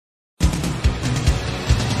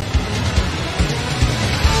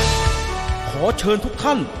เชิญทุก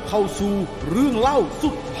ท่านเข้าสู่เรื่องเล่าสุ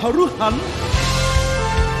ดหฤหัน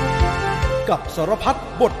กับสารพัด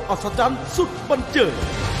บทอัศจรรย์สุดบันเจิด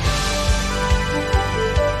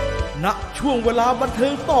ณช่วงเวลาบันเทิ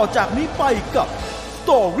งต่อจากนี้ไปกับ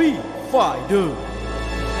Story Finder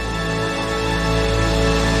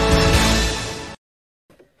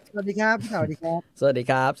สวัสดีครับพี่สวัสดีครับสวัสดี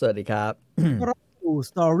ครับสวัสดีครับเราสู่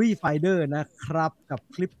Story Finder นะครับกับ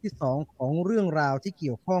คลิปที่2ของเรื่องราวที่เ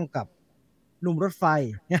กี่ยวข้องกับหนุ่มรถไฟ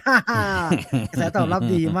กระแสตอบรับ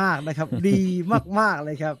ดีมากนะครับดีมากๆเล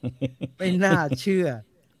ยครับไม่น่าเชื่อ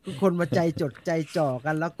ทุกคนมาใจจดใจจ่อ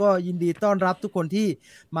กันแล้วก็ยินดีต้อนรับทุกคนที่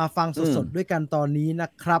มาฟังสดๆด้วยกันตอนนี้นะ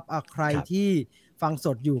ครับใครที่ฟังส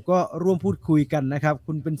ดอยู่ก็ร่วมพูดคุยกันนะครับ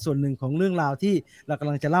คุณเป็นส่วนหนึ่งของเรื่องราวที่เรากำ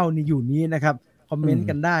ลังจะเล่านี้อยู่นี้นะครับคอมเมนต์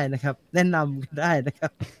กันได้นะครับแนะนำกันได้นะครั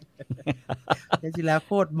บจริงๆแล้วโ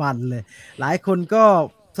คตรมันเลยหลายคนก็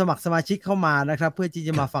สมัครสมาชิกเข้ามานะครับเพื่อที่จ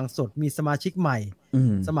ะมาฟังสดมีสมาชิกใหม่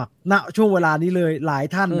สมัครณช่วงเวลานี้เลยหลาย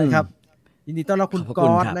ท่านนะครับยินดีต้อนรับคุณก๊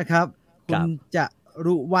อตนะครับคุณจ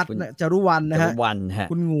รุวันนะฮะ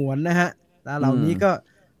คุณหงวนนะฮะเหล่านี้ก็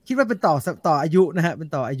คิดว่าเป็นต่ออายุนะฮะเป็น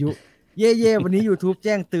ต่ออายุเย่วันนี้ YouTube แ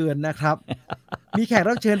จ้งเตือนนะครับมีแขก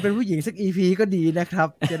รับเชิญเป็นผู้หญิงสัก EP ก็ดีนะครับ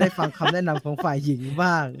จะได้ฟังคำแนะนำของฝ่ายหญิง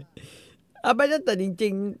บ้างไม่ใช่แต่จริ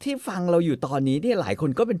งๆที่ฟังเราอยู่ตอนนี้เนี่ยหลายคน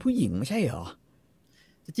ก็เป็นผู้หญิงไม่ใช่เหรอ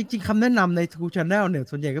จริงๆคำแนะนำใน True Channel เนี่ย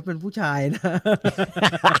ส่วนใหญ่ก็เป็นผู้ชายนะ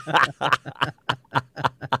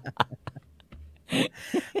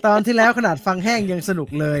ตอนที่แล้วขนาดฟังแห้งยังสนุก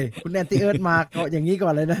เลยคุณแอนตี้เอิร์ธมาก็อย่างนี้ก่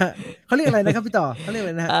อนเลยนะฮะเขาเรียกอะไรนะครับพี่ต่อเขาเรียกอะ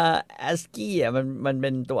ไรนะฮะASCII อ่ะมันเป็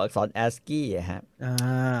นตัวอักษร ASCII อ่ะฮะ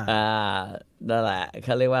นั่นแหละเข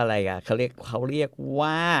าเรียกว่าอะไรอ่ะเขาเรียก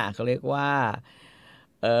ว่า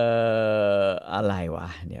อะไรวะ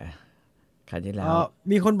เดี๋ยวคราวที่แล้ว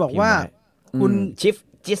มีคนบอกว่าคุณ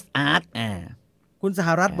จิสอาร์ตคุณสห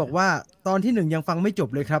รัฐบอกว่าตอนที่1ยังฟังไม่จบ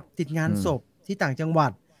เลยครับติดงานศพที่ต่างจังหวั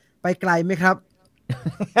ดไปไกลไหมครับ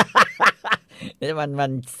มั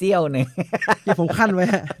นเซี่ยวนึงเดี๋ยวผมขั้นไว้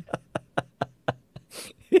ฮะ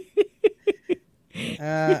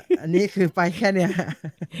อันนี้คือไปแค่เนี้ย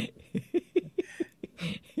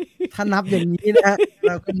ถ้านับอย่างนี้นะเ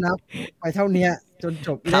ราก็นับไปเท่านี้จนจ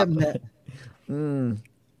บเล่มเ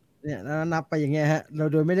นี่ยแล้วนับไปอย่างเงี้ยฮะเรา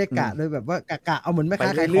โดยไม่ได้กะโดยแบบว่ากะเอาเหมือนแม่ค้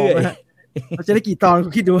าขายของนะเราจะได้กี่ตอนคุ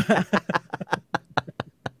ณคิดดู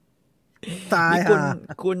ตาย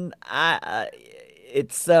คุณอิ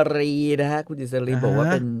สรีนะฮะคุณอิสรีบอกว่า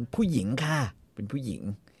เป็นผู้หญิงค่ะเป็นผู้หญิง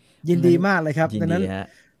ยินดีมากเลยครับดังนั้น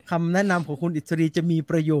คำแนะนำของคุณอิสรีจะมี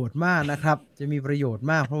ประโยชน์มากนะครับจะมีประโยชน์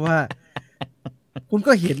มากเพราะว่าคุณ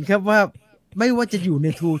ก็เห็นครับว่าไม่ว่าจะอยู่ใน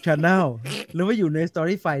True Channel หรือว่าอยู่ใน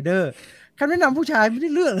Story Finder คำแนะนำผู้ชายไม่ได้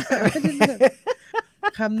เรื่อง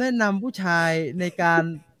คำแนะนำผู้ชายในการ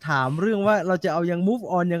ถามเรื่องว่าเราจะเอายัง move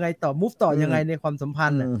on ยังไงต่อ move ต่อยังไงในความสัมพั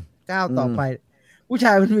นธ์ก้าวต่อไปผู้ช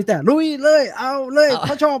ายมันมีแต่ลุยเลยเอาเลยเข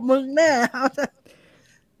าชอบมึงแน่เอา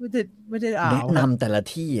ไม่ได้แนะนำแต่ละ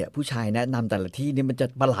ที่อ่ะผู้ชายแนะนำแต่ละที่นี่มันจะ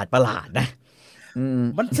ประหลาดนะ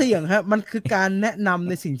มันเสี่ยงฮะมันคือการแนะนำ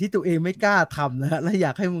ในสิ่งที่ตัวเองไม่กล้าทำนะฮะและอย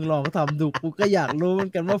ากให้มึงลองทำดูกูก็อยากรู้เหมือ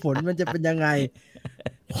นกันว่าผลมันจะเป็นยังไง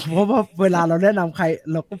เพราะว่าเวลาเราแนะนำใคร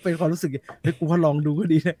เราก็เป็นความรู้สึกเฮ้ยกูพอลองดูก็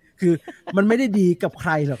ดีนะคือมันไม่ได้ดีกับใค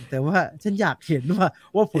รหรอกแต่ว่าฉันอยากเห็น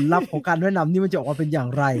ว่าผลลัพธ์ของการแนะนำนี่มันจะออกมาเป็นอย่าง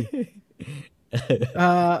ไร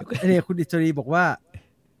เนี่ยคุณอิสรีบอกว่า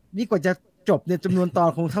นี่กว่าจะจบเนี่ยจำนวนตอน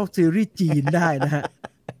คงเท่าซีรีส์จีนได้นะฮะ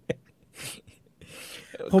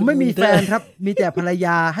ผมไม่มีแฟนครับมีแต่ภรรย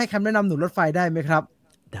าให้คำแนะนำหนุ่มรถไฟได้ไหมครับ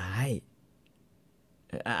ได้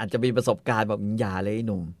อาจจะมีประสบการณ์แบบอย่าเลย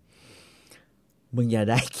หนุ่มมึงอย่า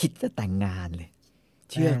ได้คิดจะแต่งงานเลย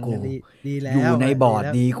เชื่อกูดีแล้วอยู่ในบอร์ด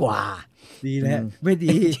ดีกว่าดีแล้วไม่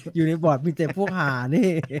ดีอยู่ในบอร์ดมีแต่พวกหานี่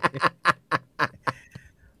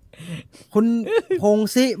คุณพง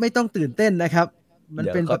ศิไม่ต้องตื่นเต้นนะครับมัน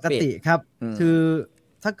เป็นปกติครับคือ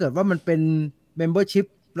ถ้าเกิดว่ามันเป็น membership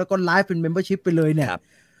แล้วก็ไลฟ์เป็น membership ไปเลยเนี่ย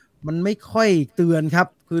มันไม่ค่อยเตือนครับ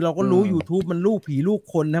คือเราก็รู้ YouTube มันลูกผีลูก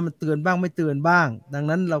คนนะมันเตือนบ้างไม่เตือนบ้างดัง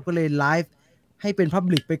นั้นเราก็เลยไลฟ์ให้เป็น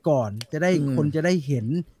public ไปก่อนจะได้คนจะได้เห็น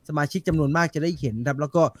สมาชิกจำนวนมากจะได้เห็นครับแล้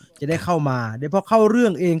วก็จะได้เข้ามาเดี๋ยวพอเข้าเรื่อ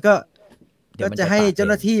งเองก็จะให้เจ้า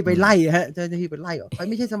หน้าที่ไปไล่ฮะเจ้าหน้าที่ไปไล่ออกไป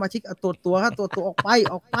ไม่ใช่สมาชิกเอาตัวครับตัวออกไป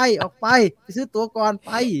ไปซื้อตัวก่อนไ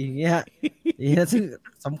ปอย่างเงี้ยนี่ซึ่ง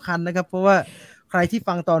สำคัญนะครับเพราะว่าใครที่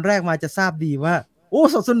ฟังตอนแรกมาจะทราบดีว่าโอ้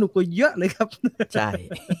สนุกกว่าเยอะเลยครับใช่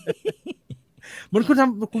เหมือนคุณ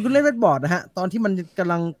เล่นเว็บบอร์ดนะฮะตอนที่มันก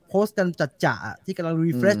ำลังโพสต์กันจัดที่กำลัง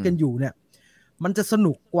รีเฟรชกันอยู่เนี่ยมันจะส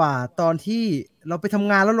นุกกว่าตอนที่เราไปท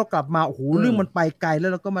ำงานแล้วเรากลับมาโอ้โหเรื่องมันไปไกลแล้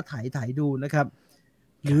วเราก็มาถ่ายดูนะครับ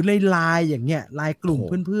หรือในไลน์อย่างเงี้ยไลน์กลุ่ม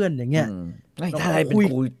เพื่อนๆอย่างเงี้ย ถ้าอะไรเป็น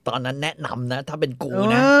กูตอนนั้นแนะนำนะถ้าเป็นกู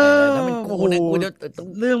นะถ้าเป็นกูนะกูจะ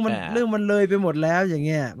เรื่องมันเลยไปหมดแล้วอย่างเ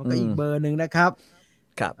งี้ยมันก็อีกเบอร์หนึ่งนะครับ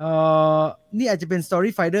ครับนี่อาจจะเป็น Story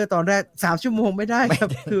Finder ตอนแรก3 ชั่วโมงไม่ได้ครับ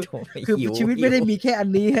คือชีวิตไม่ได้มีแค่อัน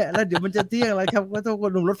นี้ฮะแล้วเดี๋ยวมันจะเที่ยงแล้วครับก็ต้องค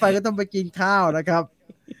นหนุ่มรถไฟก็ต้องไปกินข้าวนะครับ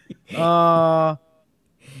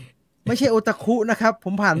ไม่ใช่โอตาคุนะครับผ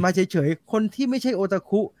มผ่านมาเฉยๆคนที่ไม่ใช่โอตา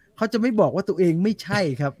คุเขาจะไม่บอกว่าตัวเองไม่ใช่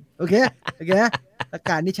ครับโอเคหลัก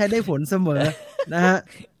การนี้ใช้ได้ผลเสมอนะฮะ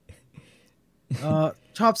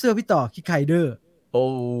ชอบเสื้อพี่ต่อคิไคเดอร์โอ้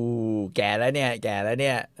แก่แล้วเนี่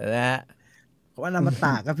ยนะฮะว่านามาต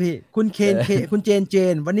าครับพี่คุณคุณเจ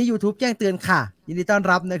นวันนี้ YouTube แจ้งเตือนค่ะยินดีต้อน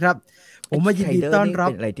รับนะครับผมมายินดีต้อนรับ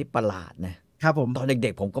เป็นอะไรที่ประหลาดนะครับผมตอนเด็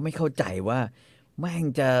กๆผมก็ไม่เข้าใจว่าแม่ง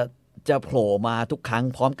จะโผล่มาทุกครั้ง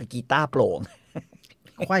พร้อมกับกีตาร์โปร่ง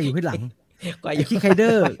ควายอยู่ข้างหลังไอ้คิไคเด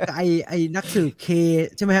อร์ไอ้นักสืบเค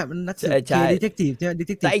ใช่ไหมฮะมันนักสืบเคดีเทคทีฟใช่ไหมดีเ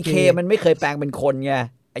ทคทีฟแต่ไอ้เคมันไม่เคยแปลงเป็นคนไง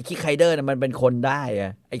ไอ้คิไคเดอร์น่ะมันเป็นคนได้อ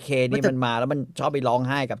ะไอ้เคนี่มันมาแล้วมันชอบไปร้อง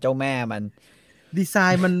ไห้กับเจ้าแม่มันดีไซ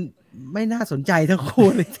น์มันไม่น่าสนใจทั้งคู่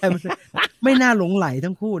เลยแต่ไม่น่าหลงไหล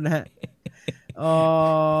ทั้งคู่นะฮะ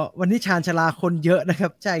วันนี้ชาญชลาคนเยอะนะครั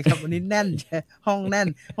บใช่ครับวันนี้แน่นใช่ห้องแน่น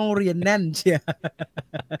ห้องเรียนแน่นเชีย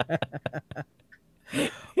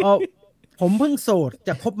ผมเพิ่งโสดจ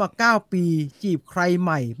ะคบมา9 ปีจีบใครใ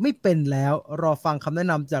หม่ไม่เป็นแล้วรอฟังคำแนะ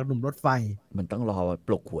นำจากหนุ่มรถไฟมันต้องรอป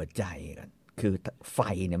ลุกหัวใจกันคือไฟ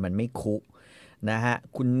เนี่ยมันไม่คุนะฮะ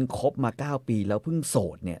คุณคบมา9 ปีแล้วเพิ่งโส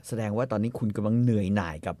ดเนี่ยแสดงว่าตอนนี้คุณกำลังเหนื่อยหน่า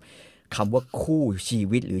ยกับคำว่าคู่ชี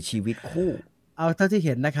วิตหรือชีวิตคู่เอาเท่าที่เ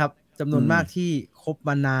ห็นนะครับจำนวนมากที่คบม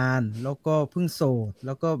านานแล้วก็เพิ่งโสดแ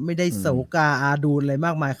ล้วก็ไม่ได้โศกาอาดูอะไรม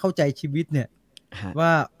ากมายเข้าใจชีวิตเนี่ยว่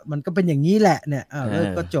ามันก็เป็นอย่างนี้แหละเนี่ยเลิก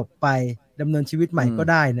ก็จบไปดำเนินชีวิตใหม่ก็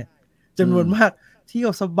ได้เนี่ยจำนวนมากเที่ย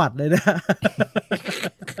วสะบัดเลยนะ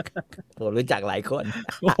ผมรู้จักหลายคน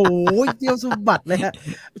โอ้โหเที่ยวสะบัดเลยฮะ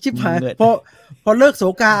ชิบหายพอเลิกโศ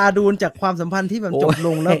กาอาดูนจากความสัมพันธ์ที่แบบจบล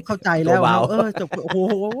งแล้วเข้าใจแล้วจบโอ้โห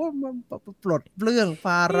มันปลดเปลื้องภ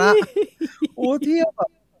าระโอ้เที่ยวแบ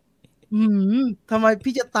บทำไม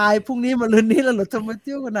พี่จะตายพรุ่งนี้มาเรือนนี้แล้วเหรอทำไมเ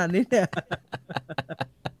ที่ยวขนาดนี้เนี่ย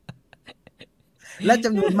และจ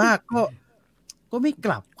ำนวนมากก็ไม่ก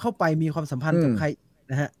ลับเข้าไปมีความสัมพันธ์กับใคร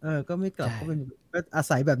นะฮะก็ไม่กลับเข้าไปก็อา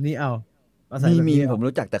ศัยแบบนี้เอามีผม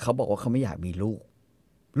รู้จักแต่เขาบอกว่าเขาไม่อยากมีลู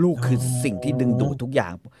กคือสิ่งที่ดึงดูดทุกอย่า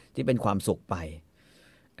งที่เป็นความสุขไป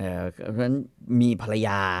เพราะฉะนั้นมีภรรย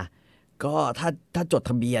าก็ถ้าจด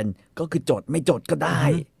ทะเบียนก็คือจดไม่จดก็ได้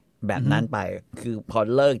แบบนั้นไปคือพอ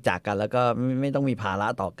เลิกจากกันแล้วก็ไม่ต้องมีภาระ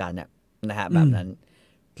ต่อกันเนี่ยนะฮะแบบนั้น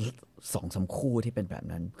2-3 คู่ที่เป็นแบบ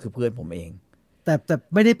นั้นคือเพื่อนผมเองแต่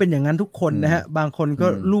ไม่ได้เป็นอย่างนั้นทุกคนนะฮะบางคนก็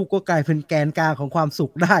ลูกก็กลายเป็นแกนกลางของความสุ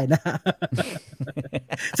ขได้นะ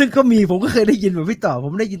ซึ่งก็มีผมก็เคยได้ยินแบบพี่ต่อผ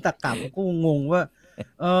มได้ยินตะกะผมก็งงว่า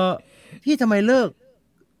พี่ทำไมเลิก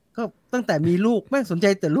ก็ตั้งแต่มีลูกแม่งสนใจ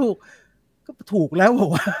แต่ลูกก็ถูกแล้วบอก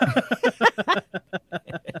ว่า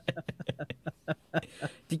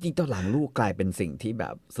จริงๆตอนหลังลูกกลายเป็นสิ่งที่แบ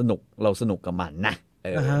บเราสนุกกับมันนะ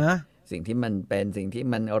สิ่งที่มันเป็นสิ่งที่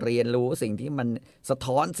มันเรียนรู้สิ่งที่มันสะ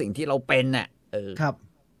ท้อนสิ่งที่เราเป็นน่ะครับ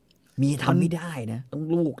มีทำไม่ได้นะต้อง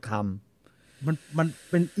ลูกทำมัน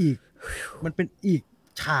เป็นอีก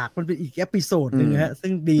ฉากมันเป็นอีกเอพิโซดหนึ่งฮะซึ่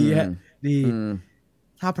งดีฮะดี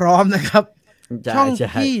ถ้าพร้อมนะครับช่อ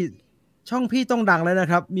งพี่ต้องดังแล้วนะ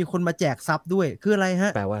ครับมีคนมาแจกซับด้วยคืออะไรฮ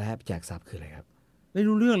ะแปลว่าแจกซับคืออะไรครับไม่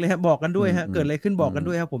รู้เรื่องเลยฮะบอกกันด้วยฮะเกิดอะไรขึ้นบอกกัน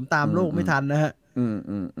ด้วยครับผมตามโลกไม่ทันนะฮะ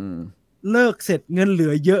เลิกเสร็จเงินเหลื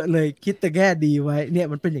อเยอะเลยคิดแต่แง่ดีไว้เนี่ย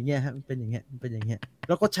มันเป็นอย่างเงี้ยฮะมันเป็นอย่างเงี้ยแ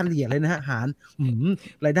ล้วก็เฉลี่ยเลยนะฮะหาร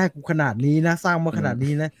รายได้กูขนาดนี้นะสร้างมาขนาด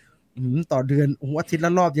นี้นะต่อเดือนอาทิตย์ล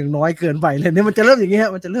ะรอบยังน้อยเกินไปเลยเนี่ยมันจะเริ่มอย่างเงี้ย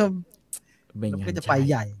มันจะเริ่มก็จะไป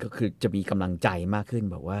ใหญ่ก็คือจะมีกำลังใจมากขึ้น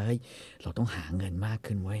แบบว่าเฮ้ยเราต้องหาเงินมาก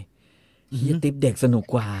ขึ้นไว้เฮียติ๊บเด็กสนุก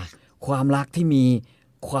กว่าความรักที่มี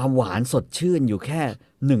ความหวานสดชื่นอยู่แค่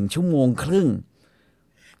1 ชั่วโมงครึ่ง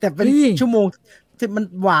แต่เป็นชั่วโมงที่มัน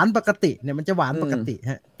หวานปกติเนี่ยมันจะหวานปกติ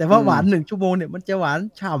ฮะแต่ว่าหวาน1 ชั่วโมงเนี่ยมันจะหวาน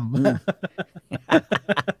ฉ่ำ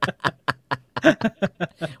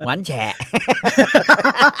หวานแฉะ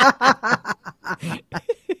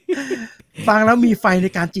ฟังแล้วมีไฟใน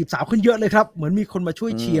การจีบสาวขึ้นเยอะเลยครับเหมือนมีคนมาช่ว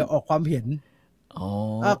ยเชียร์ออกความเห็น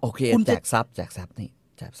โอเคแจกซับนี่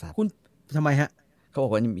แจกซับคุณทำไมฮะเขาบอ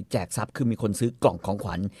กว่ามีแจกซับคือมีคนซื้อกล่องของข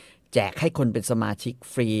วัญแจกให้คนเป็นสมาชิก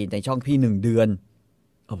ฟรีในช่องพี่1 เดือน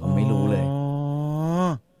ผมไม่รู้เลย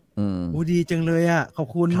ดีจังเลยอ่ะขอบ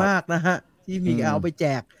คุณมากนะฮะที่มีเอาไปแจ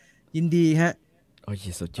กยินดีฮะโอ้ย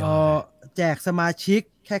สุดยอดแจกสมาชิก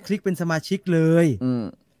แค่คลิกเป็นสมาชิกเลย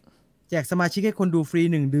แจกสมาชิกให้คนดูฟรี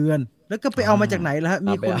1 เดือนแล้วก็ไปเอามาจากไหนล่ะฮะ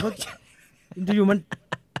มีคนเขาอยู่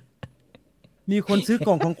มีคนซื้อก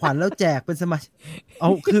ล่องของขวัญแล้วแจกเป็นสมาชิกเอา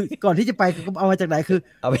คือก่อนที่จะไปก็เอามาจากไหนคือ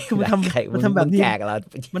เอาไป คือมันทำ ไข่ มันทำแบบนี้ แจกเรา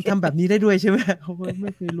มันทำแบบนี้ได้ด้วยใช่ไหมไ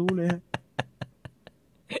ม่เคยรู้เลยฮะ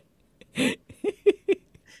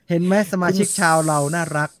เห็นไหมสมาชิกชาวเราน่า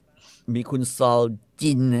รักมีคุณซอล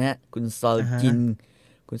จินนะฮะคุณซอลจิน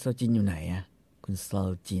คุณซอลจินอยู่ไหนอะคุณซอล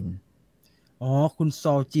จินอ๋อคุณซ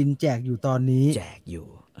อลจินแจกอยู่ตอนนี้แจกอยู่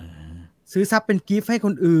ซื้อซับเป็นกิฟต์ให้ค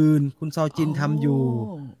นอื่นคุณซอลจินทำอยู่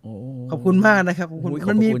ขอบคุณมากนะครับ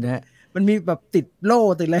มันมีแบบติดโล่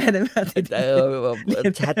ติดอะไรนะแบบ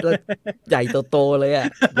แชทแล้วใหญ่โตๆเลยอ่ะ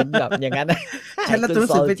เป็นแบบอย่างนั้นแชทแล้วรู้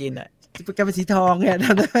สึกเป็นกลายเป็นสีทองเนี่ยท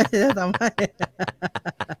ำให้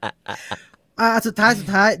สุดท้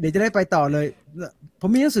ายเดี๋ยวจะได้ไปต่อเลยผม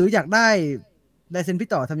มีหนังสืออยากได้ลายเซ็นพี่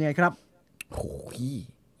ต่อทำยังไงครับโอ้ย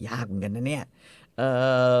ยากเหมือนกันนะเนี่ย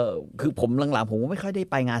คือผมหลังๆผมไม่ค่อยได้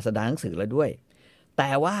ไปงานแสดงหนังสือแล้วด้วยแต่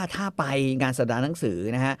ว่าถ้าไปงานแสดงหนังสือ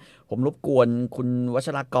นะฮะผมรบกวนคุณวัช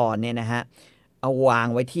รกรเนี่ยนะฮะเอาวาง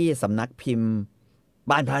ไว้ที่สำนักพิมพ์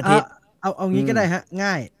บ้านพระอาทิตย์เอางี้ก็ได้ฮะ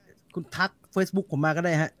ง่ายคุณทัก Facebook ผมมาก็ไ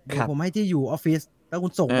ด้ฮะเดี๋ยวผมให้ที่อยู่ออฟฟิศแล้วคุ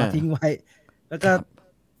ณส่งมาทิ้งไว้แล้วก็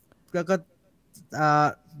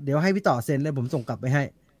เดี๋ยวให้พี่ต่อเซ็นเลยผมส่งกลับไปให้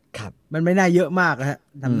ครับมันไม่น่าเยอะมากฮะ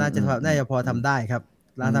น่าจะพอทำได้ครับ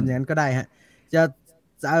ร้านทำอย่างนั้นก็ได้ฮะจะ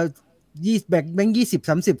เอาแบงค์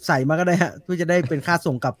20-30ใส่มาก็ได้ฮะเพื่อจะได้เป็นค่า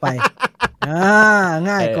ส่งกลับไป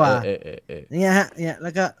ง่ายกว่าเนี่ยฮะเนี่ยแล้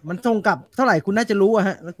วก็มันส่งกลับเท่าไหร่คุณน่าจะรู้อะฮ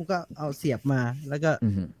ะแล้วคุณก็เอาเสียบมาแล้วก็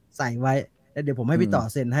ใส่ไว้แล้วเดี๋ยวผมให้พี่ต่อ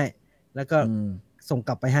เซ็นให้แล้วก็ส่งก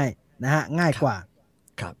ลับไปให้นะฮะง่ายกว่า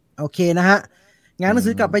ครับโอเคนะฮะงานหนัง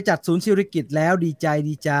สือกลับไปจัดศูนย์ศิริกิติ์แล้วดีใ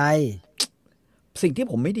จสิ่งที่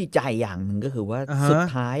ผมไม่ดีใจอย่างหนึ่งก็คือว่าสุด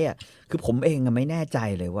ท้ายอ่ะคือผมเองไม่แน่ใจ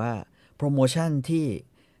เลยว่าโปรโมชั่น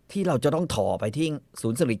ที่เราจะต้องถอไปที่ศู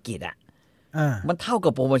นย์ศิริกิติ์อ่ะมันเท่ากั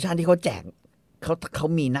บโปรโมชั่นที่เขาแจกเขา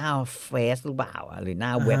มีหน้าเฟซหรือเปล่าหรือหน้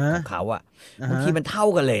าเว็บของเขาอ่ะบางทีมันเท่า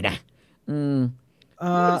กันเลยนะ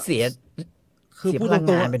เสียคือพูดต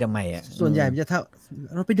รงๆไปทำไมอ่ะส่วนใหญ่มันจะเท่า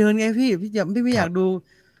เราไปเดินไงพี่ไม่อยากดู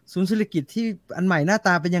ศูนย์ศิริกิติ์ที่อันใหม่หน้าต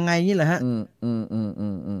าเป็นยังไงนี่เหรอฮะ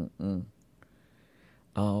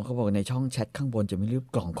เขาบอกในช่องแชทข้างบนจะมีรูป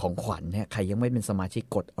กล่องของขวัญเนี่ยใครยังไม่เป็นสมาชิก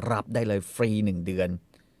กดรับได้เลยฟรี1 เดือน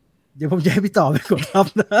เดี๋ยวผมจะให้พี่ต่อไปกดรับ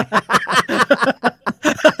นะ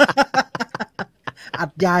อั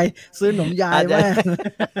ดยายซื้อหนมยายแม่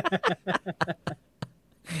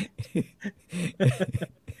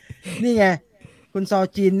นี่ไงคุณซอ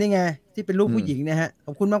จีนนี่ไงที่เป็นลูกผู้หญิงเนี่ยฮะข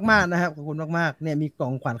อบคุณมากๆนะครับขอบคุณมากๆเนี่ยมีกล่อ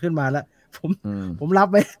งขวัญขึ้นมาแล้วผมรับ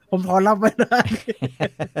ไว้ผมพอรับไว้ได้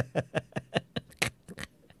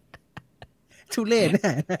ทุเรศแ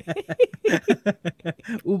น่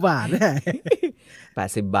อุบาทแน่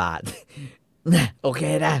80 บาทโอเค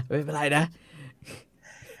นะไม่เป็นไรนะ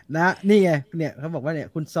นี่ไงเนี่ยเขาบอกว่าเนี่ย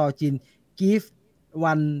คุณซอจิน give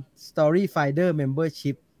one story finder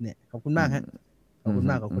membership เนี่ยขอบคุณมากฮะขอบคุณ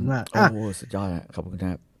มากโอ้สุดยอดขอบคุณค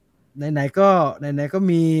รับไหนก็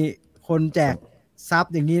มีคนแจกซับ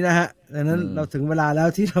อย่างนี้นะฮะดังนั้นเราถึงเวลาแล้ว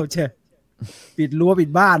ที่เราจะปิดรั้วปิด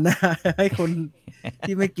บ้านนะให้คน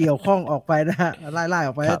ที่ไม่เกี่ยวข้องออกไปนะฮะไล่อ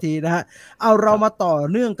อกไปทีนะฮะเอาเรามาต่อ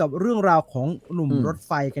เนื่องกับเรื่องราวของหนุ่มรถไ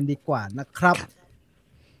ฟกันดีกว่านะครับ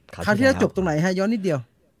คราวที่แล้วจบตรงไหนฮะย้อนนิดเดียว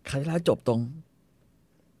คราวที่แล้วจบตรง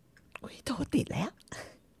โทรติดแล้ว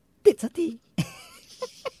ติดสักที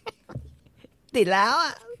ติดแล้วอ่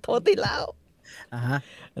ะโทรติดแล้ว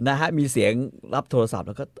นะฮะมีเสียงรับโทรศัพท์แ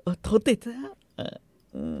ล้วก็โทรติดแล้ว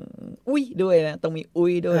อุ้ยด้วยนะต้องมีอุ้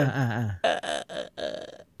ยด้วย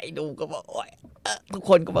ไอ้ดูก็บอกโอ้ยทุก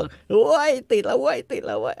คนก็บอกโอ้ยติดแล้วเว้ย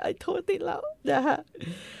ไอ้โทรติดแล้วนะฮะ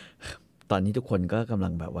ตอนนี้ทุกคนก็กำลั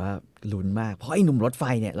งแบบว่าลุ้นมากเพราะไอ้หนุ่มรถไฟ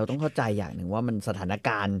เนี่ยเราต้องเข้าใจอย่างหนึ่งว่ามันสถานก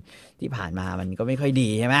ารณ์ที่ผ่านมามันก็ไม่ค่อยดี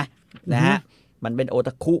ใช่ไหมนะฮะมันเป็นโอต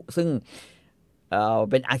าคุซึ่ง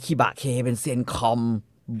เป็นอาคิบะเคเป็นเซียนคอม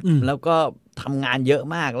แล้วก็ทำงานเยอะ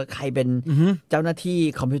มากแล้วใครเป็นเจ้าหน้าที่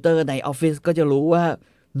คอมพิวเตอร์ในออฟฟิศก็จะรู้ว่า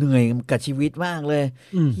เหนื่อยกับชีวิตมากเลย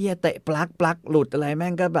เฮียเตะปลั๊กหลุดอะไรแม่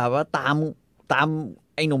งก็แบบว่าตาม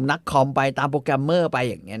ไอ้หนุ่มนักคอมไปตามโปรแกรมเมอร์ไป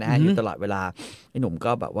อย่างเงี้ยนะฮะอยู่ตลอดเวลาไอ้หนุ่ม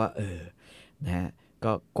ก็แบบว่านะฮะ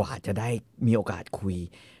ก็กว่าจะได้มีโอกาสคุย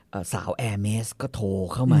สาวแอร์เมสก็โทร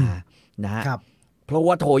เข้ามานะฮะเพราะ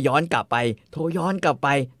ว่าโทรย้อนกลับมา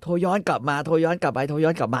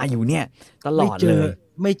อยู่เนี่ยตลอดเลย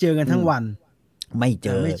ไม่เจอกันทั้งวันไม่เจ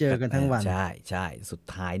อกันทั้งวันใช่สุด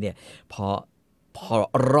ท้ายเนี่ยพอ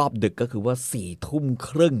รอบดึกก็คือว่า4 ทุ่มค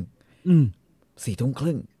รึ่ง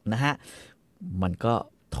นะฮะมันก็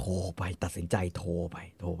โทรไปตัดสินใจโทรไป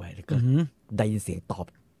แล้วก็ได้ยินเสียงตอบ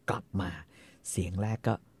กลับมาเสียงแรก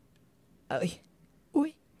ก็อุ้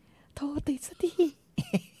ยโทรติดสักที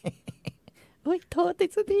โทรติด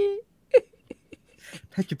สักที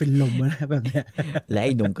ถ้าจะเป็นลมนะแบบเนี้ย และไ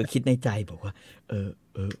อ้หนุ่มก็คิดในใจบอกว่า เออ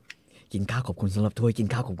กินข้าวขอบคุณสำหรับถ้วยกิน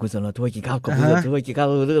ข้าวขอบคุณสำหรับถ้วยกินข้าวขอบคุณสำหรับถ้วยกินข้าว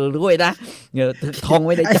ด้วยนะเนี่ยท้องไ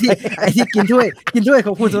ม่ได้ใจ ไอ้ที่กินถ้วยข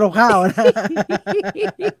องคุณสำหรับข้าวนะ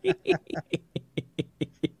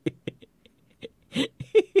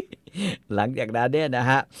หลังจากนั้นเนี่ยนะ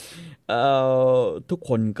ฮะทุก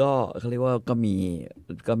คนก็เขาเรียกว่าก็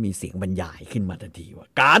มีเสียงบรรยายขึ้นมาทันทีว่า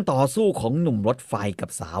การต่อสู้ของหนุ่มรถไฟกับ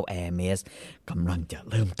สาวแอร์เมสกำลังจะ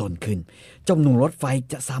เริ่มต้นขึ้นเจ้าหนุ่มรถไฟ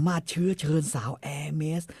จะสามารถเชื้อเชิญสาวแอร์เม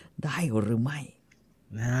สได้หรือไม่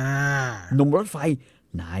หนุ่มรถไฟ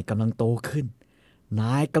นายกำลังโตขึ้นน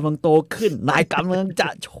ายกำลังจะ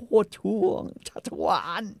โชดช่วงชัชวา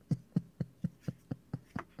ล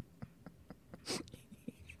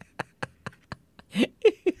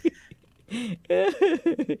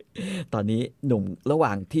ตอนนี้หนุ่มระหว่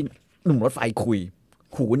างที่หนุ่มรถไฟคุย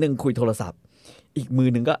หูหนึ่งคุยโทรศัพท์อีกมือ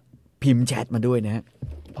หนึ่งก็พิมพ์แชทมาด้วยนะฮะ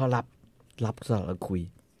พอรับสารคุย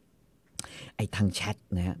ไอ้ทางแชท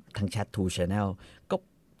นะฮะทางแชท to channel ก็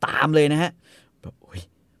ตามเลยนะฮะแบบโอ้ย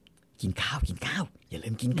กินข้าวอย่าลื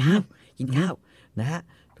มกินข้าวนะฮะ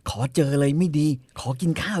ขอเจอเลยไม่ดีขอกิ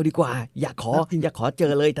นข้าวดีกว่าอย่าขอเจ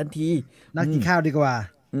อเลยทันทีนักกินข้าวดีกว่า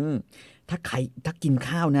ถ้ากิน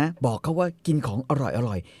ข้าวนะบอกเขาว่ากินของอ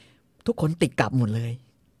ร่อยทุกคนติดกลับหมดเลย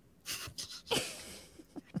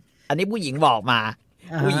อันนี้ผู้หญิงบอกมา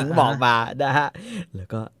นะฮะแล้ว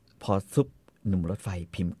ก็พอซุปหนุ่มรถไฟ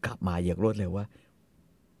พิมพ์กลับมาอย่างรวดเร็วว่า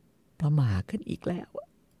ประมาขึ้นอีกแล้ว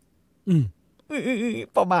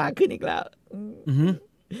ประมาขึ้นอีกแล้ว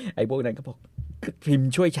ไอ้พวกนั้นก็บอกพิมพ์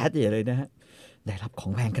ช่วยแชทใหญ่เลยนะฮะได้รับขอ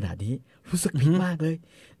งแพงขนาดนี้รู้สึกผิดมากเลย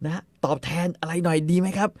นะตอบแทนอะไรหน่อยดีไหม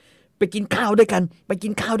ครับไปกินข้าวด้วยกัน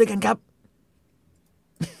ครับ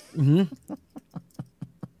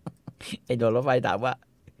ไอ้โดนรถไฟถามว่า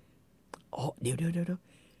อ๋อเดี๋ยว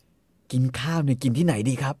กินข้าวเนี่ยกินที่ไหน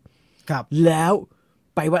ดีครับแล้ว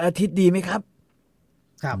ไปวันอาทิตย์ดีไหมครับ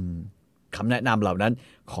คำแนะนำเหล่านั้น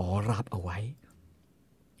ขอรับเอาไว้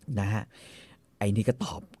นะฮะไอ้นี่ก็ต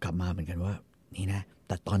อบกลับมาเหมือนกันว่านี่นะแ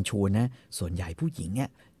ต่ตอนชวนนะส่วนใหญ่ผู้หญิงเนี่ย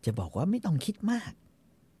จะบอกว่าไม่ต้องคิดมาก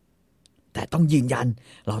แต่ต้องยืนยัน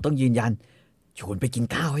เราต้องยืนยันชวนไปกิน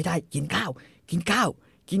ข้าวให้ได้กินข้าว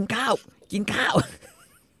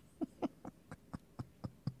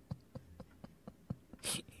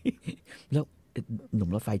แล้วหนุ่ม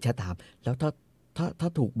รถไฟแชทถามแล้วถ้า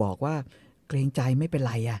ถูกบอกว่าเกรงใจไม่เป็น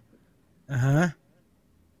ไรอ่ะ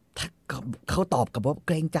ถ้าเขาตอบกับว่าเ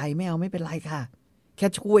กรงใจไม่เอาไม่เป็นไรค่ะแค่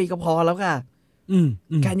ช่วยก็พอแล้วค่ะ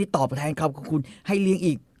แค่นี้ตอบแทนคำของคุณให้เลี้ยง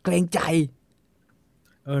อีกเกรงใจ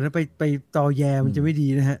ถ้าไปตอแยมันจะไม่ดี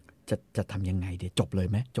นะฮะจะทำยังไงเดี๋ยวจบเลย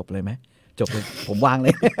ไหมผมวางเล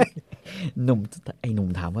ย หนุ่ม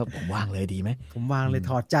ถามว่าผมวางเลยดีไหมผมวางเลย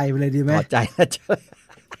ถอดใจไปเลยดีไหมถอดใจแล้ว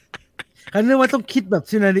ครั้งนี้ว่าต้องคิดแบบ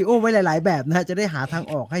ซีนาริโอไว้หลายๆแบบนะฮะจะได้หาทาง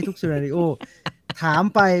ออกให้ทุกซีนาริโอถาม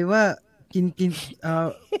ไปว่ากิน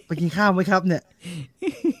ไปกินข้าวไหมครับเนี่ย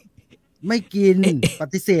ไม่กินป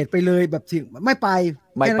ฏิเสธไปเลยแบบถึงไม่ไป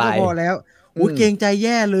แค่นั้นก็พอแล้วเกรงใจแ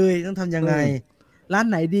ย่เลยต้องทำยังไงร้าน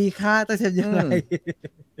ไหนดีคะต้องทำยังไง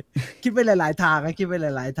คิดไปหลายๆทางคิดไปห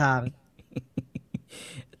ลายๆทาง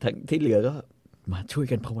ทั้งที่เหลือก็มาช่วย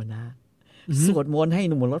กันภาวนาสวดมนต์ให้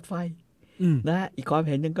หนุ่มรถไฟนะอีกความเ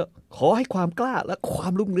ห็นหนึ่งก็ขอให้ความกล้าและควา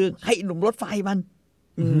มรุ่งเรืองให้หนุ่มรถไฟมัน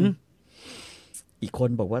อีกคน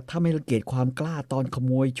บอกว่าถ้าไม่รังเกียจความกล้าตอนขโ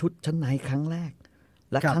มยชุดชั้นในครั้งแรก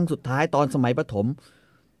และครั้งสุดท้ายตอนสมัยประถม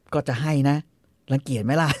ก็จะให้นะรังเกียจไห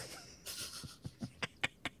มล่ะ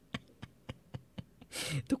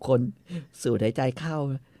ทุกคนสูดหายใจเข้า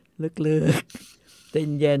ลึกๆ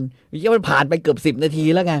เย็นๆมันผ่านไปเกือบ10 นาที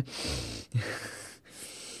แล้วไง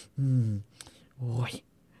โอ้ย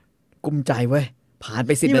กุ้มใจเว้ยผ่านไ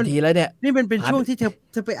ป10 นาทีแล้วเนี่ยนี่เป็นช่วงที่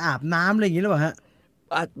เธอไปอาบน้ำอะไรอย่างนี้หรือเปล่าฮะ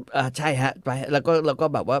ใช่ฮะไปแล้วก็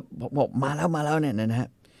แบบว่าบอกมาแล้วเนี่ยนะฮะ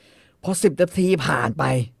พอ10 นาทีผ่านไป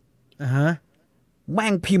แม่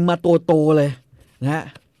งพิมพ์มาโตเลยนะฮะ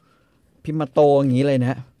พิมพ์มาโตอย่างนี้เลยน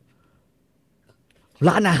ะ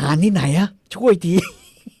ร้านอาหารที่ไหนอะช่วยที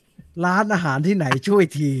ร้านอาหารที่ไหนช่วย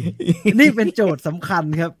ที นี่เป็นโจทย์สำคัญ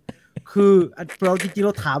ครับ คือเราจริงๆเร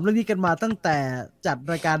าถามเรื่องนี้กันมาตั้งแต่จัด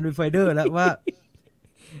รายการรีไฟเดอร์แล้วว่า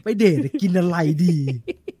ไปเดทกินอะไรดี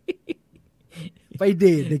ไปเด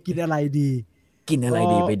ทกินอะไรดี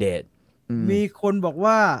ไปเดทมีคนบอก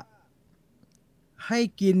ว่าให้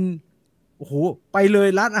กินโอ้โหไปเลย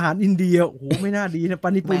ร้านอาหารอินเดียโอ้โหไม่น่าดีนะปา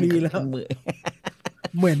นิปุรีแล้ว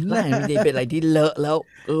เหม็นนะเป็นอะไรที่เลอะแล้ว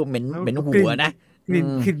เหม็นหัวนะก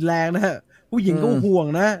ลิ่นแรงนะฮะผู้หญิงก็ห่วง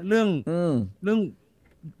นะเรื่อง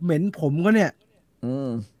เหม็นผมก็เนี่ย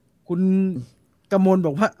คุณกมลบ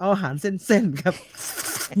อกว่าเอาอาหารเส้นๆครับ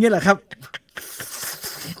นี่แหละครับ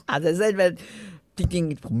อาหารเส้นๆเป็นจริง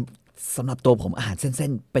ๆผมสำหรับตัวผมอาหารเส้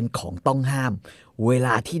นๆเป็นของต้องห้าม เวล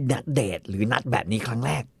าที่นัดเดทหรือนัดแบบนี้ครั้งแ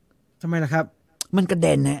รก ทำไมล่ะครับ มันกระเ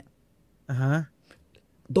ด็นนะ ฮะ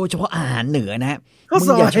โดยเฉพาะอาหารเหนือนะ ข้าว มึ ซ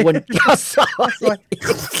ง อย อย่าชวนข้าวซอย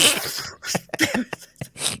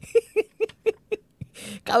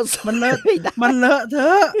ข้าวซอย มันเลอะมันเลอะเทอ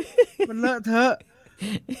ะมันเลอะเทอะ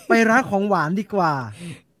ไปร้านของหวานดีกว่า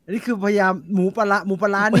อันนี้คือพยายามหมูปลา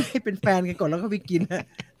ร้านี่ให้เป็นแฟนกันก่อนแล้วก็ไปกินฮะ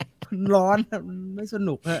มันร้อนมันไม่ส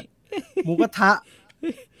นุกฮะหมูกระทะ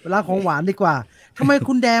เวลาของหวานดีกว่าทำไม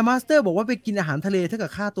คุณแดมาสเตอร์บอกว่าไปกินอาหารทะเลเท่ากั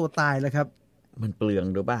บฆ่าตัวตายเลยครับ มันเปลือง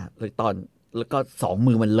หรือป่ะเลยตอนแล้วก็2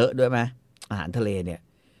 มือมันเลอะด้วยไหมอาหารทะเลเนี่ย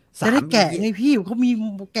จะได้แกะไงพี่เขามี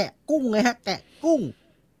แกะกุ้งไงฮะแกะกุ้ง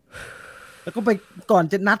แล้วก็ไปก่อน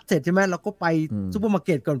จะนัดเสร็จใช่ไหมเราก็ไปซูเปอร์มาร์เ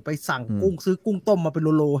ก็ตก่อนไปสั่งกุ้งซื้อกุ้งต้มมาเป็น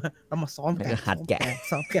โลๆฮะแล้วมาซ้อมแกะ หัดแกะ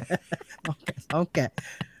ซ้อมแกะ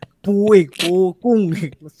ปูอีกปูกุ้งอี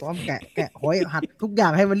กซ้อมแกะหอยหัดทุกอย่า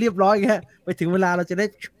งให้มันเรียบร้อยฮะไปถึงเวลาเราจะได้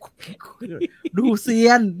ดูเซี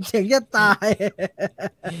ยนเฉ่งจะตาย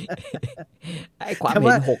ไอ้ความเห็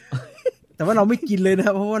น6แต่ว่าเราไม่กินเลยนะ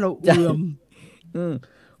เพราะว่าเราเอื่อม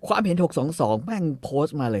ความเห็น622แม่งโพส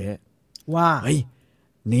ต์มาเลยฮะ ว่า เฮ้ย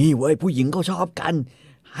นี่เว้ยผู้หญิงเขาชอบกัน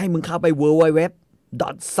ให้มึงเข้าไป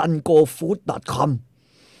www.sungofood.com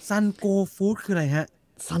Sun Go Food คืออะไรฮะ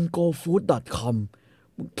sungofood.com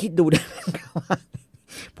มึงคิดดูได้ไหมว่า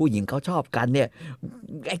ผู้หญิงเขาชอบกันเนี่ย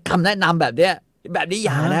ไอ้คำแนะนำแบบเนี้ยแบบนี้อ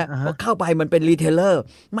ย่านะเพราะเข้าไปมันเป็นรีเทลเลอร์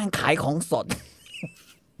แม่งขายของสด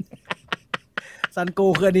Sun Go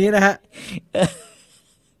คืออันนี้นะฮะ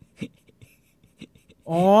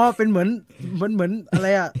อ๋อเป็นเหมือนอะไร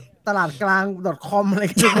อะตลาดกลาง .com อะไร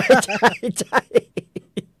กันใช่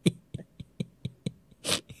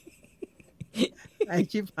ไอ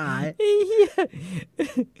ชิบหาย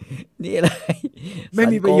นี่อะไร ไม่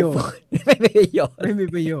มีประโยชน์ ไม่มีประโยชน์ ไม่มี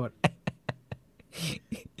ประโยชน์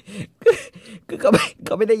คือเข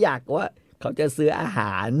าไม่ได้อยากว่าเขาจะซื้ออาห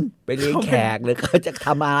ารไปเลี้ยงแขกหรือเขาจะท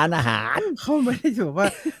ำร้านอาหารเขาไม่ได้ถือว่า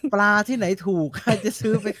ปลาที่ไหนถูกใครจะ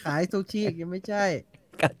ซื้อไปขายซูชิยังไม่ใช่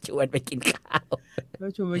ก็ชวนไปกินข้าวก็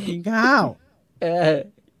ชวนไปกินข้าว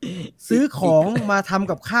ซื้อของมาทำ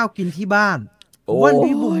กับข้าวกินที่บ้านวัน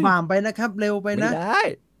นี้บุ่มบ่ามไปนะครับเร็วไปนะไม่ได้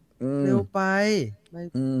เร็วไป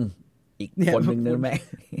อีกคนหนึ่งนะแม่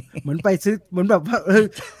เหมือนไปซื้อเหมือนแบบว่า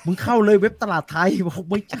มึงเข้าเลยเว็บตลาดไทยบอก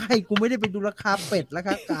ไม่ใช่กูไม่ได้ไปดูราคาเป็ดราค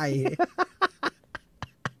าไก่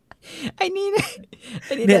ไอ้นี่เนี่ย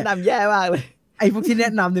แนะนำแย่มากเลยไอ้พวกที่แน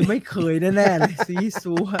ะนำเนี่ยไม่เคยแน่ๆเลยซี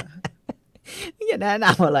ซัวอย่าแนะน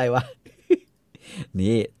ำอะไรวะ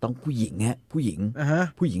นี่ต้องผู้หญิงฮะผู้หญิง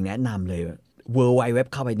แนะนำเลย www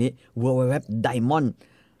เข้าไปนี้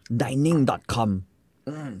www.diamonddining.com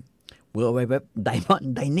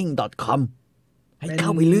www.diamonddining.com ให้เข้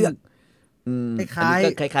าไปเลือกคล้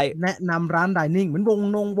ายๆแนะนำร้านไดนิ่งเหมือน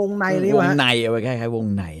วงในเลยวะวงในเอาไว้คล้ายๆวง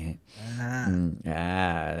ใน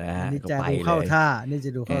นี่จะดูเข้าท่านี่จะ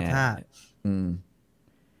ดูเข้าท่า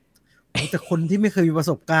แต่คนที่ไม่เคยมีประ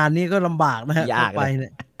สบการณ์นี่ก็ลำบากนะฮะไปเนี่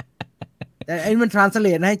ยแต่ไอ้มัน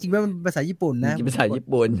translate นะจริงว่ามันภาษาญี่ปุ่นนะภาษาญี่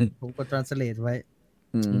ปุ่นผมก็ translate ไว้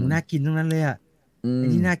น่ากินทั้งนั้นเลยอ่ะไอ้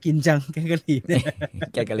ที่น่ากินจังแกงกะหรี่เนี่ย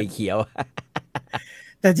แกงกะหรี่เขียว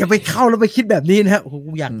แต่อย่าไปเข้าแล้วไปคิดแบบนี้นะโอ้โห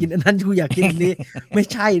กูอยากกินอันนั้นกูอยากกินอันนี้ไม่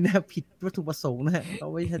ใช่นะผิดวัตถุประสงค์นะฮะเอา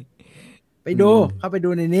ไว้ไปดูเข้าไปดู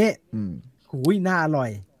ในนี้หูยน่าอร่อย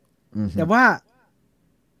แต่ว่า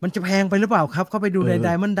มันจะแพงไปหรือเปล่าครับเข้าไปดูใน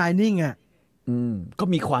Diamond Dining อ่ะก็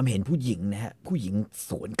มีความเห็นผู้หญิงนะฮะผู้หญิงส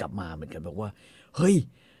วนกลับมาเหมือนกันบอกว่าเฮ้ย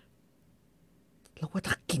แล้วว่า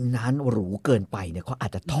ถ้ากินร้านหรูเกินไปเนี่ยเขาอา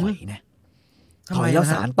จจะถอยนะถอยแล้ว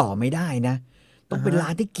สารต่อไม่ได้นะต้องเป็นร้า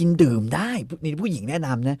นที่กินดื่มได้นี่ผู้หญิงแนะน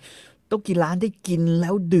ำนะต้องกินร้านที่กินแล้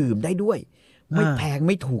วดื่มได้ด้วยไม่แพงไ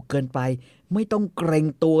ม่ถูกเกินไปไม่ต้องเกรง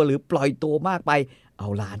ตัวหรือปล่อยตัวมากไปเอา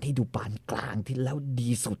ร้านที่ดูปานกลางที่แล้วดี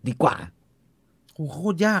สุดดีกว่าโอ้โค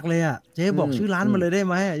ตรยากเลยอ่ะเจ๊บอกชื่อร้านมาเลยได้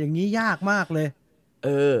ไหมอย่างนี้ยากมากเลย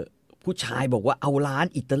ผู้ชายบอกว่าเอาร้าน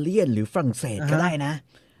อิตาเลียนหรือฝรั่งเศสก็ได้นะ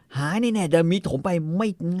หายแน่ๆเดี๋ยวมีถมไปไม่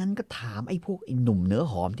งั้นก็ถามไอ้พวกไอ้หนุ่มเนื้อ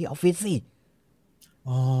หอมที่ออฟฟิศสิ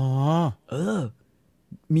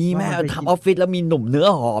มีแม่ทำออฟฟิศแล้วมีหนุ่มเนื้อ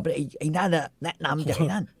หอมไอ้นั่นน่ะแนะนำจากไอ้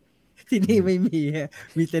นั่นที่นี่ไม่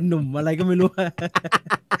มีแต่หนุ่มอะไรก็ไม่รู้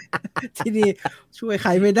ที่นี่ช่วยใค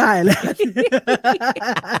รไม่ได้เลย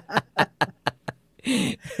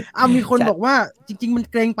มีคนบอกว่าจริงๆมัน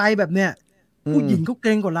เกรงไปแบบเนี้ยผู้หญิงเขาเกร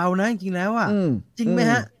งกว่าเรานะจริงๆแล้วอ่ะจริงไหม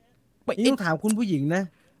ฮะนี่ต้องถามคุณผู้หญิงนะ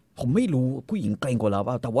ผมไม่รู้ผู้หญิงเกรงกว่าเราเป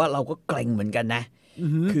ล่าแต่ว่าเราก็เกรงเหมือนกันนะ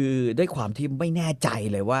คือด้วยความที่ไม่แน่ใจ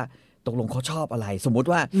เลยว่าตกลงเขาชอบอะไรสมมุติ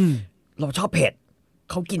ว่าเราชอบเผ็ด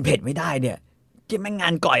เขากินเผ็ดไม่ได้เนี่ยจะแม่งงา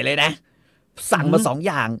นก่อยเลยนะ สั่งมา2 อ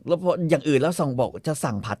ย่างแล้วพออย่างอื่นแล้วส่งบอกจะ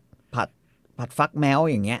สั่งผัดฟักแมว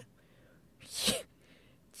อย่างเงี้ย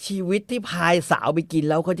ชีวิตที่พายสาวไปกิน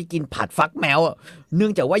แล้วเขาจะกินผัดฟักแมวเนื่อ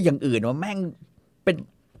งจากว่าอย่างอื่นว่าแม่งเ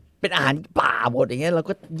ป็นอาหารป่าหมดอย่างเงี้ยเรา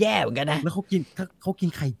ก็แย่เหมือนกันนะแล้วเขากิน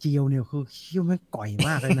ไข่เจียวเนี่ยคือเคี้ยวแม่งก่อยม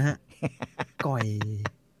ากเลยนะฮะ ก่อย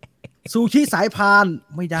ซูชิสายพาน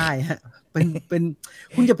ไม่ได้ฮะเป็น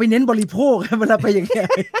คุณอย่าไปเน้นบริโภคเวลาไปอย่างเงี้ย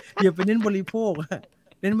อย่าไปเน้นบริโภค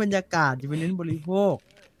เน้นบรรยากาศอย่าไปเน้นบริโภค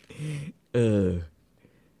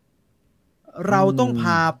เราต้องพ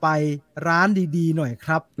าไปร้านดีๆหน่อยค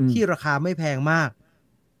รับที่ราคาไม่แพงมาก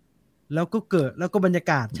แล้วก็บรรยา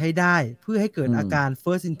กาศใช้ได้เพื่อให้เกิดอาการ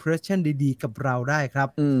first impression ดีๆกับเราได้ครับ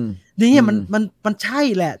นี่มันใช่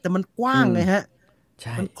แหละแต่มันกว้างไงฮะ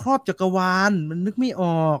มันครอบจักรวาลมันนึกไม่อ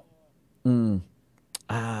อก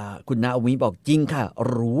คุณนาวิบอกจริงค่ะ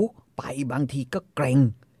หรูไปบางทีก็เกรง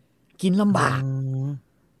กินลำบาก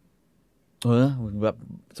แบบ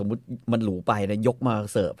สมมุติมันหรูไปนะยกมา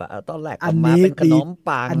เสิร์ฟตอนแรกก็มาเป็นขนม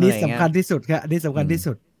ปังอันนี้สำคัญที่สุดครับอันนี้สำคัญที่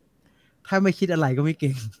สุดถ้าไม่คิดอะไรก็ไม่เ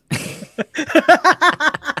ก่ง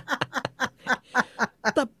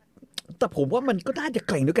แต่ผมว่ามันก็น่าจะเ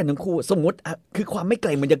กรงด้วยกันทั้งคู่สมมติคือความไม่เกร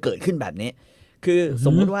งมันจะเกิดขึ้นแบบนี้คือส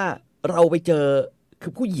มมุติว่าเราไปเจอคื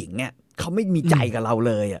อผู้หญิงเนี่ยเขาไม่มีใจกับเรา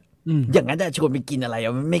เลยอย่างนั้นจะชวนไปกินอะไร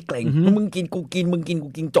มันไม่เกรงมึงกินกูกินมึงกินกู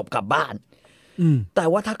กินจบกลับบ้านแต่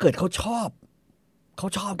ว่าถ้าเกิดเขาชอบ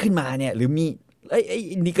ขึ้นมาเนี่ยหรือมีไอ้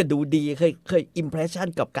นี่ก็ดูดีเคยอิมเพรสชั่น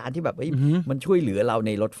กับการที่แบบมันช่วยเหลือเราใ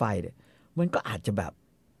นรถไฟเนี่ยมันก็อาจจะแบบ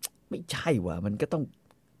ไม่ใช่ว่ะมันก็ต้อง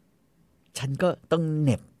ฉันก็ต้องเห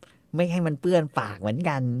น็บไม่ให้มันเปื้อนปากเหมือน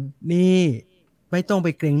กันนี่ไม่ต้องไป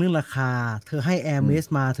เกรงเรื่องราคาเธอให้แอร์เมส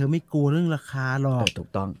มาเธอไม่กลัวเรื่องราคาหรอกถูก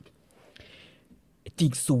ต้องจริ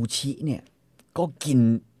งซูชิเนี่ยก็กิน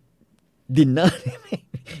ดินเนอร์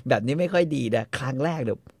แบบนี้ไม่ค่อยดีนะครั้งแรกเ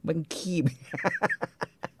ดี๋ยวมันขี้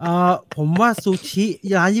ผมว่าซูชิ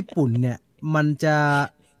ร้านญี่ปุ่นเนี่ยมัน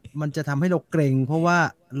จะทำให้เราเกรงเพราะว่า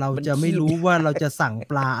เราจะไม่รู้ว่าเราจะสั่ง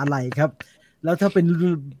ปลาอะไรครับแล้วถ้าเป็น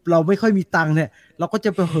เราไม่ค่อยมีตังค์เนี่ยเราก็จะ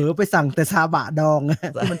ไปสั่งแต่ซาบะดอง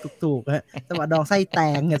ที่มันถูกๆฮะซาบะดองไส้แต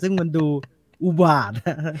งเนี่ยซึ่งมันดูอุบาท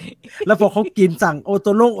แล้วพอเขากินสั่งโอโต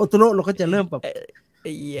โร่เราก็จะเริ่มแบบ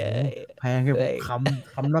แพงครับ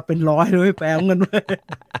คำละเป็น100เลยแพงเงินเลย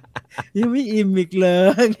ยังไม่อิ่มอีกเล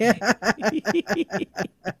ย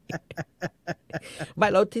ไม่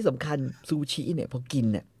แล้วที่สำคัญซูชิเนี่ยพอกิน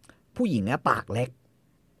เนี่ยผู้หญิงนะปากเล็ก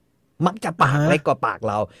มักจะปากเล็กกว่าปาก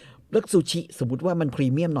เราเลือกซูชิสมมติว่ามันพรี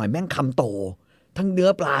เมียมหน่อยแม่งคำโตทั้งเนื้อ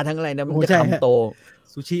ปลาทั้งอะไรนะมันจะคำโต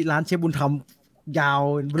ซูชิร้านเชฟบุญธรรมยาว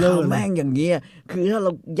เบลอแม่งอย่างเงี้ยคือถ้าเร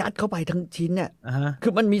ายัดเข้าไปทั้งชิ้นเนี่ยคื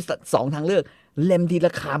อมันมี2 ทางเลือกเล็มทีล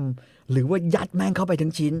ะคำหรือว่ายัดแม่งเข้าไปทั้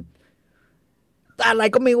งชิ้นแต่อะไร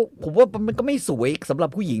ก็ไม่ผมว่ามันก็ไม่สวยสำหรับ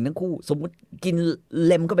ผู้หญิงทั้งคู่สมมุติกินเ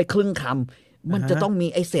ล็มเข้าไปครึ่งคำมันจะต้องมี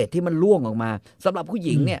ไอเศษที่มันล่วงออกมาสำหรับผู้ห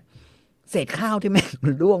ญิงเนี่ยเศษข้าวที่แม่งมั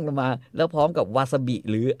นล่วงลงมาแล้วพร้อมกับวาซาบิ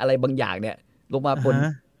หรืออะไรบางอย่างเนี่ยลงมาบน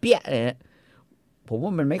เปี้ยเนี่ยผมว่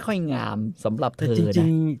ามันไม่ค่อยงามสำหรับเธอนะ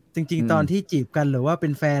จริงตอนที่จีบกันหรือว่าเป็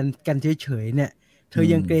นแฟนกันเฉยๆเนี่ยเธอ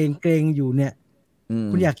ยังเกรงอยู่เนี่ย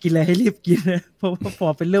คุณอยากกินอะไรให้รีบกินนะเพราะว่าพอ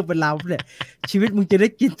เป็นเรื่องเป็นราวเนี่ยชีวิตมึงจะได้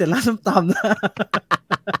กินแต่ร้านส้มตำนะ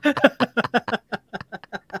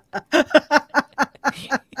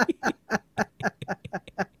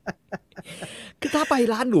คือถ้าไป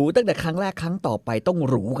ร้านหรูตั้งแต่ครั้งแรกครั้งต่อไปต้อง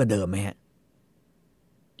หรูกว่าเดิมไหมฮะ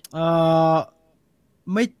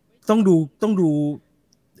ไม่ต้องดู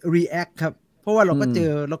react ครับเพราะว่าเรา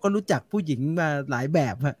ก็รู้จักผู้หญิงมาหลายแบ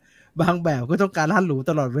บฮะบางแบบก็ต้องการร้านหรู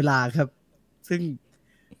ตลอดเวลาครับซึ่ง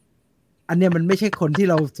อันเนี้ยมันไม่ใช่คนที่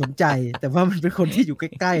เราสนใจแต่ว่ามันเป็นคนที่อยู่ใ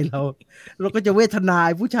กล้ๆเราก็จะเวทนา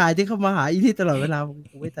ผู้ชายที่เข้ามาหาอีนี่ตลอดเวลา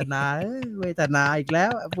เวทนาอีกแล้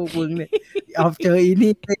วพวกมึงเนี่ยเอาเจออี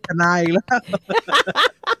นี่เวทนาอีกแล้ว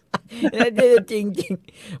จริง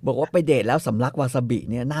ๆบอกว่าไปเดทแล้วสำลักวาซาบิ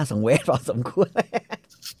เนี่ยน่าสังเวชพอสมควร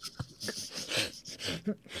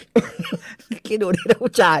คิดดูดิ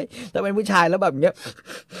ผู้ชายถ้าเป็นผู้ชายแล้วแบบเนี้ย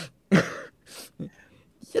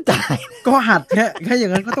จะตายก็หัดแค่อย่า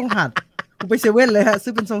งนั้นก็ต้องหัดกูไปเซเว่นเลยฮะซื้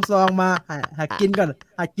อเป็นซองๆมาหัดกินก่อน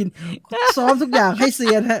หัดกินซ้อมทุกอย่างให้เซี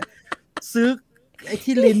ยนฮะซื้อไอ้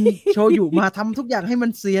ที่ลินโชยุมาทำทุกอย่างให้มั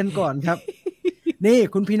นเซียนก่อนครับนี่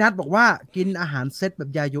คุณพีนัทบอกว่ากินอาหารเซตแบบ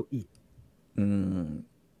ยาโยอิ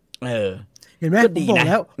เห็นไหมผมบอก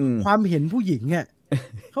แล้วความเห็นผู้หญิงเนี่ย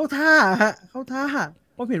เข้าท่า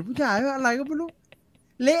พอเห็นผู้ชายอะไรก็ไม่รู้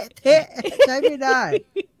เละเทะใช้ไม่ได้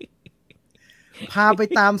พาไป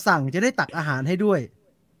ตามสั่งจะได้ตักอาหารให้ด้วย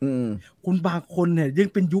คุณบางคนเนี่ยยัง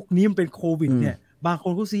เป็นยุคนี้มันเป็นโควิดเนี่ยบางค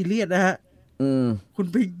นก็ซีเรียสนะฮะคุณ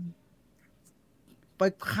ไป ไป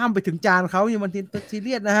ข้ามไปถึงจานเขาอย่างมันซีเ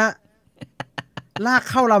รียสนะฮะลาก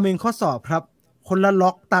เข้าราเมงข้อสอบครับคนละล็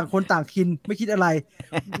อกต่างคนต่างกินไม่คิดอะไร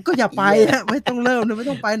ก็อย่าไปฮะไม่ต้องเริ่มเลยไม่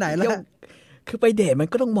ต้องไปไหนแล้ว คือไปเดทมัน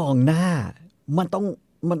ก็ต้องมองหน้ามันต้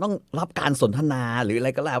องรับการสนทนาหรืออะไร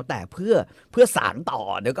ก็แล้วแต่เพื่อสานต่อ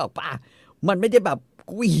เดี๋ยวก็ป้ามันไม่ได้แบบ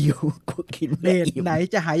กูหิวกูกิน เดทไหน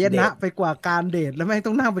จะหายนะไปกว่าการเดทแล้วแม่ง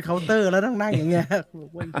ต้องนั่งไปเคาน์เตอร์แล้วนั่งอย่างเงี้ย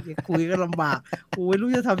คุยก็ลำบากกูไม่รู้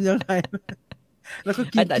จะทำยังไงแล้วก็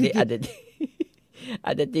กินอา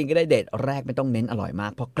จจะจริงก็ได้เดทแรกไม่ต้องเน้นอร่อยมา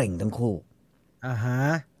กเพราะเกรงทั้งคู่ฮะ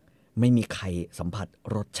ไม่มีใครสัมผัส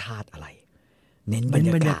รสชาติอะไรเน้นบร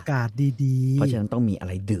รยากาศดีๆเพราะฉะนั้นต้องมีอะไ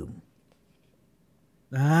รดื่ม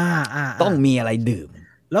ต้องมีอะไรดื่ม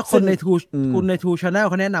แล้วคนในทูชาแนล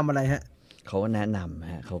เขาแนะนำอะไรฮะเขาแนะน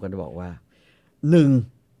ำฮะเขาก็จะบอกว่า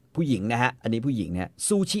1ผู้หญิงนะฮะอันนี้ผู้หญิงเนี่ย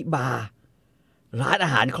ซูชิบาร์ร้านอา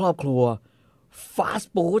หารครอบครัวฟาส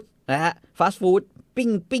ต์ฟู้ดนะฮะฟาสต์ฟู้ด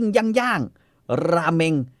ปิ้งย่างราเม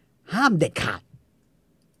งห้ามเด็ดขาด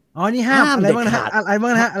นี่ห้ามอะไรบ้างนะฮะอะไรบ้า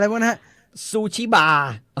งนะฮะซูชิบา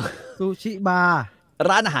ร์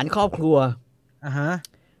ร้านอาหารครอบครัว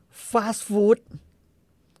ฟาสต์ฟู้ด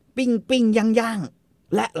ปิ้งย่าง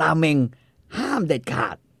และราเมงห้ามเด็ดขา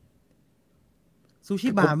ดซูชิ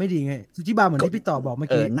บาร์ไม่ดีไงซูชิบาร์เหมือนที่พี่ต่อบอกเมื่อ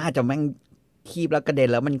กี้น่าจะแม่งคีบแล้วกระเด็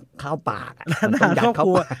นแล้วมันเข้าปากร้านอาหารครอบค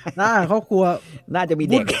รัวน่าจะมี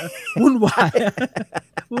เด็กวุ่นวาย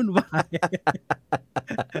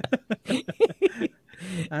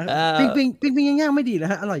ปิ้งย่างไม่ดีเหรอ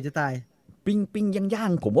ฮะอร่อยจะตายปิ้งย่า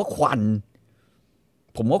งผมว่าควัน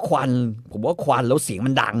แล้วเสียง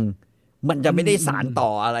มันดังมันจะไม่ได้สารต่อ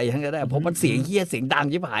อะไรทั้งนั้นเพราะมันเสียงเฮี้ยเสียงดัง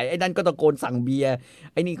ชิบหายไอ้นั่นก็ตะโกนสั่งเบียร์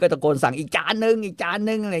ไอ้นี่ก็ตะโกนสั่งอีกจานนึง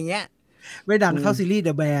อะไรเงี้ยไม่ดังเท่าซีรีส์เด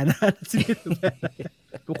อะแบร์นะซีรีส์เดอะแบร์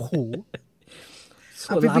โอ้โห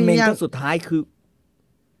ส่วนราเมงก็สุดท้ายคือ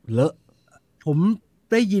เลอะผม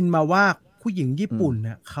ได้ยินมาว่าผู้หญิงญี่ปุ่นเ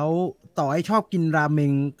นี่ยเขาต่อให้ชอบกินราเม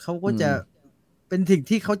งเขาก็จะเป็นสิ่ง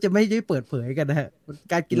ที่เขาจะไม่ได้เปิดเผยกันนะฮะ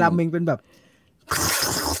การกินราเมงเป็นแบบ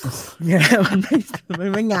เนี่ยมัน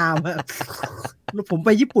ไม่งามอะแล้วผมไป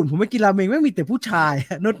ญี่ปุ่นผมไม่กินราเมงไม่มีแต่ผู้ชาย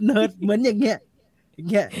เนิร์ดเหมือนอย่างเงี้ย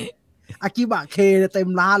อากิบะเคเต็ม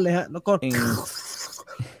ร้านเลยฮะแล้วก็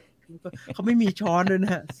เขาไม่มีช้อนด้วยน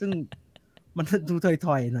ะฮะซึ่งมันดูถ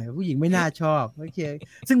อยๆหน่อยผู้หญิงไม่น่าชอบโอเค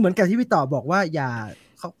ซึ่งเหมือนกับที่พี่ต่อบอกว่าอย่า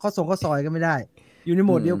ข้อซอยก็ไม่ได้อยู่ในโห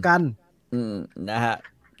มดเดียวกันนะฮะ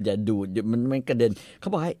อย่าดูมันไม่กระเด็นเขา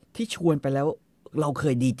บอกให้ที่ชวนไปแล้วเราเค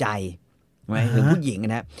ยดีใจไหมหรือผู้หญิง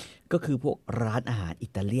นะก็คือพวกร้านอาหารอิ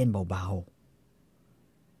ตาเลียนเบา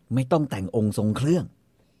ๆไม่ต้องแต่งองค์ทรงเครื่อง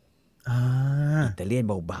อิตาเลียน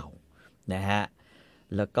เบาๆนะฮะ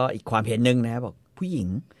แล้วก็อีกความเห็นหนึ่งนะบอกผู้หญิง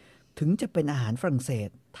ถึงจะเป็นอาหารฝรั่งเศส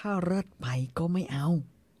ถ้าเลิศไปก็ไม่เอา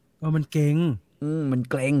มันเก่งมัน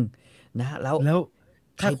เกรงนะแล้ว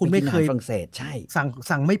ถ้าคุณไม่เคยฝรั่งเศสใช่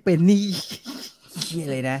สั่งไม่เป็นนี่เชี่ย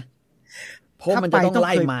เลยนะเพราะมันจะต้องไ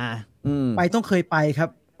ล่มาไปต้องเคยไปครับ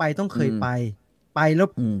ไปต้องเคยไปแล้ว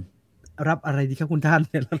รับอะไรดีครับคุณท่าน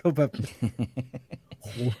เนี่ยแล้วเราแบบโอ้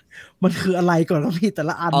โหมันคืออะไรก่อนครับพี่แต่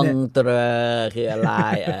ละอันเนี่ยองเตรคืออะไร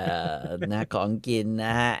นะของกินน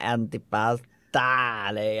ะฮะแอนติปาสต้าอ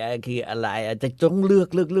ะไรคืออะไรจะต้องเลือก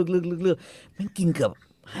มันกินเกือบ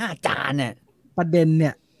5 จานเนี่ยประเด็นเนี่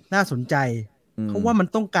ยน่าสนใจเพราะว่ามัน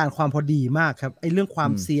ต้องการความพอดีมากครับไอ้เรื่องควา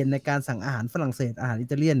มเซียนในการสั่งอาหารฝรั่งเศสอาหารอิ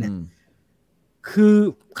ตาเลียนเนี่ยคือ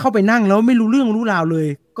เข้าไปนั่งแล้วไม่รู้เรื่องรู้ราวเลย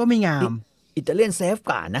ก็ไม่งามอิตาเลียนเซฟ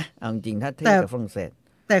กว่านะเอาจริงถ้าเทียบกับฝรั่งเศส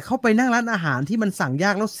แต่เข้าไปนั่งร้านอาหารที่มันสั่งย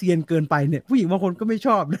ากแล้วเซียนเกินไปเนี่ยผู้หญิงบางคนก็ไม่ช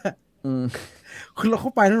อบนะคือเราเข้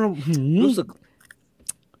าไปแล้วเรารู้สึก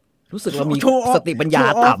เรามีสติปัญญา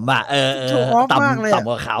ต่ำอ่ะต่ำ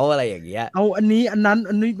กว่าเขาอะไรอย่างเงี้ยเอาอันนี้อันนั้น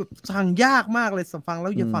อันนี้แบบสั่งยากมากเลยฟังแล้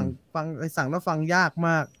วอย่าฟังสั่งแล้วฟังยากม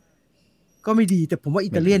ากก็ไม่ดีแต่ผมว่า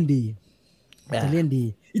อิตาเลียนดีอิตาเลีย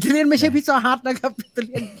นไม่ใช่พิซซ่าฮัทนะครับอิตาเ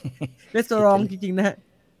ลียนรีสอร์ทจริงๆนะฮะ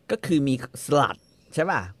ก็คือมีสลัดใช่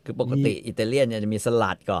ป่ะคือปกติอิตาเลียนเนี่ยจะมีส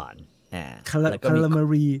ลัดก่อนคาราเม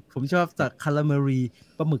รีผมชอบจากคาราเมรี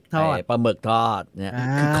ปลาหมึกทอดเนี่ย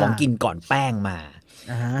คือของกินก่อนแป้งมา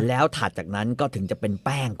แล้วถัดจากนั้นก็ถึงจะเป็นแ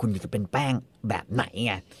ป้งคุณจะเป็นแป้งแบบไหน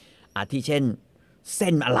ไงอาทิเช่นเ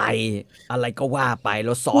ส้นอะไรก็ว่าไปแ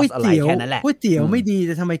ล้วซอสอะไรแค่นั้นแหละก๋วยเตี๋ยวไม่ดีแ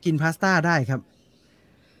ต่ทำไมกินพาสต้าได้ครับ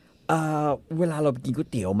เวลาเรากินก๋วย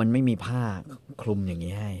เตี๋ยวมันไม่มีผ้าคลุมอย่าง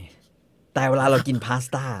นี้ให้แต่เวลาเรากินพาส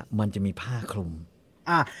ต้ามันจะมีผ้าคลุม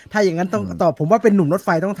ถ้าอย่างนั้นต้องตอบผมว่าเป็นหนุ่มรถไฟ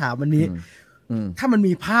ต้องถามวันนี้ถ้ามัน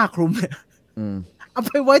มีผ้าคลุมเนี่ยเอาไ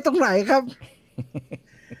ปไว้ตรงไหนครับ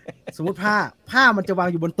สมมติผ้ามันจะวาง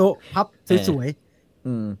อยู่บนโต๊ะพับสวย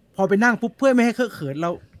ๆพอไปนั่งปุ๊บเพื่อไม่ให้เคอะเขินแ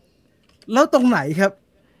ล้วตรงไหนครับ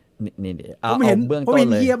นี่ผมเห็น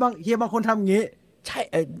เฮียบางคนทำอย่างนี้ ใช่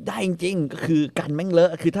ได้จริงๆก็คือกันแม่งเลอ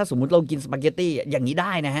ะคือถ้าสมมุติเรากินสปาเกตตี้อย่างนี้ไ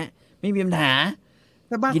ด้นะฮะไม่มีปัญหา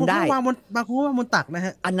แต่บางคนเขาวางบางคนวางบนตักนะฮ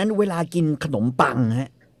ะอันนั้นเวลากินขนมปังฮะ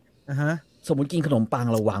ฮะสมมติกินขนมปัง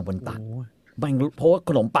เราวางบนตัก โอ้ มันเพราะว่า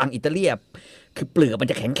ขนมปังอิตาเลียคือเปลือกมัน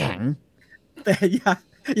จะแข็ง แต่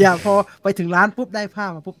อย่าพอไปถึงร้านปุ๊บได้ผ้า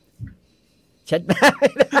มาปุ๊บ ๆเช็ดไม่ได้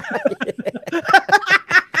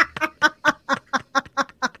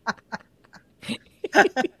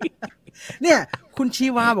เนี่ย คุณชี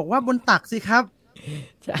วาบอกว่าบนตักสิครับ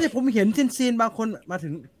ใช่ เนี่ยผมเห็นซีนบางคนมาถึ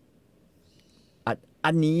ง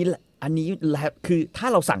อันนี้แหละคือถ้า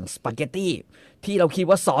เราสั่งสปาเกตตี้ที่เราคิด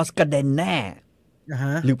ว่าซอสกระเด็นแน่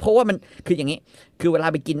หรือเพราะว่ามันคืออย่างนี้คือเวลา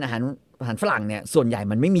ไปกินอาหารฝรั่งเนี่ยส่วนใหญ่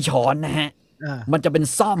มันไม่มีช้อนนะฮะมันจะเป็น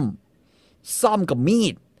ซ่อมกับมี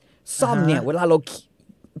ดซ่อมเนี่ยเวลาเรา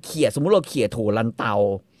เขี่ยสมมุติเราเขี่ยถั่วลันเตา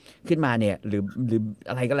ขึ้นมาเนี่ยหรือ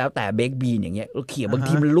อะไรก็แล้วแต่เบคบีนอย่างเงี้ยเราเขี่ยบาง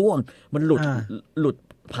ทีมันร่วงมันหลุด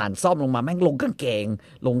ผ่านซ่อมลงมาแม่งลงกางเกง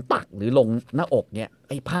ลงตักหรือลงหน้าอกเนี่ยไ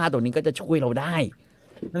อ้ผ้าตัวนี้ก็จะช่วยเราได้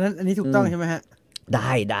ดังนั้นอันนี้ถูกต้องใช่ไหมฮะไ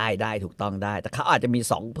ด้ถูกต้องได้แต่เขาอาจจะมี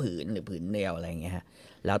2 ผืนหรือผืนเดียวอะไรอย่างเงี้ยฮะ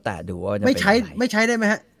แล้วแต่ดูว่าจะไม่ใช้ได้ไหม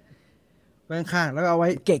ฮะไว้ข้างๆแล้วก็เอาไว้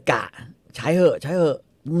เกะกะใช้เหอะ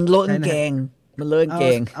มันเลอะกางเกง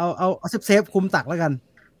เอาเซฟคุมตักแล้วกัน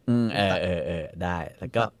ได้แล้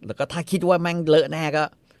วก็ถ้าคิดว่าแม่งเลอะแน่ก็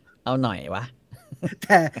เอาหน่อยวะ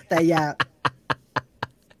แต่อย่า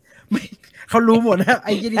ไม่เขารู้หมดนะไ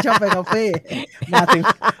อ้ยี่ที่ชอบไปคาเฟ่มา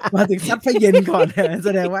ถึงซัดไฟเย็นก่อนแส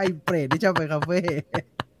ดงว่าไอ้เปรตที่ชอบไปคาเฟ่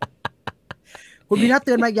คุณพิทัศน์เ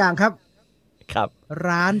ตือนมาอย่างครับ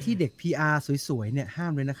ร้านที่เด็ก PR สวยๆเนี่ยห้า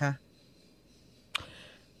มเลยนะคะ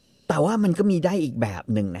แต่ว่ามันก็มีได้อีกแบบ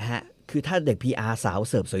หนึ่งนะฮะคือถ้าเด็ก PR สาว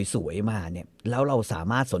เสิร์ฟสวยๆมาเนี่ยแล้วเราสา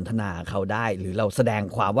มารถสนทนาเขาได้หรือเราแสดง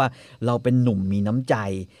ความว่าเราเป็นหนุ่มมีน้ำใจ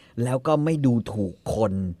แล้วก็ไม่ดูถูกค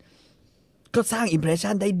นก็สร้างอิมเพรส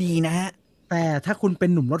ชันได้ดีนะฮะแต่ถ้าคุณเป็น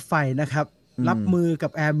หนุ่มรถไฟนะครับรับมือกั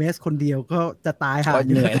บ Hermes คนเดียวก็จะตายห่าเ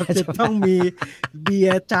หนื่อยจะต้องมีเบีย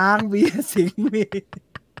ร์จ้างเบียร์สิงมี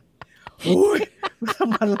โอ้ย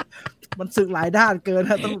มันสึกหลายด้านเกิน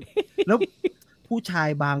นะต้องแล้วผู้ชาย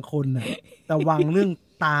บางคนน่ะแต่ระวังเรื่อง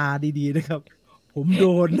ตาดีๆนะครับผมโด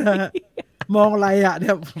นนะมองอะไรอ่ะเนี่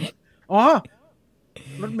ยอ๋อ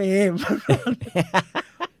รถเมย์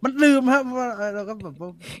มันลืมครับว่าเราก็แบบ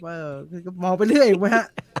ว่ามองไปเรื่อยไหมฮะ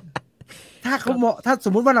ถ้าเขามองถ้าส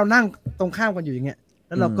มมุติว่าเรานั่งตรงข้ามกันอยู่อย่างเงี้ยแ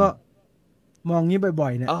ล้วเราก็มองงี้บ่อ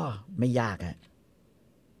ยๆเนี่ยอ๋อไม่ยากฮะ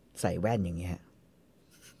ใส่แว่นอย่างเงี้ย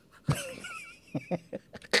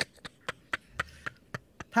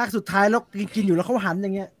ถ้าสุดท้ายแล้วกินอยู่แล้วเขาหันอ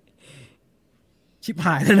ย่างเงี้ยชิบห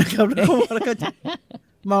ายแล้วนะครับแล้วก็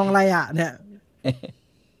มองอะไรอ่ะเนี่ย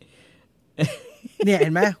เห็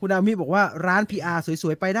นไหมคุณอามิบอกว่าร้าน PR ส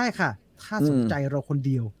วยๆไปได้ค่ะถ้าสนใจเราคนเ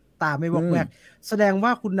ดียวตาไม่วอกแวกแสดงว่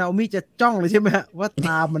าคุณนาโอมิจะจ้องเลยใช่ไหมว่าต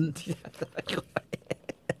ามัน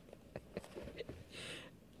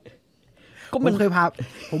ผมเคย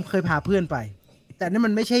พาเพื่อนไปแต่นั่นมั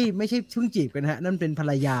นไม่ใช่เพิ่งจีบกันฮะนั่นเป็นภร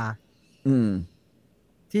รยา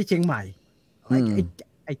ที่เชียงใหม่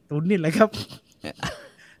ไอ้ตุ้นนี่แหละครับ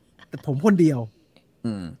แต่ผมคนเดียว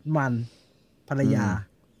มันภรรยา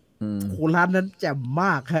โหร้านนั้นแจ่มม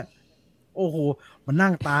ากฮะโอ้โหมันนั่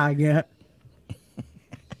งตาอย่างเงี้ย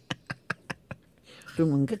คือ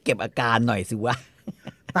มึงก็เก็บอาการหน่อยสิวะ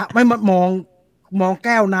ตาไม่มองแ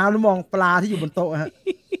ก้วน้ำแล้วมองปลาที่อยู่บนโต๊ะฮะ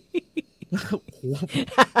โอ้โห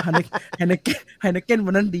ไฮนเก้น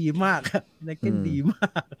วันนั้นดีมากครับไฮนเก้นดีมา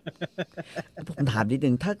กผมถามนิดนึ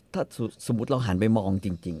งถ้าสมมติเราหันไปมองจ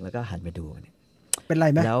ริงๆแล้วก็หันไปดูเนี่ยเป็นไร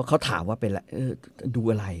ไหมแล้วเขาถามว่าเป็นอะไรดู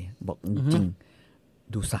อะไรบอกจริง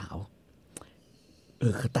ดูสาว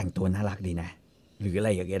เขาแต่งตัวน่ารักดีนะหรืออะไร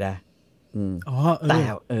อย่างเงี้ยนะแต่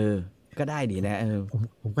ก็ได้ดีนะ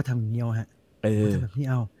ผมก็ทำเงี้ยวฮะแบบนี้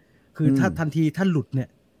เอาคือถ้าทันทีถ้าหลุดเนี่ย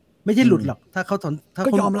ไม่ใช่หลุดหรอกถ้าเขา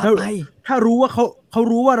ก็ยอมรับไปถ้ารู้ว่าเขา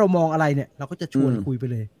รู้ว่าเรามองอะไรเนี่ยเราก็จะชวนคุยไป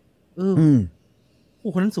เลย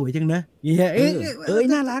คนนั้นสวยจังนะอย่างเงี้ย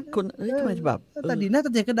น่ารักคนทำไมแบบแต่ดีหน้าต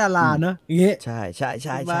าเด็กก็ดาราเนอะอย่างเงี้ยใช่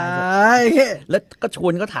แล้วก็ชว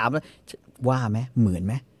นก็ถามว่าไหมเหมือนไ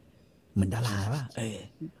หมเหมือนดาราป่ะ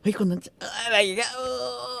เฮ้ยคนนั้นอะไรอย่างเงี้ย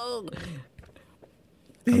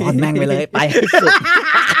รอดแม่งไปเลยไปให้สุด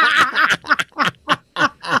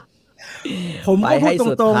ผมก็พูด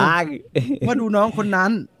ตรงๆว่าดูน้องคนนั้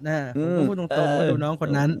นนะผมก็พูดตรงๆว่าดูน้องคน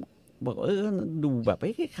นั้นบอกดูแบบ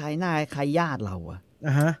คล้ายหน้าคล้ายญาติเราอ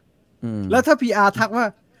ะฮะแล้วถ้า PR ทักว่า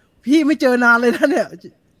พี่ไม่เจอนานเลยนะเนี่ย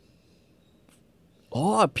อ๋อ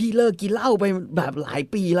พี่เลิกกินเหล้าไปแบบหลาย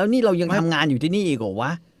ปีแล้วนี่เรายังทำงานอยู่ที่นี่อีกเหรอว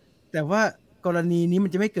ะแต่ว่า กรณีนี้มั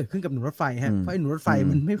นจะไม่เกิดขึ้นกับหนุ่มรถไฟฮะเพราะไอ้หนุ่มรถไฟ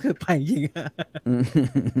มันไม่เคยไปจริง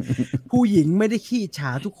ผู้หญิงไม่ได้ขี้ฉา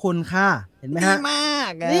ทุกคนค่ะเห็นไหมฮะดีมา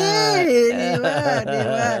กนี่ดีมากดี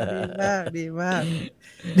มากดีมากดีมาก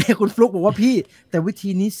เนี่ยคุณฟลุกบอกว่าพี่แต่วิธี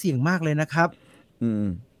นี้เสี่ยงมากเลยนะครับ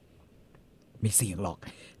ไม่เสี่ยงหรอก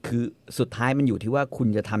คือสุดท้ายมันอยู่ที่ว่าคุณ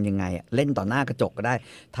จะทำยังไงเล่นต่อหน้ากระจกก็ได้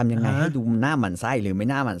ทำยังไงให้ดูหน้าหมั่นไส้หรือไม่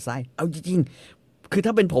หน้าหมั่นไส้เอาจริงๆคือถ้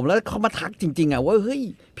าเป็นผมแล้วเขามาทักจริงๆว่าเฮ้ย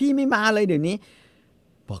พี่ไม่มาเลยเดี๋ยวนี้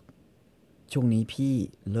บอกช่วงนี้พี่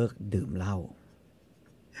เลิกดื่มเหล้า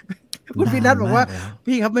คุณพี่นัทบอกว่า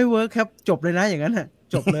พี่ครับไม่เวิร์คครับจบเลยนะอย่างนั้นฮะ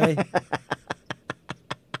จบเลย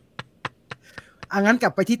งั้นกลั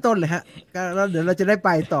บไปที่ต้นเลยฮะแล้วเดี๋ยวเราจะได้ไ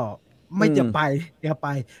ปต่อไม่จะไปอย่าไป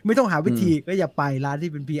ไม่ต้องหาวิธีก็อย่าไปร้าน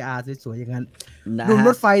ที่เป็น PR สวยๆอย่างนั้นหนุ่มร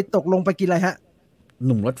ถไฟตกลงไปกินอะไรฮะห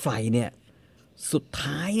นุ่มรถไฟเนี่ยสุด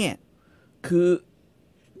ท้ายเนี่ยคือ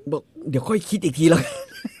บอกเดี๋ยวค่อยคิดอีกทีแล้ว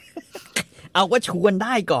เอาว่าชวนไ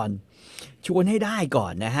ด้ก่อนชวนให้ได้ก่อ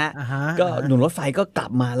นนะฮะก็หนุ่มรถไฟก็กลั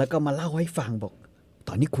บมาแล้วก็มาเล่าให้ฟังบอกต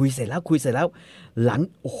อนนี้คุยเสร็จแล้วหลัง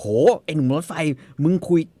โอ้โหไอ้หนุ่มรถไฟมึง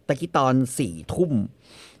คุยตะกี้ตอน4 ทุ่ม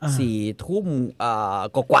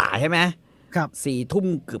กว่าใช่ไหมครับ4 ทุ่ม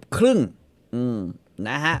เกือบครึ่ง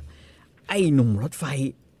นะฮะไอ้หนุ่มรถไฟ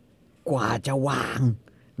กว่าจะวาง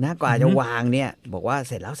นะกว่าจะวางเนี่ยบอกว่าเ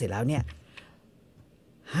สร็จแล้วเนี่ย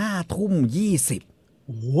5 ทุ่ม 20โ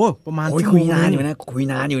อ้โหประมาณคุยนานอยู่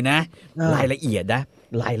นะรายละเอียดน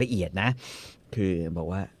ะคือบอก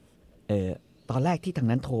ว่าตอนแรกที่ทาง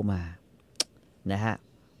นั้นโทรมานะฮะ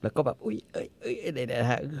แล้วก็แบบอุ้ยนะ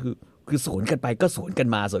ฮะคือสวนกันไปก็สวนกัน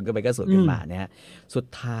มาสวนกันไปก็สวนกันมาเนี่ยสุด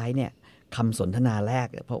ท้ายเนี่ยคำสนทนาแรก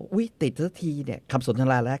พออุ้ยติดสักทีเนี่ยคำสนท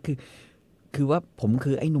นาแรกคือว่าผม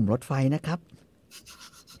คือไอ้หนุ่มรถไฟนะครับ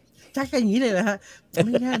ใช่อย่างนี้เลยนะฮะไ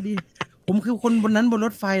ม่น่าดีผมคือคนบนนั้นบนร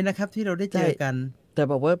ถไฟนะครับที่เราได้เจอกันแต่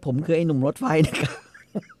บอกว่าผมคือไอ้หนุ่มรถไฟนะครับ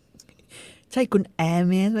ใช่คุณแอร์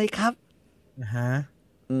เมสไหมครับฮะ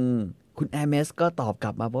คุณแอร์เมสก็ตอบก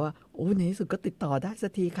ลับมาบอกว่าโอ้ในที่สุดก็ติดต่อได้สั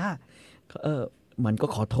กทีค่ะมันก็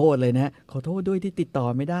ขอโทษเลยนะขอโทษด้วยที่ติดต่อ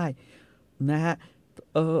ไม่ได้นะฮะ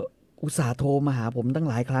อุตส่าห์โทรมาหาผมตั้ง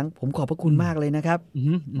หลายครั้งผมขอบพระคุณมากเลยนะครับ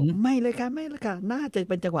ไม่เลยค่ะน่าจะ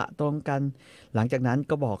เป็นจังหวะตรงกันหลังจากนั้น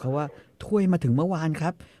ก็บอกเขาว่าถ้วยมาถึงเมื่อวานครั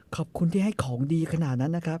บขอบคุณที่ให้ของดีขนาดนั้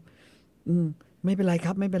นนะครับไม่เป็นไรค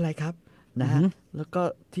รับนะฮะแล้วก็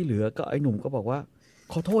ที่เหลือก็ไอ้หนุ่มก็บอกว่า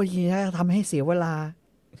ขอโทษทีนะทำให้เสียเวลา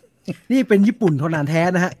นี่เป็นญี่ปุ่นเท่านั้นแท้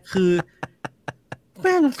นะฮะคือแ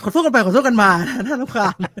ม่งขอโทษกันไปขอโทษกันมาน่ารำคา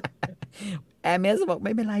ญแอร์เมสบอกไ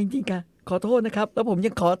ม่เป็นไรจริงๆค่ะขอโทษนะครับแล้วผม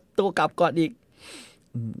ยังขอตัวกลับก่อนอีก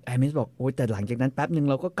แอร์เมสบอกโอ้ยแต่หลังจากนั้นแป๊บนึง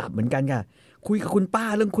เราก็กลับเหมือนกันค่ะคุยกับคุณป้า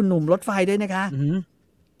เรื่องคุณหนุ่มรถไฟด้วยนะคะ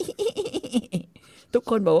ทุก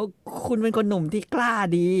คนบอกว่าคุณเป็นคนหนุ่มที่กล้า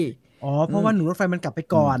ดีเพราะว่าหนุ่มรถไฟมันกลับไป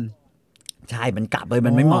ก่อนใช่มันกลับเลย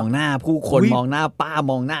มันไม่มองหน้าผู้คนมองหน้าป้า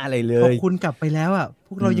มองหน้าอะไรเลยพอคุณกลับไปแล้วอ่ะพ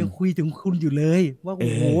วกเรายังคุยถึงคุณอยู่เลยว่าโอ้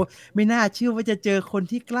โหไม่น่าเชื่อว่าจะเจอคน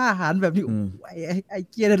ที่กล้าหาญแบบนี้ไอ้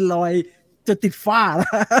เกียร์ลอยจะติดฝ้าแล้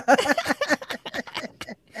ว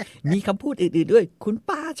มีคำพูดอื่นๆด้วยคุณ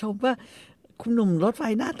ป้าชมว่าคุณหนุ่มรถไฟ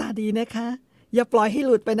หน้าตาดีนะคะอย่าปล่อยให้ห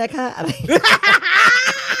ลุดไปนะคะอะไร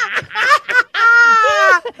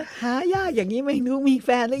หายากอย่างนี้ไม่รู้มีแฟ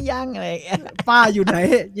นหรือยังอะไรป้าอยู่ไหน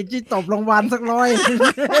อยากจะตบรางวัลสัก100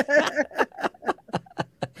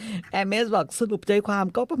แอร์เมสบอกสรุปใจความ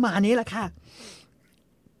ก็ประมาณนี้แหละค่ะ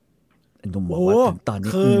หนุ่มบอกว่าตอนนี้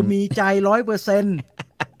คือมีใจ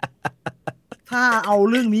 100%ถ้าเอา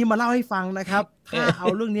เรื่องนี้มาเล่าให้ฟังนะครับถ้าเอา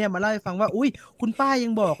เรื่องนี้มาเล่าให้ฟังว่าอุ้ยคุณป้ายั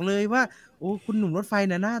งบอกเลยว่าโอ้คุณหนุ่มรถไฟ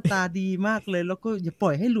น่ะหน้าตาดีมากเลยแล้วก็อย่าปล่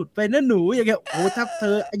อยให้หลุดไปนะหนูอย่างเงี้ยโอ้ถ้าเธ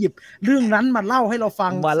อหยิบเรื่องนั้นมาเล่าให้เราฟั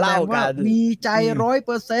งมาเล่ากันมีใจ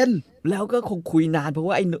 100% แล้วก็คงคุยนานเพราะ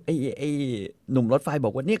ว่าไอ้หนุ่มรถไฟบ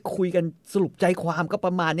อกว่าเนี่ยคุยกันสรุปใจความก็ป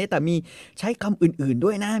ระมาณนี้แต่มีใช้คำอื่นๆด้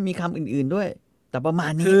วยนะมีคำอื่นๆด้วยแต่ประมา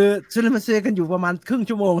ณนี้คือซูเลมาเซกันอยู่ประมาณครึ่ง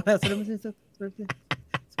ชั่วโมงแล้วซูเลมาเซ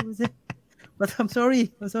มาทำ sorry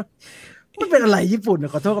มันเป็นอะไรญี่ปุ่น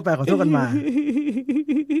ขอโทษกันไปขอโทษกันมา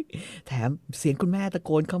แถมเสียงคุณแม่ตะโ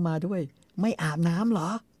กนเข้ามาด้วยไม่อาบน้ำเหรอ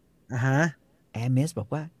แอร์เมสบอก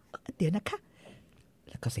ว่าเดี๋ยวนะคะ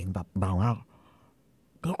แล้วก็เสียงแบบเบามาก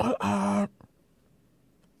ก็ค่อยอาบ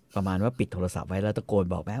ประมาณว่าปิดโทรศัพท์ไว้แล้วตะโกน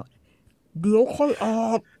บอกแล้วเดี๋ยวค่อยอา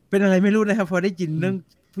บเป็นอะไรไม่รู้นะครับพอได้ยินเรื่อง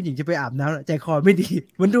ผู้หญิงจะไปอาบน้ำใจคอไม่ดี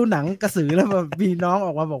มันดูหนังกระสือแล้วมีน้องอ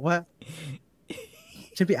อกมาบอกว่า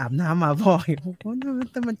ฉันไปอาบน้ำมาบ่อย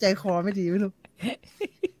แต่มันใจคอไม่ดีไม่รู้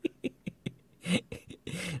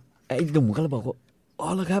ไอ้หนุ่มก็เลยบอกว่าอ๋อ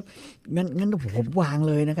เหรอครับงั้นผมวาง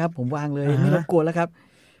เลยนะครับผมวางเลยไม่รบกวนแล้วครับ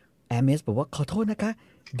แอร์เมสบอกว่าขอโทษนะคะ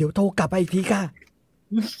เดี๋ยวโทรกลับไปอีกทีค่ะ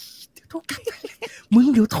โทรกลับมึง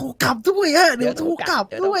เดี๋ยวโทรกลับด้วยอะเดี๋ยวโทรกลับ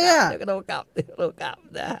ด้วยอะเดี๋ยวโทรกลับ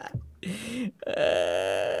นะ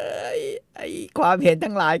ไอ้ความเห็น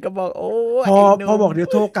ทั้งหลายก็บอกโอ้พอบอกเดี๋ยว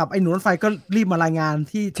โทรกลับไอ้หนูรถไฟก็รีบมารายงาน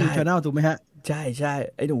ที่ทีมชาแนลถูกไหมฮะใช่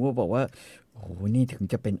ไอ้หนูก็บอกว่าโอ้โหนี่ถึง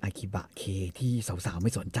จะเป็นอากิบะเคที่สาวๆไ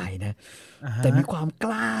ม่สนใจนะแต่มีความก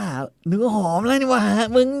ล้าเนื้อหอมแล้วนี่ว่า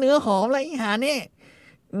มึงเนื้อหอมอะไรหาเนี่ย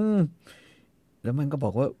แล้วมันก็บ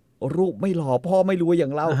อกว่ารูปไม่หล่อพ่อไม่รู้อย่า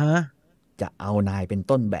งเราจะเอานายเป็น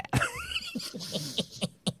ต้นแบบ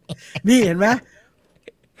นี่เห็นไหม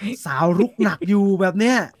สาวรุกหนักอยู่แบบเ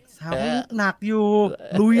นี้ยสาวรุกหนักอยู่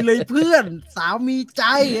ลุยเลยเพื่อนสาวมีใจ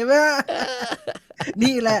เห็นไหม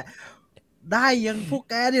นี่แหละได้ยังพวก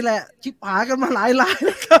แกนี่แหละชิบหายกันมาหลายเลย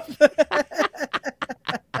ครับ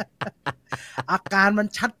อาการมัน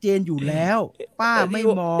ชัดเจนอยู่แล้วป้าไม่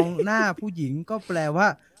มองหน้าผู้หญิงก็แปลว่า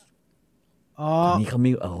นี่เขาไ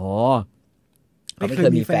ม่ไม่เค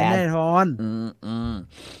ยมีแฟนแน่นอน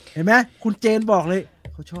เห็นไหมคุณเจนบอกเลย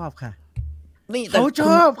เขาชอบค่ะเขาช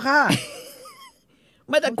อบค่ะ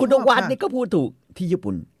ไม่แต่คุณวัฒน์นี่ก็พูดถูกที่ญี่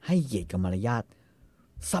ปุ่นให้เหยียดกับมารยาท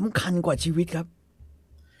สำคัญกว่าชีวิตครับ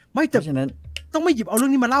ไม่แต่ฉะนั้นต้องไม่หยิบเอาเรื่อ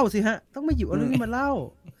งนี้มาเล่าสิฮะต้องไม่หยิบเอาเรื่องนี้มาเล่า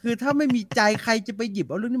คือถ้าไม่มีใจใครจะไปหยิบ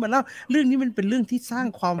เอาเรื่องนี้มาเล่าเรื่องนี้มันเป็นเรื่องที่สร้าง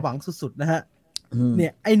ความหวังสุดๆนะฮะเนี่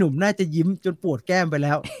ยไอ้หนุ่มน่าจะยิ้มจนปวดแก้มไปแ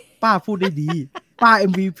ล้วป้าพูดได้ดีป้า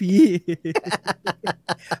MVP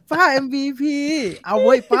ป้า MVP เอาไ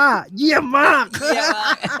ว้ป้าเยี่ยมมาก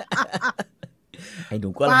ไอ้หนุ่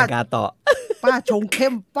มก็รายการต่อป้าชงเข้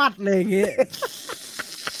มปัดเลยอย่างเงี้ย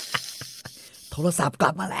โทรศัพท์ก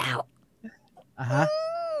ลับมาแล้ว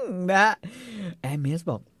นะแอร์เมส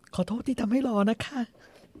บอกขอโทษที่ทำให้รอนะคะ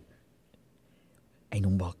ไอ้ห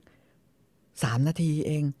นุ่มบอก3 นาทีเ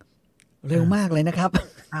องเร็วมากเลยนะครับ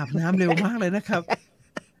อาบน้ำเร็วมากเลยนะครับ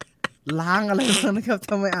ล้างอะไรบ้างนะครับ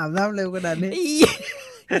ทำไมอาบน้ำเร็วขนาดนี้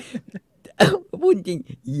พูดจริง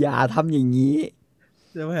อย่าทำอย่างนี้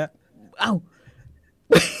ใช่ไหมฮะเอ้า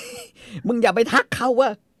มึงอย่าไปทักเขาว่า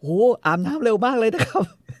โหอาบน้ำเร็วมากเลยนะครับ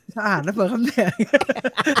สะอาดและเปิดคำแทน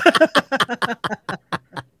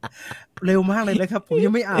เร็วมากเลยนะครับผมยั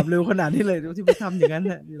งไม่อาบเร็วขนาดนี้เลยที่ไปทำอย่างนั้น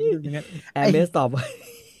นะอย่างนั้นแอร์เมสตอบว่า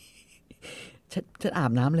ฉันอา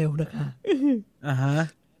บน้ำเร็วนะคะ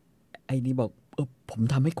ไอ้นี่บอกผม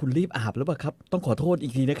ทำให้คุณรีบอาบหรือเปล่าครับต้องขอโทษอี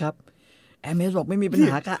กทีนะครับแอร์เมสบอกไม่มีปัญห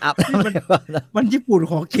าค่ะอาบมันญี่ปุ่น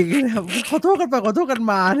ของจริงนะครับขอโทษกันไปขอโทษกัน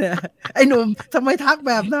มาเนี่ยไอ้หนุ่มทำไมทัก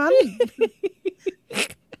แบบนั้น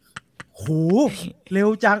โหเร็ว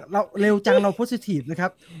จังเราโพสิทีฟนะครั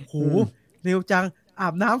บโหเร็วจังอา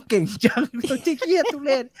บน้ำเก่งจังเราจะเครียดทุเ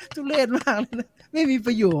รศมากเลยนะไม่มีป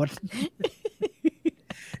ระโยชน์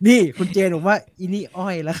นี่คุณเจนบอกว่าอีนี่อ้อ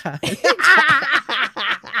ยแล้วค่ะ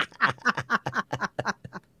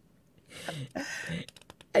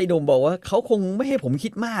ไอ้หนุ่มบอกว่าเขาคงไม่ให้ผมคิ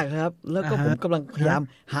ดมากครับแล้วก็ผมกำลังพยายาม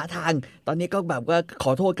หาทางตอนนี้ก็แบบว่าข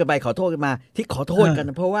อโทษกันไปขอโทษกันมาที่ขอโทษกั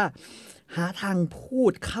นเพราะว่าหาทางพู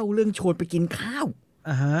ดเข้าเรื่องชวนไปกินข้าว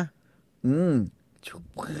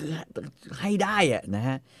ให้ได้อะนะฮ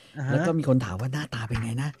ะแล้วก็มีคนถามว่าหน้าตาเป็นไง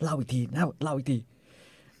นะเล่าอีกที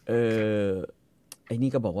ไอ้นี่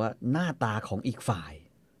ก็บอกว่าหน้าตาของอีกฝ่าย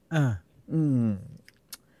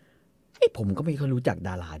ผมก็ไม่ค่อยรู้จักด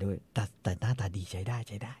าราด้วยแต่หน้าตาดีใช้ได้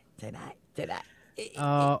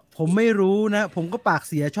ผมไม่รู้นะผมก็ปาก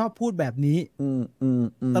เสียชอบพูดแบบนี้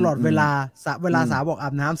ตลอดเวลาสาวบอกอา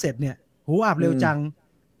บน้ำเสร็จเนี่ยโหอาบเร็วจัง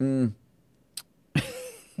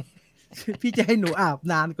พี่จะให้หนูอาบ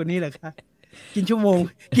นานกว่านี้เหรอคะกินชั่วโมง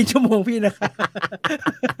พี่นะคะ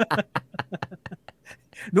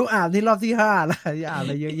หนูอาบนี่รอบที่5แล้วอย่าอาบอะ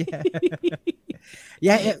ไรเยอะแย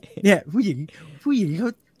ะเนี่ยผู้หญิงเข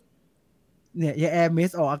าเนี่ยยาแอร์เม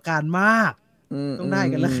สออกอาการมากต้องได้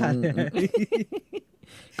กันแล้วค่ะ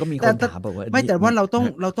ก็มีคนถามบอกว่าไม่แต่ว่าเรา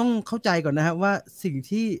ต้องเข้าใจก่อนนะฮะว่าสิ่ง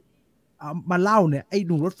ที่เอามาเล่าเนี่ยไอ้ห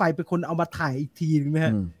นุ่มรถไฟเป็นคนเอามาถ่ายอีกทีนึงไหมฮ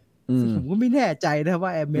ะผมก็ไม่แน่ใจนะว่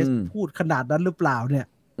าแอร์เมสพูดขนาดนั้นหรือเปล่าเนี่ย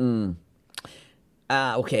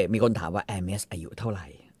โอเคมีคนถามว่าแอร์เมสอายุเท่าไหร่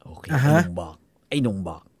โอเคไอ้หนุ่ม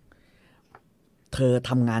บอกเธอ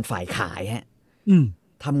ทำงานฝ่ายขายฮะ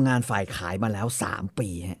ทำงานฝ่ายขายมาแล้ว3 ปี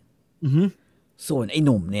ฮะส่วนไอ้ห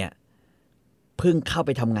นุ่มเนี่ยเพิ่งเข้าไป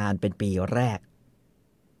ทำงานเป็นปีแรก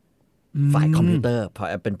ฝ่ายคอมพิวเตอร์พอ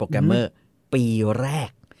เป็นโปรแกรมเมอร์ปีแร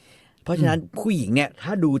กเพราะฉะนั้นผู้หญิงเนี่ยถ้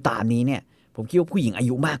าดูตามนี้เนี่ยผมคิดว่าผู้หญิงอา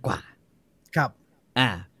ยุมากกว่าครับ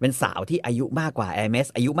เป็นสาวที่อายุมากกว่า AMS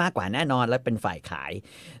อายุมากกว่าแน่นอนและเป็นฝ่ายขาย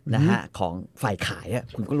นะฮะของฝ่ายขาย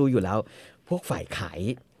คุณก็รู้อยู่แล้วพวกฝ่ายขาย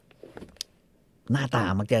หน้าตา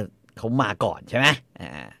มักจะเขามาก่อนใช่ไหม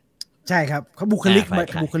ใช่ครับเขาบุค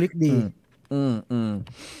ลิกดี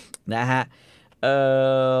นะฮะ เอ่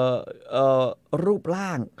อเอ่อรูปร่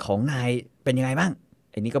างของนายเป็นยังไงบ้าง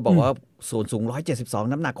ไอ้นี่ก็บอกว่าส่วนสูง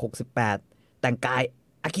172น้ำหนัก68แต่งกาย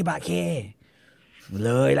อากิบะเคเ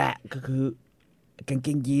ลยแหละก็คือกางเก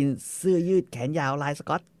งยีนเสื้อยืดแขนยาวลายส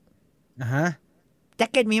ก๊อตฮะแจ็ค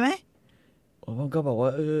เก็ตมีไหมผมก็บอกว่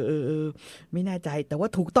าไม่แน่ใจแต่ว่า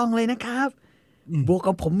ถูกต้องเลยนะครับบวก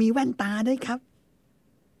กับผมมีแว่นตาด้วยครับ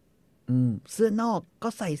เสื้อนอกก็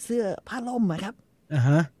ใส่เสื้อผ้าล่มครับ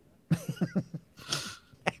ฮะ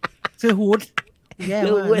เสื้อฮูดแย่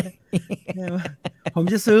มากผม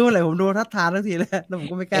จะซื้ออะไรผมโดนทัดทานทั้งทีแล้วผม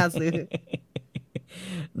ก็ไม่กล้าซื้อ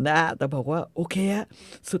นะแต่บอกว่าโอเค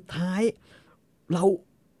สุดท้ายเร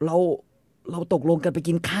าตกลงกันไป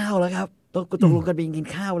กินข้าวแล้วครับตกลงกันไปกิน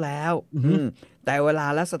ข้าวแล้วแต่เวลา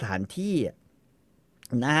และสถานที่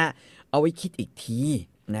นะฮะเอาไว้คิดอีกที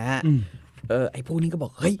นะฮะไอ้พวกนี้ก็บอ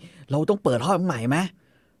กเฮ้ยเราต้องเปิดห้องใหม่ไหม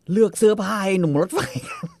เลือกเสื้อผ้าให้หนุ่มรถไฟ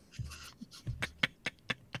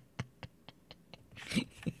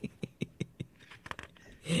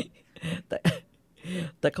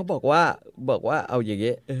แต่เขาบอกว่าเอาอย่างเ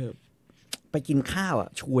งี้ยไปกินข้าว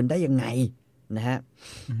ชวนได้ยังไงนะฮะ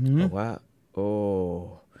บอกว่าโอ้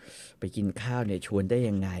ไปกินข้าวเนี่ยชวนได้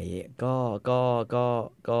ยังไงก็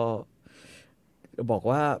บอก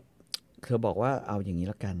ว่าเธอบอกว่าเอาอย่างนี้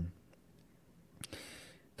แล้วกัน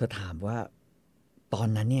เธอถามว่าตอน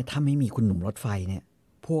นั้นเนี่ยถ้าไม่มีคุณหนุ่มรถไฟเนี่ย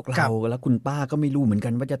พวกเราและคุณป้าก็ไม่รู้เหมือนกั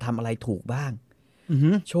นว่าจะทำอะไรถูกบ้าง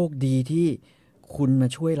โชคดีที่คุณมา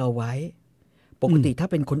ช่วยเราไว้ปกติถ้า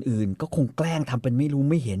เป็นคนอื่นก็คงแกล้งทำเป็นไม่รู้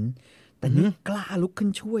ไม่เห็นแต่นี่กล้าลุกขึ้น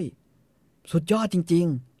ช่วยสุดยอดจริง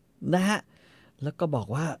ๆนะฮะแล้วก็บอก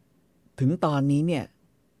ว่าถึงตอนนี้เนี่ย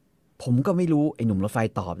ผมก็ไม่รู้ไอ้หนุ่มรถไฟ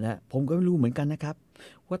ตอบนะผมก็ไม่รู้เหมือนกันนะครับ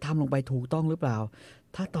ว่าทำลงไปถูกต้องหรือเปล่า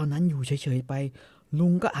ถ้าตอนนั้นอยู่เฉยๆไปลุ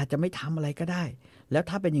งก็อาจจะไม่ทำอะไรก็ได้แล้ว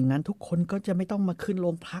ถ้าเป็นอย่างนั้นทุกคนก็จะไม่ต้องมาขึ้นโร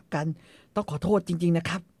งพักกันต้องขอโทษจริงๆนะ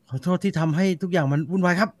ครับขอโทษที่ทำให้ทุกอย่างมันวุ่นว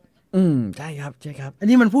ายครับใช่ครับใช่ครับอัน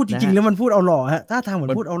นี้มันพูดจริงๆแล้วมันพูดเอาหล่อฮะถ้าทางเหมือ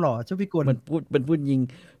นพูดเอาหล่อเจ้าพี่กลมันพูดยิง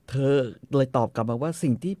เธอเลยตอบกลับมาว่า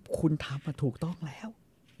สิ่งที่คุณทำมาถูกต้องแล้ว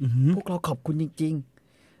พวกเราขอบคุณจริง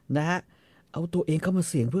ๆนะฮะเอาตัวเองเข้ามา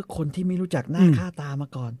เสี่ยงเพื่อคนที่ไม่รู้จักหน้าค่าตามา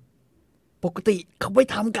ก่อนปกติเขาไม่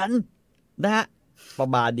ทำกันนะฮะประ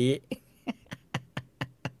มาณนี้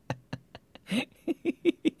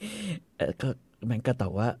ก็แม่งก็ตอ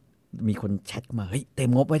บว่ามีคนแชทมาเฮ้ยเต็ม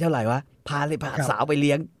งบไว้เท่าไหร่วะพาสาวไปเ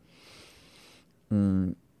ลี้ยง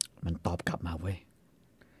มันตอบกลับมาเว้ย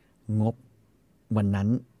งบวันนั้น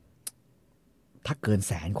ถ้าเกิน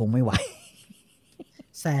100,000คงไม่ไหว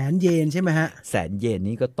100,000 เยนใช่ไหมฮะ100,000 เยน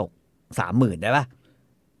นี่ก็ตก 30,000 ได้ป่ะ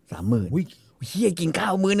 30,000อุ้ยเฮียกินข้า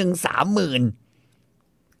วมื้อนึง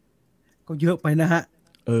 30,000 ก็เยอะไปนะฮะ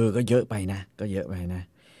ก็เยอะไปนะ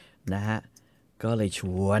นะฮะก็เลยช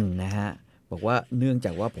วนนะฮะบอกว่าเนื่องจ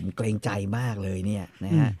ากว่าผมเกรงใจมากเลยเนี่ยน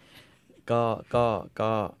ะฮะ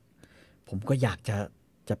ก็ผมก็อยาก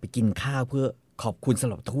จะไปกินข้าวเพื่อขอบคุณสำ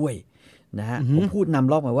หรับถ้วยนะฮะผมพูดน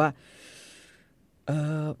ำรอบมาว่า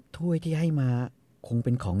ถ้วยที่ให้มาคงเ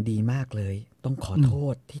ป็นของดีมากเลยต้องขอโท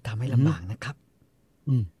ษที่ทำให้ลำบากนะครับ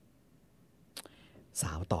ส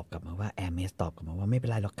าวตอบกลับมาว่าแอร์เมสตอบกลับมาว่าไม่เป็น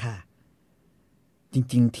ไรหรอกค่ะจ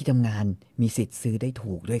ริงๆที่ทำงานมีสิทธิ์ซื้อได้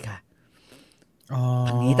ถูกด้วยค่ะท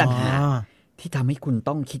างนี้ต่างหากที่ทำให้คุณ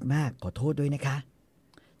ต้องคิดมากขอโทษด้วยนะคะ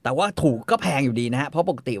แต่ว่าถูกก็แพงอยู่ดีนะฮะเพราะ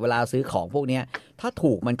ปกติเวลาซื้อของพวกนี้ถ้า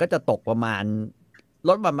ถูกมันก็จะตกประมาณล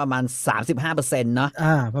ดประมาณ 35% เนาะ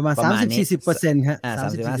ประมาณ 30-40% ฮะ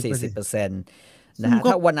 35-40% นะฮะ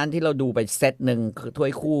ถ้าวันนั้นที่เราดูไปเซตนึงคือถ้ว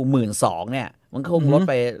ยคู่ 12,000 เนี่ยมันคงลด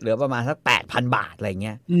ไปเหลือประมาณสัก 8,000 บาทอะไรเ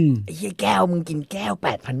งี้ยไอ้เหี้ยแก้วมึงกินแก้ว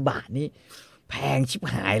 8,000 บาทนี่แพงชิบ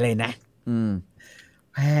หายเลยนะ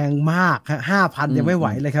แพงมากฮะ 5,000 ยังไม่ไหว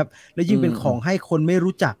เลยครับแล้วยิ่งเป็นของให้คนไม่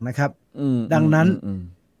รู้จักนะครับดังนั้น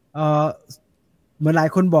เหมือนหลาย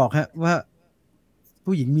คนบอกฮะว่า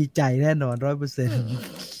ผู้หญิงมีใจแน่นอน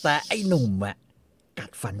 100% แต่ไอ้หนุ่มอะกั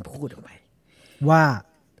ดฟันพูดออกไปว่า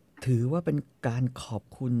ถือว่าเป็นการขอบ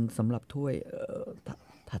คุณสำหรับถ้วย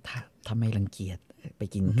ถ้าไม่รังเกียจไป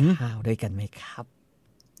กินข้าวด้วยกันไหมครับ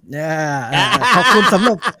ขอบคุณสำ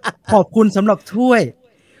หรับถ้วย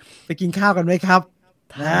ไปกินข้าวกันไหมครับ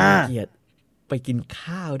ถ้ารังเกียจไปกิน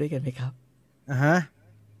ข้าวด้วยกันไหมครับ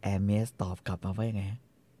แอร์เมสตอบกลับมาว่ายังไง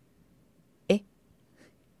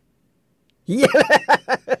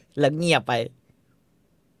แล้วเงียบไป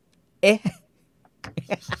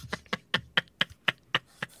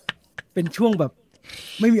เป็นช่วงแบบ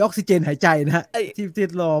ไม่มีออกซิเจนหายใจนะฮะที่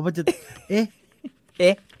รอมันจะ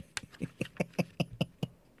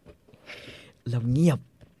แล้วเงีย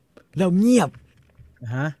บ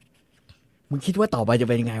มึงคิดว่าต่อไปจะ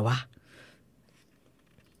เป็นยังไงวะ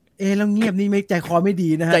แล้วเงียบนี่ไม่ใจคอไม่ดี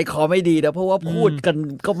นะฮะใจคอไม่ดีนะเพราะว่าพูดกัน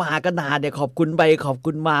ก็มาก็นานเนี่ยขอบคุณไปขอบ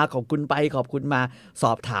คุณมาขอบคุณไปขอบคุณมาส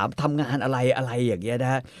อบถามทำงานอะไรอย่างเงี้ยน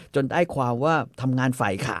ะจนได้ความว่าทำงานฝ่า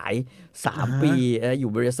ยขาย3 ปีอ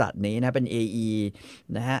ยู่บริษัทนี้นะเป็น AE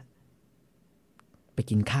นะฮะไป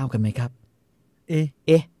กินข้าวกันไหมครับเ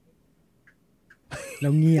อ๊ะแล้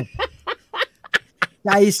วเงียบใจ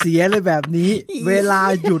เสียเลยแบบนี้ เวลา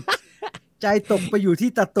หยุดใจตกไปอยู่ที่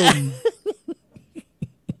ตะตุ่ม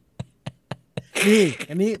นี่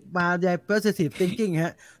อันนี้มาใน positive thinking ฮ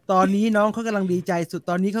ะตอนนี้น้องเขากำลังดีใจสุด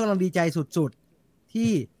ตอนนี้เขากำลังดีใจสุดๆที่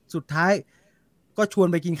สุดท้ายก็ชวน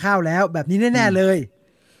ไปกินข้าวแล้วแบบนี้แน่ๆเลย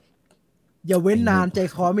อย่าเว้นนานใจ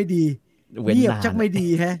คอไม่ดีเงียบชักไม่ดี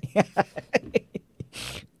ฮะ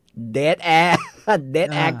เดดแอร์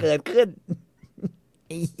เกิดขึ้น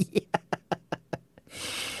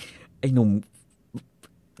ไอ้หนุ่ม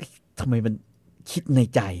ทำไมมันคิดใน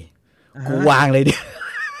ใจกูวางเลยดิ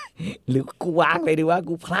หรือกูวางเลยดีว่า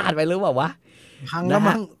กูพลาดไปหรือเปล่าวะพังแล้ว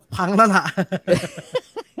มั้งพังแล้วล่ะ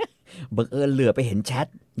บังเอิญเหลือไปเห็นแชท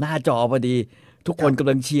หน้าจอพอดีทุกคนกำ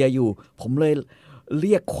ลังเชียร์อยู่ผมเลยเ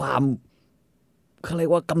รียกความเขาเรีย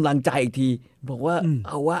กว่ากำลังใจอีกทีบอกว่าเ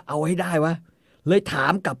อาให้ได้วะเลยถา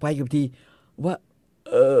มกลับไปอีกทีว่า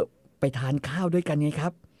ไปทานข้าวด้วยกันไงครั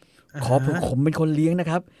บขอผมเป็นคนเลี้ยงนะ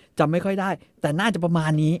ครับจำไม่ค่อยได้แต่น่าจะประมา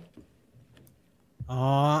ณนี้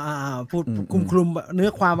พูดคลุมเนื้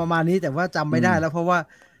อความประมาณนี้แต่ว่าจำไม่ได้แล้วเพราะว่า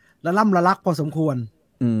ละล่ำละลักพอสมควร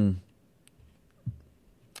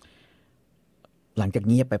หลังจาก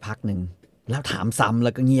เงียบไปพักหนึ่งแล้วถามซ้ำแล้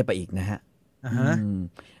วก็เงียบไปอีกนะฮะ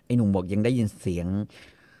ไอ้หนุ่มบอกยังได้ยินเสียง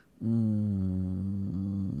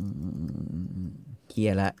เคลีย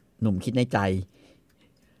ร์ละหนุ่มคิดในใจ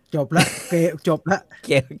จบละจบละเ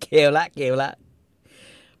กลละ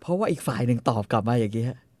เพราะว่าอีกฝ่ายหนึ่งตอบกลับมาอย่างนี้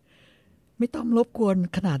ฮะไม่ต้องรบกวน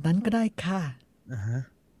ขนาดนั้นก็ได้ค่ะ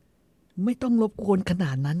ไม่ต้องรบกวนขน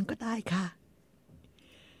าดนั้นก็ได้ค่ะ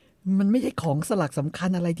มันไม่ใช่ของสลักสำคัญ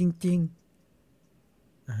อะไรจริง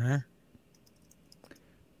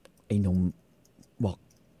ๆไอ้หนุ่มบอก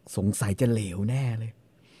สงสัยจะเหลวแน่เลย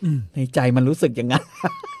ในใจมันรู้สึกอย่างนั้น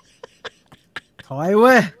ถอยเ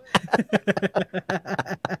ว้ย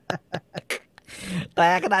แต่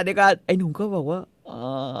ขณะเดียวกันไอ้หนุ่มก็บอกว่า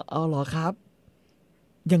เอาเหรอครับ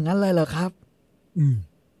อย่างนั้นเลยเหรอครับ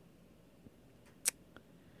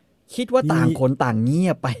คิดว่าต่างคนต่างเงี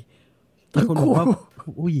ยบไปทั้งคนบอกว่า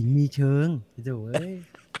ผู้หญิงมีเชิงโถ่เอ้ย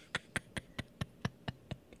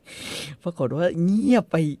ปรากฏว่าเงียบ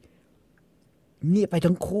ไป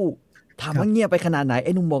ทั้งคู่ถามว่าเงียบไปขนาดไหนไ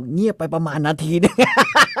อ้หนุ่มบอกเงียบไปประมาณนาทีนึง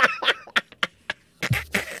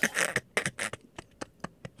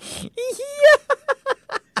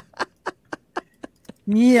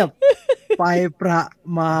เงียบไปประ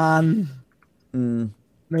มาณ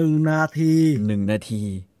1 นาที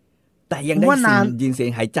แต่ยังได้ยินเสียง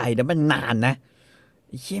หายใจนะมันนานนะ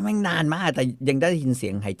เชี่ยมันนานมากแต่ยังได้ยินเสี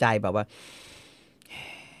ยงหายใจแบบว่า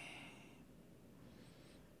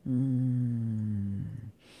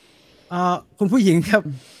คุณผู้หญิงครับ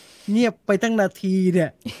เงียบไปตั้งนาทีเนี่ย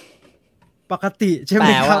ปกติใช่ไหม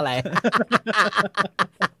ครับแปลว่าอะไร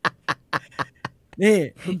นี่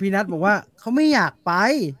คุณพีนัทบอกว่าเขาไม่อยากไป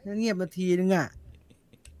เงียบนาทีนึงอ่ะ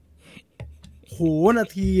โหนา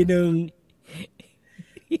ทีนึง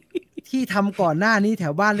ที่ทำก่อนหน้านี้แถ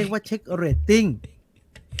วบ้านเรียกว่าเช็คเรตติ้ง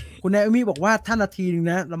คุณนายมี่บอกว่าถ้านาทีนึง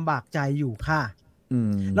นะลำบากใจอยู่ค่ะ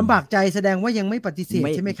ลำบากใจแสดงว่ายังไม่ปฏิเสธ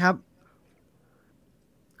ใช่ไหมครับ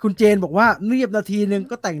คุณเจนบอกว่าเงียบนาทีนึง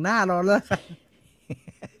ก็แต่งหน้ารอแล้ว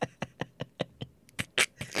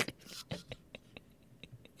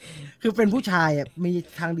คือเป็นผู้ชายอ่ะมี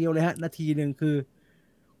ทางเดียวเลยฮะนาทีนึงคือ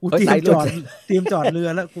กูเตรียมจอดเรือ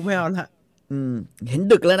แล้วกูไม่เอาละเห็น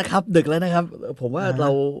ดึกแล้วนะครับผมว่าเรา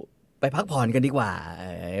ไปพักผ่อนกันดีกว่า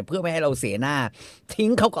เพื่อไม่ให้เราเสียหน้าทิ้ง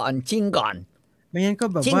เขาก่อนชิ่งก่อนไม่งั้นก็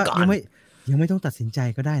แบบว่ายังไม่ต้องตัดสินใจ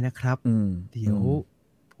ก็ได้นะครับเดี๋ยว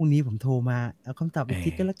พรุ่งนี้ผมโทรมาเอาคำตอบอีกที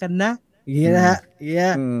ก็แล้วกันนะอย่างเงี้ยนะฮะ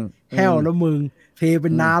แห้วแล้วมึงเทเป็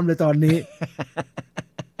นน้ำเลยตอนนี้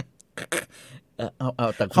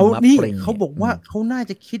แต่เขานี่เขาบอกว่าเขาน่า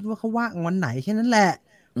จะคิดว่าเขาว่างวันไหนแค่นั้นแหละ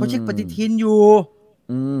เขาเช็คปฏิทินอยู่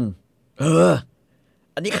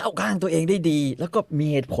อันนี้เข้าข้างตัวเองได้ดีแล้วก็มี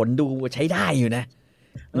เหตุผลดูใช้ได้อยู่นะ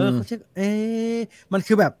เขาเช็คมัน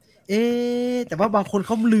คือแบบแต่ว่าบางคนเข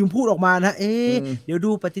าลืมพูดออกมานะเดี๋ยว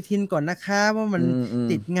ดูปฏิทินก่อนนะคะว่ามัน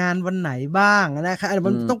ติดงานวันไหนบ้างนะคะ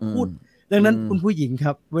มันต้องพูดดังนั้นคุณผู้หญิงค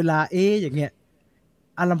รับเวลาอย่างเงี้ย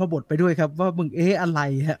อารัมพบทไปด้วยครับว่ามึงอะไร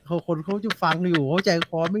ฮะคนเขาจะฟังอยู่เขาใจ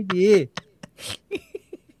คอไม่ดี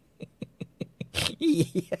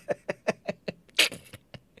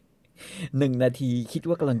 1 นาทีคิด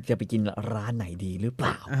ว่ากำลังจะไปกินร้านไหนดีหรือเป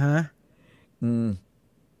ล่า ฮะ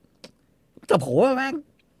แต่ผมว่าแม่ง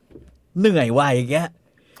เหนื่อยว่ะอย่างเงี้ย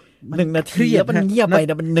มัน 1 นา เค ที รียด แล้วมัน ฮะ เงียบไป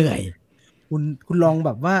นะมันเหนื่อย คุณลองแ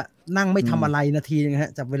บบว่านั่งไม่ทำอะไรนาทีนึงฮ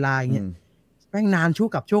ะจับเวลาอย่างเงี้ยแม่งนานชั่ว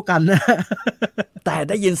กับชั่วกันนะ แต่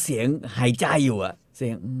ได้ยินเสียงหายใจอยู่อะเสี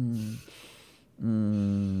ยง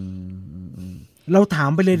เราถาม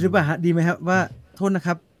ไปเลยหรือเปล่าฮะดีไหมครับว่าโทษนะค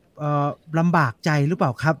รับลำบากใจหรือเปล่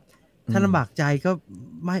าครับ ถ้าลำบากใจก็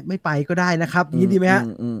ไม่ไปก็ได้นะครับอย่างนี้ดีไหมฮะ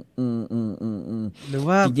หรือ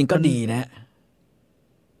ว่าจริงๆก็ดีนะ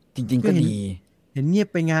จริงๆก็ดี เห็นเงียบ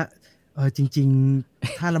ไปงะจริง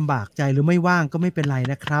ๆถ้าลำบากใจหรือไม่ว่างก็ไม่เป็นไร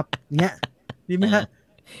นะครับเนี้ยดีไหมฮะ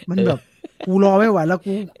มันแบบกูรอไม่ไหวแล้ว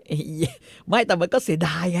กู ไม่แต่มันก็เสียด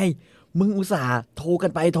ายไงมึงอุตส่าห์โทรกั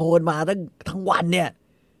นไปโทรกันมาทั้งวันเนี่ย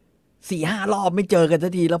 4-5 รอบไม่เจอกันสั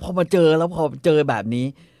กทีแล้วพอมาเจอแล้วพอเจอแบบนี้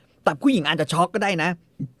แต่ผู้หญิงอาจจะช็อกก็ได้นะ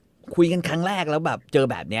คุยกันครั้งแรกแล้วแบบเจอ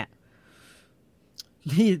แบบเนี้ย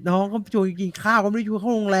นี่น้องก็ชวนกินข้าวก็ไม่ได้ชวนเข้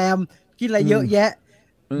าโรงแรมคิดอะไรเยอะแยะ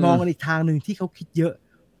มองกันอีกทางหนึ่งที่เขาคิดเยอะ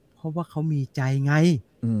เพราะว่าเขามีใจไง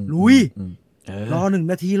ลุยรอ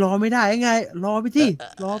1 นาทีรอไม่ได้ไงรอไปที่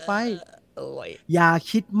รอไปอย่า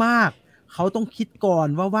คิดมากเขาต้องคิดก่อน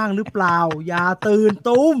ว่าว่างหรือเปล่าอย่าตื่น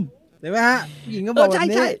ตุ้มเห็นไหมฮะหญิงก็บอกแบบ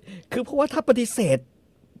นี้ใช่คือเพราะว่าถ้าปฏิเสธ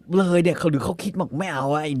เลยเนี่ยหรือเขาคิดบอกไม่เอา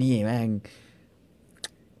ไอ้นี่แม่ง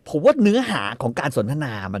ผมว่าเนื้อหาของการสนทน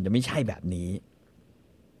ามันจะไม่ใช่แบบนี้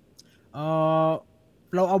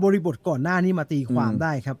เราเอาบริบทก่อนหน้านี้มาตีความไ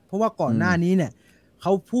ด้ครับเพราะว่าก่อนหน้านี้เนี่ยเข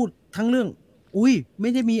าพูดทั้งเรื่องไม่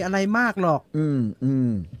ได้มีอะไรมากหรอก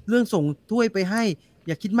เรื่องส่งถ้วยไปให้อ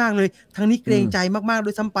ย่าคิดมากเลยทางนี้เกรงใจมากๆโด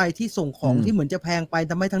ยซ้ำไปที่ส่งของที่เหมือนจะแพงไป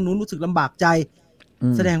ทำให้ทางนู้นรู้สึกลำบากใจ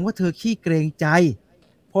แสดงว่าเธอขี้เกรงใจ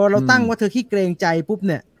พอเราตั้งว่าเธอขี้เกรงใจปุ๊บ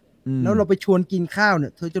เนี่ยแล้วเราไปชวนกินข้าวเนี่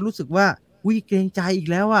ยเธอจะรู้สึกว่าเกรงใจอีก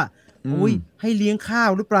แล้วอ่ะให้เลี้ยงข้าว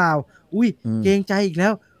หรือเปล่าเกรงใจอีกแล้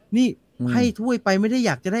วนี่ให้ถ้วยไปไม่ได้อ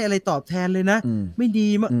ยากจะได้อะไรตอบแทนเลยนะไม่ดี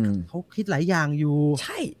มากเขาคิดหลายอย่างอยู่ใ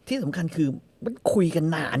ช่ที่สำคัญคือมันคุยกัน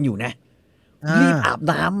นานอยู่นะรีบอาบ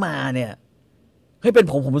น้ำมาเนี่ยให้เป็น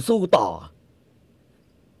ผมสู้ต่อ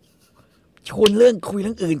ชวนเรื่องคุยเ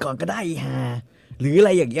รื่องอื่นก่อนก็ได้ฮะหรืออะไร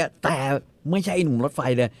อย่างเงี้ยแต่ไม่ใช่หนุ่มรถไฟ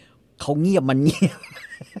เลยเขาเงียบมันเงียบ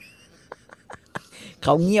เข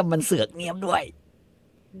าเงียบมันเสือกเงียบด้วย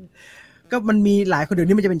ก็มันมีหลายคนเดี๋ยว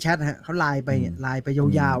นี้มันจะเป็นแชทฮะเขาไลน์ไปเนี่ยไลน์ไปย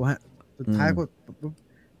าวๆฮะสุดท้ายก็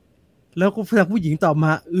แล้วก็ผู้หญิงตอบม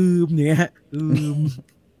าเนี่ยฮะ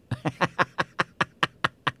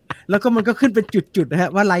แล้วก็มันก็ขึ้นเป็นจุดๆนะฮะ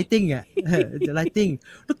ว่าไลติ้งอ่ะจะไลติ้ง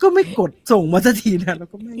แล้วก็ไม่กดส่งมาสักทีนะแล้ว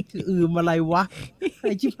ก็ไม่คืออะไรวะไ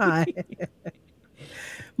อ้ชิบหาย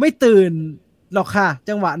ไม่ตื่นหรอกค่ะ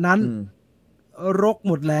จังหวะนั้นรก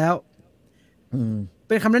หมดแล้วเ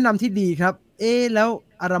ป็นคำแนะนำที่ดีครับแล้ว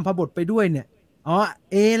อารัมพบทไปด้วยเนี่ย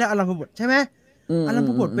แล้วอารัมพบทใช่ไหมอารัมพ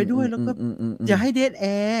บทไปด้วยแล้วก็อย่าให้เดทแอ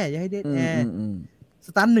ร์ส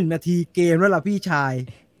ตาร์ท1 นาทีเกมแล้วล่ะพี่ชาย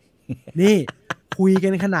นี่คุยกั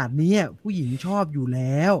นขนาดนี้ผู้หญิงชอบอยู่แ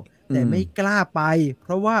ล้วแต่ไม่กล้าไปเพ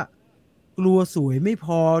ราะว่ากลัวสวยไม่พ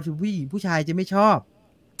อถึงผู้หญิงผู้ชายจะไม่ชอบ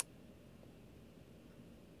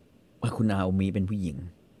ว่าคุณอามีเป็นผู้หญิง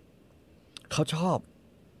เขาชอบ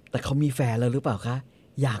แต่เขามีแฟนแล้วหรือเปล่าคะ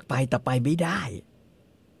อยากไปแต่ไปไม่ได้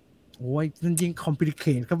โอ้ยจริงๆคอมพลีเค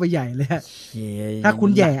ทเข้าไปใหญ่เลยถ้าคุ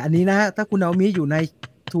ณแย่อันนี้นะถ้าคุณอามีอยู่ใน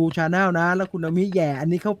ทูชาแนลนะแล้วคุณอามีแย่อัน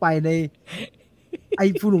นี้เข้าไปในไอ้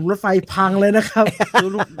ผู้หนุ่มรถไฟพังเลยนะครับ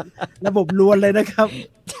ระบบลวนเลยนะครับ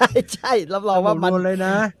ใช่รับรองว่ามันเลยน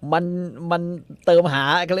ะมันเติมหา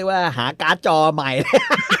เขาเรียกว่าหาการ์ดจอใหม่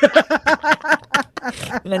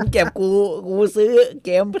งั้นเก็บกูซื้อเก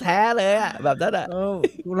มแท้เลยอะแบบนั้นอะ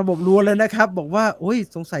ระบบลวนเลยนะครับบอกว่าโอ้ย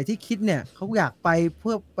สงสัยที่คิดเนี่ยเขาอยากไปเ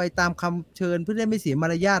พื่อไปตามคำเชิญเพื่อได้ไม่เสียมา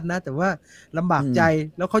รยาทนะแต่ว่าลำบากใจ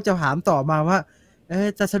แล้วเขาจะถามต่อมาว่า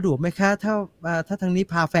จะสะดวกไหมคะถ้าทางนี้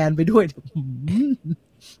พาแฟนไปด้วย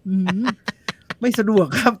ไม่สะดวก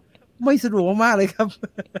ครับไม่สะดวกมากเลยครับ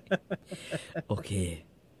โอเค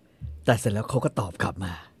แต่เสร็จแล้วเขาก็ตอบกลับม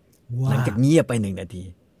าหลังจากเงียบไป1 นาที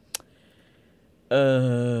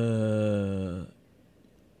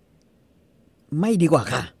ไม่ดีกว่า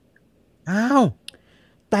ค่ะอ้าว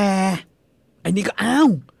แต่ไอ้นี่ก็อ้าว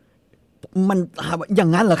มันอย่า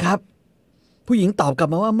งนั้นเหรอครับผู้หญิงตอบกลับ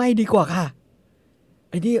มาว่าไม่ดีกว่าค่ะ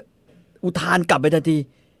ไอ้นี่อุทานกลับไปทันที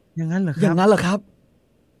อย่างนั้นเหรอครับอย่างนั้นเหรอครับ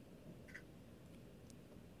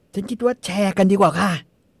ฉันคิดว่าแชร์กันดีกว่าค่ะ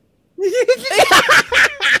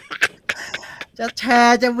จะแช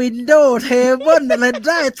ร์จะวินโดว์เทเบิลอะไรไ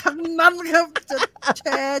ด้ทั้งนั้นครับจะแช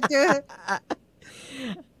ร์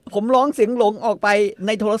ผมร้องเสียงหลงออกไปใน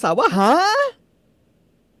โทรศัพท์ว่าหา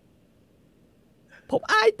ผม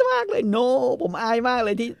อายมากเลยโนผมอายมากเล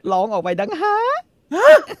ยที่ร้องออกไปดังฮะ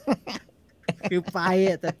คือไป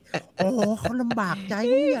อ่ะแต่โอ้เขาลำบากใจ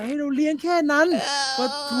ไม่อยากให้เราเลี้ยงแค่นั้นปะ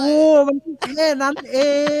ทูมันแค่นั้นเอ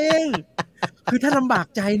ง คือถ้าลำบาก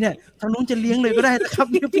ใจเนี่ยทางนู้นจะเลี้ยงเลยก็ได้นะครับ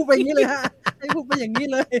นี่พูดไปอย่างนี้เลยฮะให้พูดไปอย่างนี้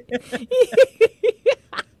เลย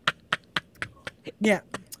เนี่ย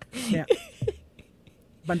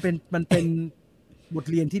มันเป็นบท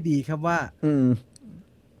เรียนที่ดีครับว่า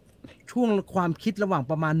ช่วงความคิดระหว่าง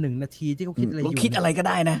ประมาณ1 นาทีที่เขาคิดอะไรอยู่ คิดอะไรก็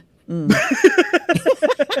ได้นะ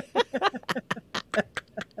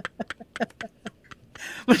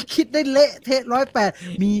มันคิดได้เละเทะ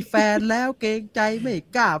108มีแฟนแล้วเกรงใจไม่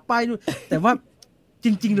กล้าไปนู่นแต่ว่าจ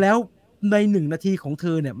ริงๆแล้วใน1 นาทีของเธ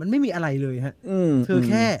อเนี่ยมันไม่มีอะไรเลยฮะเธอ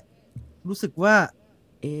แค่รู้สึกว่า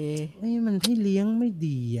มันให้เลี้ยงไม่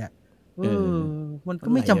ดีอ่ะมันก็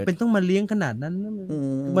ไม่จำเป็นต้องมาเลี้ยงขนาดนั้น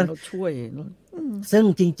มันช่วยซึ่ง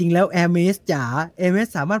จริงๆแล้วแอร์เมสจ๋าแอร์เมส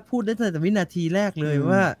สามารถพูดได้ตั้งแต่วินาทีแรกเลย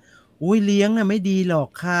ว่าอุ้ยเลี้ยงน่ะไม่ดีหรอก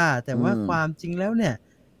ค่ะแต่ว่าความจริงแล้วเนี่ย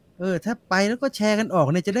ถ้าไปแล้วก็แชร์กันออก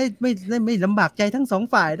เนี่ยจะได้ไม่ลำบากใจทั้ง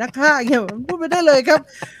2 ฝ่ายนะคะเงี้ยพูดไปได้เลยครับ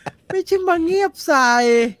ไม่ใช่มาเงียบใส่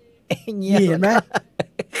เงียบเห็นไหม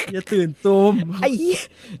อย่าตื่นตูมไอ้เ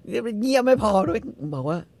งียบไม่พอด้วยบอก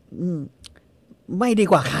ว่าไม่ดี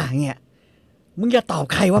กว่าค่ะเงี้ยมึงอย่าตอบ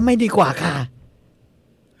ใครว่าไม่ดีกว่าค่ะ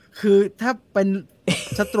คือถ้าเป็น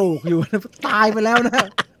สโตรกอยู่ตายไปแล้วนะ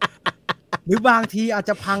หรือบางทีอาจ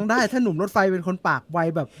จะพังได้ถ้าหนุ่มรถไฟเป็นคนปากไว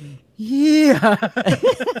แบบเฮีย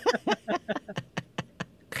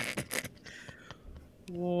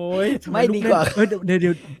โอ้ยไม่ดีกว่าเดี๋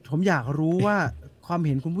ยวผมอยากรู้ว่าความเ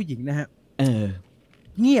ห็นคุณผู้หญิงนะฮะ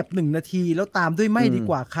เงียบ1 นาทีแล้วตามด้วยไม่ดี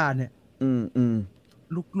กว่าค่ะเนี่ย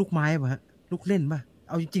ลูกไม้ป่ะฮะลูกเล่นป่ะเ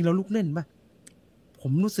อาจริงๆแล้วลูกเล่นป่ะผ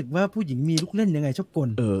มรู้สึกว่าผู้หญิงมีลูกเล่นยังไงชอบกล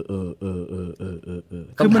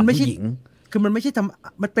คือมันไม่ใช่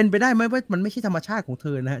มันเป็นไปได้ไหมว่ามันไม่ใช่ธรรมชาติของเธ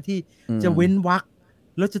อนะฮะที่จะเว้นวรรค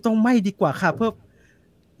แล้วจะต้องไม่ดีกว่าค่ะเพื่อ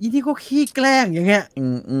อีนี่ก็ขี้แกล้งอย่างเงี้ย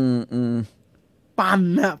ปั่น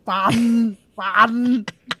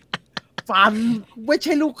ไม่ใ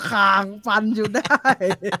ช่ลูกข่างปั่นอยู่ได้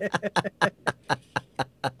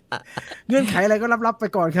เงื่อนไขอะไรก็รับไป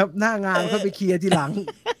ก่อนครับหน้างานค่อยไปเคลียร์ทีหลัง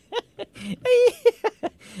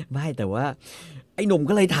ไม่แต่ว่าไอ้หนุ่ม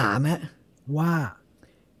ก็เลยถามฮะว่า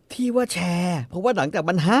ที่ว่าแชร์เพราะว่าหลังจาก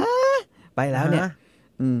มันหาไปแล้วเนี่ย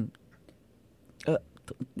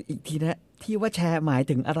อีกทีนะที่ว่าแชร์หมาย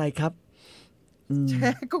ถึงอะไรครับแช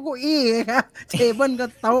ร์ก็เก้าอี้ไงครับเทเบิลก็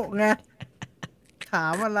โต๊ะไงถา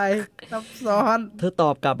มอะไรซับซ้อนเธอตอ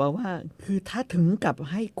บกลับมาว่าคือถ้าถึงกับ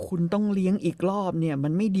ให้คุณต้องเลี้ยงอีกรอบเนี่ยมั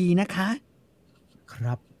นไม่ดีนะคะค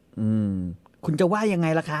รับคุณจะว่ายังไง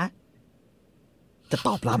ล่ะคะจะต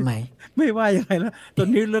อบรับไหมไม่ว่ายังไงแล้วตอน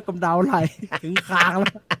นี้เลือดกำเดาไหลถึงคาง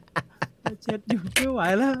แล้วเช็ดอยู่ไม่ไหว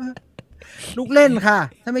แล้วลูกเล่นค่ะ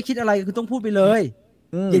ถ้าไม่คิดอะไรคือต้องพูดไปเลย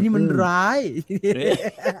อย่างนี้มันร้าย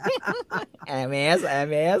แอร์เม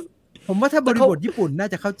สผมว่าถ้าบริบทญี่ปุ่นน่า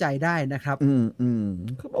จะเข้าใจได้นะครับ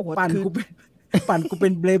ปั่นกูเป็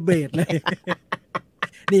นเบลเบดเลย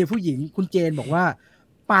นี่ผู้หญิงคุณเจนบอกว่า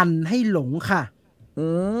ปั่นให้หลงค่ะ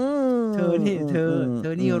เธอ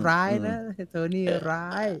นี่ร้ายนะเธอนี่ร้า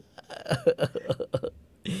ย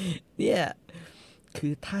เนี่ยคื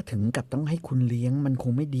อถ้าถึงกับต้องให้คุณเลี้ยงมันค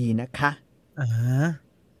งไม่ดีนะคะ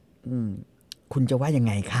คุณจะว่ายัง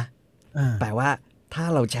ไงคะแปลว่าถ้า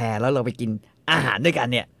เราแชร์แล้วเราไปกินอาหารด้วยกัน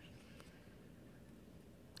เนี่ย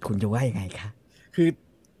คุณจะว่ายังไงคะคือ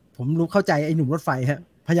ผมรู้เข้าใจไอ้หนุ่มรถไฟฮะ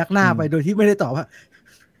พยักหน้าไปโดยที่ไม่ได้ตอบฮะ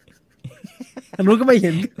ทางนู้นก็ไม่เ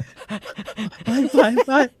ห็นไ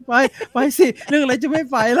ปสิเรื่องอะไรจะไม่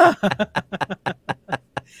ไปล่ะ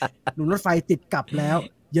หนุ่มรถไฟติดกลับแล้ว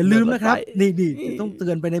อย่าลืมนะครับนี่ต้องเตื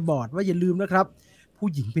อนไปในบอร์ดว่าอย่าลืมนะครับผู้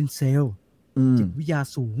หญิงเป็นเซลล์จิตวิทยา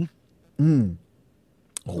สูง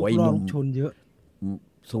โอ้ยลองชนเยอะ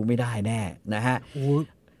สู้ไม่ได้แน่นะฮะโอ้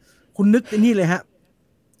คุณนึกนี่เลยฮะ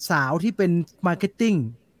สาวที่เป็นมาร์เก็ตติ้ง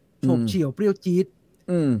โฉบเฉี่ยวเปรี้ยวจี๊ด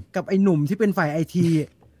กับไอ้หนุ่มที่เป็นฝ่ายไอที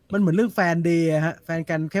มันเหมือนเรื่องแฟนเดย์ฮะแฟน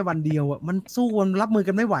กันแค่วันเดียวอ่ะมันสู้มันรับมือ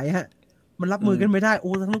กันไม่ไหวฮะมันรับมือกันไม่ได้โ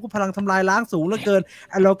อ้ทั้งนั้นก็พลังทำลายล้างสูงเหลือเกิน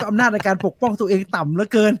ไอ้เราก็อำนาจในการปกป้องตัวเองต่ำเหลือ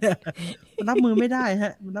เกินเนี่ยมันรับมือไม่ได้ฮ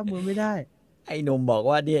ะมันรับมือไม่ได้ไอ้หนุ่มบอก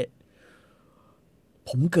ว่าเนี่ยผ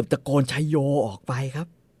มเกือบตะโกนชัยโยออกไปครับ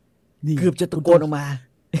เกือบจะตะโกนออกมา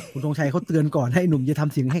คุณธงชัยเขาเตือนก่อนให้หนุ่มอย่าท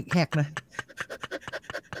ำเสียงแหกๆนะ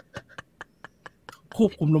คว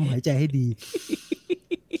บคุมลมหายใจให้ดี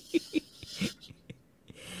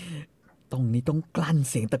ตรงนี้ต้องกลั้น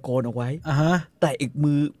เสียงตะโกนเอาไว้แต่อีก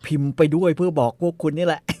มือพิมพ์ไปด้วยเพื่อบอกพวกคุณนี่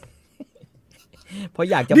แหละเพราะ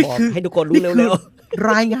อยากจะบอกให้ทุกคนรู้เร็วๆ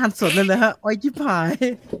รายงานสดเลยนะฮะอ้อยชิบหาย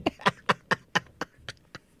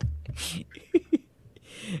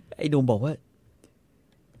ไอ้หนุ่มบอกว่า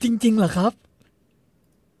จริงๆเหรอครับ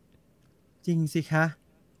จริงสิคะ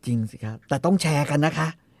จริงสิครับแต่ต้องแชร์กันนะคะ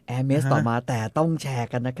แอร์เมสต่อมาแต่ต้องแชร์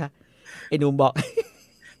กันนะคะไอ้หนุ่มบอก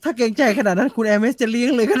ถ้าเกรงใจขนาดนั้นคุณแอร์เมสจะเลี้ยง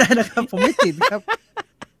เลยก็ได้นะครับ ผมไม่ติดครับ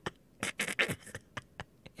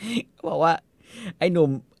บอกว่าไอ้ห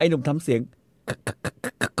นุ่มทำเสียง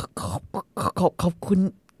ขอบ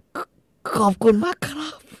คุณมากครั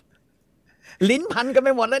บลิ้นพันกันไป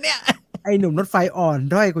หมดแล้วเนี่ยไอ้หนุ่มรถไฟอ่อน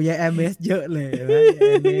ด้อยกว่ายายแอร์เมสเยอะเลยแอร์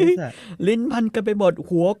เมสอะ ลิ้นพันกันไปหมด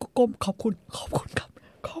หัวก็ก้มขอบคุณครับ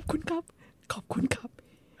ขอบคุณครับ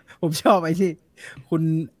ผมชอบไอ้ที่คุณ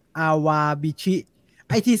อาวาบิชิ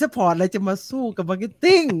ไอทีซัพพอร์ตอะไรจะมาสู้กับมาร์เก็ต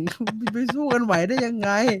ติ้งไปสู้กันไหวได้ยังไง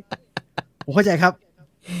ผมเข้าใจครับ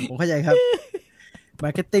มา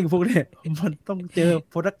ร์เก็ตติ้งพวกนี้มันต้องเจอ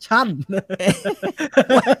โปรดักชั่น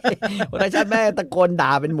แม่ตะโกนด่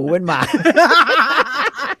าเป็นหมูเป็นหมา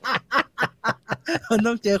มัน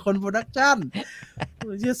ต้องเจอคนโปรดักชั่น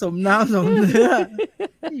ชื่อสมน้ำสมเนื้อ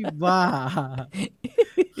ที่บ้า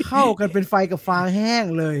เข้ากันเป็นไฟกับฟางแห้ง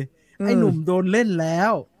เลยไอ้หนุ่มโดนเล่นแล้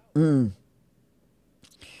ว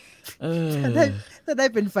ถ้าได้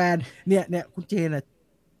เป็นแฟนเนี่ยคุณเจนอะ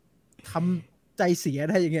ทำใจเสีย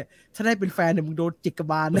ได้อย่างเงี้ยถ้าได้เป็นแฟนเนี่ยมึงโดนจิกกระ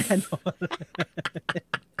บาลแน่นอน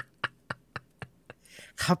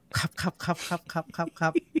ครับ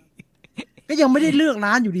ก็ยังไม่ได้เลือก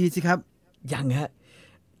ร้านอยู่ดีสิครับยังฮะ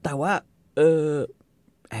แต่ว่า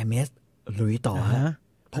แอร์เมสลุยต่อฮะ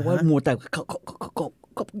เพราะว่ามัวแต่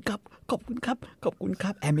ขอบคุณครั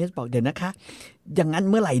บแอร์เมสบอกเดี๋ยวนะคะอย่างนั้น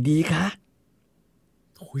เมื่อไหร่ดีคะ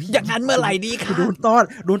อย่างนั้นเมื่อไหร่ดีคะโดน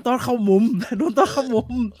ต้อนเข้ามุม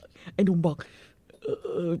ไอ้หนุ่มบอก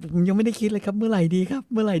ผมยังไม่ได้คิดเลยครับเมื่อไหร่ดีครับ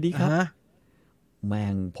แม่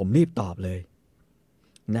งผมรีบตอบเลย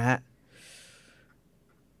นะฮะ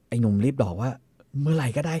ไอ้หนุ่มรีบบอกว่าเมื่อไหร่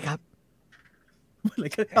ก็ได้ครับเมื่อไหร่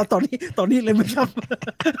ก็เอาตอนนี้เลยไหมครับ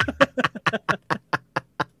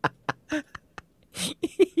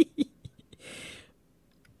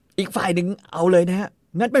อีกฝ่ายหนึ่งเอาเลยนะฮะ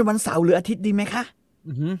งั้นเป็นวันเสาร์หรืออาทิตย์ดีไหมคะ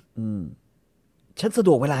ฉันสะด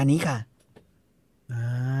วกเวลานี้ค่ะ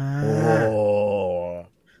โอ้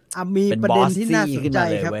มีประเด็นที่น่าสนใจ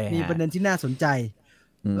ครับมีประเด็นที่น่าสนใจ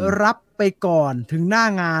รับไปก่อนถึงหน้า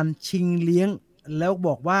งานชิงเลี้ยงแล้วบ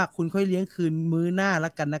อกว่าคุณค่อยเลี้ยงคืนมื้อหน้าแล้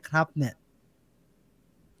วกันนะครับเนี่ย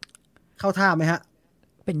เข้าท่าไหมฮะ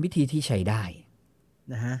เป็นวิธีที่ใช้ได้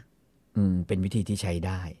นะฮะเป็นวิธีที่ใช้ไ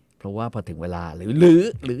ด้เพราะว่าพอถึงเวลาหรือ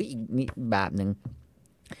อีกนี่แบบหนึ่ง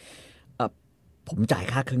ผมจ่าย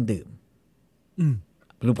ค่าเครื่องดื่ม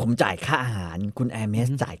หรือผมจ่ายค่าอาหารคุณแอร์เมส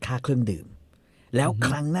จ่ายค่าเครื่องดื่มแล้วค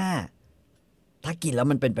รั้งหน้าถ้ากินแล้ว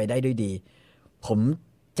มันเป็นไปได้ด้วยดีผม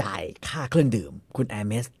จ่ายค่าเครื่องดื่มคุณแอร์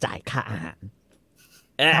เมสจ่ายค่าอาหาร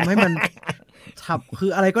ทำให้มันทับคื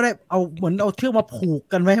ออะไรก็ได้เอาเหมือนเอาเชือกมาผูก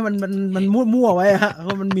กันไว้ให้มันมั่วๆไว้ฮะเพร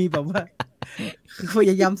าะมันมีแบบว่าคือพ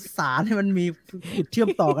ยายามสารให้มันมีจุดเชื่อม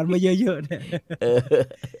ต่อกันมาเยอะๆเนี่ย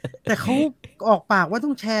แต่เขาออกปากว่าต้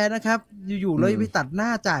องแชร์นะครับอยู่ๆเลยไปตัดหน้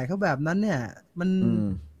าจ่ายเขาแบบนั้นเนี่ยมัน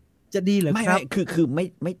จะดีเหรอครับคือ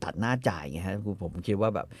ไม่ตัดหน้าจ่ายไงฮะผมคิดว่า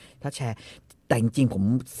แบบถ้าแชร์แต่จริงๆผม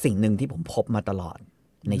สิ่งหนึ่งที่ผมพบมาตลอด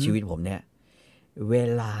ในชีวิตผมเนี่ยเว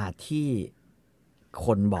ลาที่ค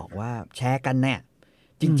นบอกว่าแชร์กันเนี่ย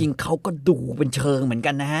จริงๆเขาก็ดูเป็นเชิงเหมือน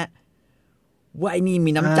กันนะฮะว่าไอ้นี่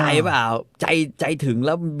มีน้ำใจเปล่าใจถึงแ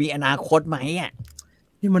ล้วมีอนาคตไหมอ่ะ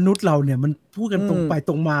นี่มนุษย์เราเนี่ยมันพูดกันตรงไป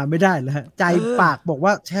ตรงมาไม่ได้แล้วฮะใจปากบอกว่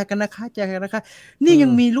าแชร์กันนะคะแชร์กันนะคะนี่ยั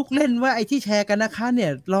งมีลูกเล่นว่าไอ้ที่แชร์กันนะคะเนี่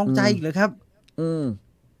ยลองใจอีกเหรอครับ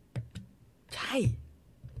ใช่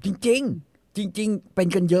จริงเป็น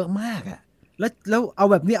กันเยอะมากอ่ะแล้วเอา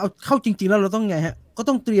แบบนี้เอาเข้าจริงๆแล้วเราต้องไงฮะก็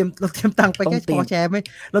ต้องเราเตรียมตังค์ไปแค่พอแชร์ไหม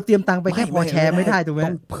เราเตรียมตังค์ไปแค่พอแชร์ไม่ได้ถูกไหมต้อ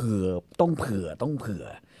งเผื่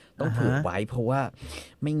อไว้เพราะว่า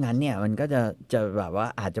ไม่งั้นเนี่ยมันก็จะแบบว่า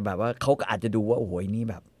อาจจะแบบว่าเขาก็อาจจะดูว่าโอ้โหนี่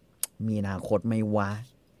แบบมีอนาคตไม่วะ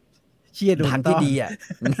เชียร์ทางที่ดีอ่ะ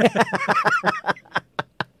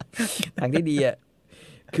ทางที่ดีอ่ะ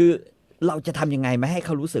คือเราจะทำยังไงไม่ให้เข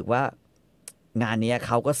ารู้สึกว่างานนี้เ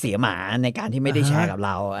ขาก็เสียหมาในการที่ไม่ได้แชร์กับเ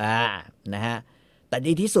รานะฮะแต่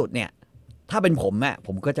ดีที่สุดเนี่ยถ้าเป็นผ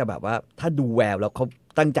มก็จะแบบว่าถ้าดูแววแล้วเขา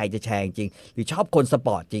ตั้งใจจะแชร์จริงหรือชอบคนสป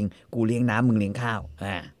อร์ตจริงกูเลี้ยงน้ำมึงเลี้ยงข้าว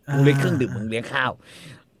กูเลี้ยงเครื่องดื่มมึงเลี้ยงข้าว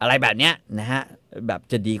อะไรแบบเนี้ยนะฮะแบบ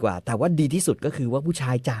จะดีกว่าแต่ว่าดีที่สุดก็คือว่าผู้ช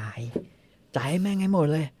ายจ่ายให้แม่งให้หมด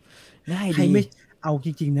เลยง่ายดีใครไม่เอาจ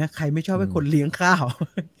ริงๆนะใครไม่ชอบให้คนเลี้ยงข้าว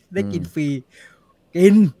ได้กินฟรีกิ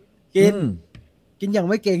นอย่าง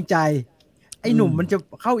ไม่เกรงใจไอ้หนุ่มมันจะ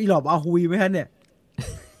เข้าอีหลอบอาฮุยไหมฮะเนี่ย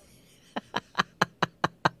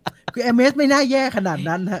คือแอร์เมสไม่น่าแย่ขนาด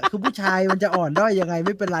นั้นฮะคือผู้ชายมันจะอ่อนด้อยยังไงไ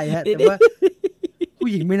ม่เป็นไรฮะแต่ว่า ผู้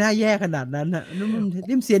หญิงไม่น่าแย่ขนาดนั้นฮะนี่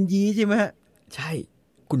มันเซียนยีใช่ไหมฮะใช่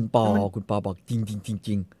คุณปอบอกจริงจริงจ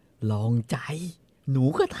ริงลองใจหนู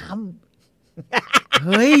ก็ทำเ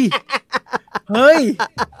ฮ้ย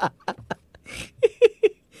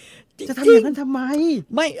จะทำอย่างนั้นทำไม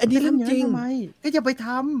ไม่อันนี้เรื่องจริงทำไมก็จะไปท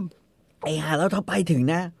ำไอ้ห่าแล้วถ้าไปถึง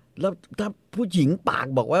นะแล้วถ้าผู้หญิงปาก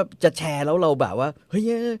บอกว่าจะแชร์แล้วเราแบบว่าเฮ้ย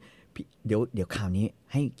เดี๋ยวข่าวนี้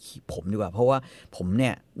ให้ผมดีกว่าเพราะว่าผมเนี่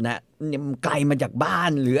ยนะไกลมาจากบ้าน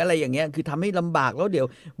หรืออะไรอย่างเงี้ยคือทำให้ลำบากแล้วเดี๋ยว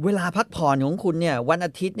เวลาพักผ่อนของคุณเนี่ยวันอ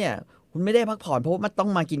าทิตย์เนี่ยคุณไม่ได้พักผ่อนเพราะว่ามันต้อง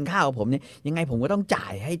มากินข้าวกับผมเนี่ยยังไงผมก็ต้องจ่า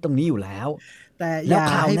ยให้ตรงนี้อยู่แล้วแต่แล้ว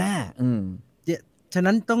ข่าวหน้าฉะ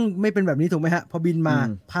นั้นต้องไม่เป็นแบบนี้ถูกไหมฮะพอบินมา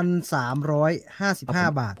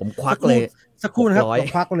1,355 บาทผมควักเลยสักครู่นะครับผม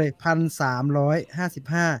ควักเลย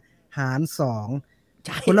1,355 หาร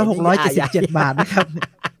2คนละ677 บาทนะครับ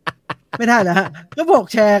ไม่ได้แล้วฮะก็บอก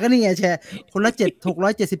แชร์ก็นี่ไงแชร์คนละ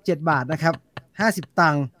677 บาทนะครับ50 ตั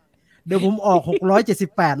งค์เดี๋ยวผมออก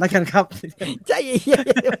678แล้วกันครับใช่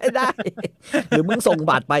ไม่ได้หรือมึงส่ง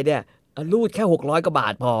บัตรไปเนี่ยรูดแค่600 กว่าบา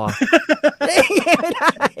ทพอไม่ไ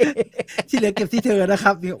ด้ที่เหลือเก็บที่เธอนะค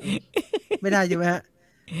รับไม่ได้ใช่ไหมฮะ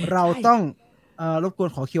เราต้องรบกวน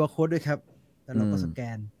ขอ QR code ด้วยครับแล้วเราก็สแก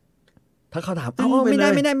นถ้าเขาถามไม่ไ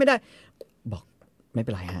ด้บอกไม่เ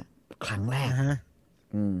ป็นไรฮะครั้งแรก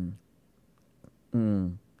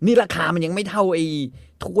นี่ราคามันยังไม่เท่าไอ้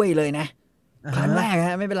ถ้วยเลยนะครั้งแรกฮ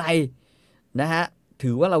ะไม่เป็นไรนะฮะถื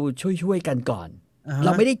อว่าเราช่วยกันก่อนเร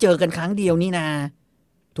าไม่ได้เจอกันครั้งเดียวนี่นะ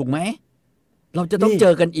ถูกไหมเราจะต้องเจ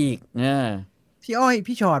อกันอีกพี่อ้อย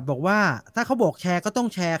พี่ชอดบอกว่าถ้าเขาบอกแชร์ก็ต้อง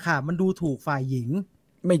แชร์ค่ะมันดูถูกฝ่ายหญิง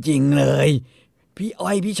ไม่จริงเลยพี่อ้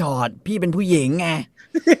อยพี่ชอดพี่เป็นผู้หญิงไง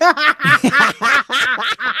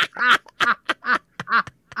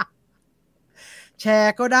แช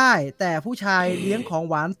ร์ก็ได้แต่ผู้ชายเลี้ยงของ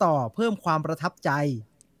หวานต่อเพิ่มความประทับใจ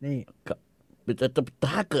นี่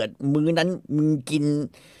ถ้าเกิดมื้อนั้นมึงกิน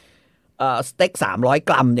สเต็ก300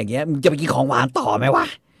 กรัมอย่างเงี้ยมึงจะไปกินของหวานต่อไหมวะ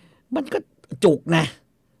มันก็จุกนะ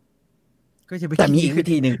ก็จะไปแต่มีอีกวิ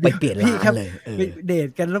ธีหนึ่งไปเปลี่ยนร้านเลยไปเดท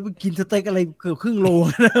กันแล้วไปกินสเต็กอะไรเกือบครึ่งโล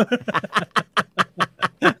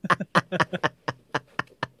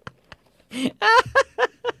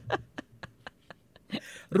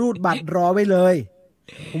รูดบัตรรอไว้เลย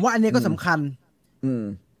ผมว่าอันนี้ก็สำคัญ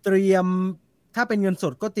เตรียมถ้าเป็นเงินส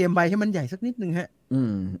ดก็เตรียมใบให้มันใหญ่สักนิดนึงฮะ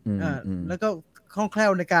แล้วก็คล่องแคล่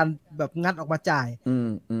วในการแบบงัดออกมาจ่าย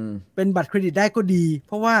เป็นบัตรเครดิตได้ก็ดีเ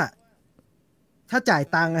พราะว่าถ้าจ่าย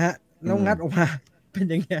ตังค์ฮะแล้วงัดออกมาเป็น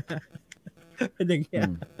อย่างเงี้ย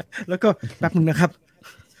แล้วก็แป๊บนึงนะครับ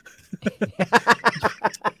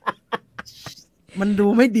มันดู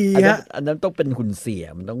ไม่ดีฮะอันนั้นต้องเป็นหุ่นเสีย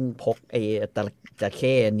มันต้องพกไอ้จะเ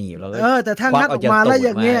ข้หนีบแล้วก็แต่ถ้างัดออกมาแล้วอ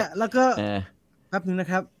ย่างเงี้ยแล้วก็แป๊บนึงนะ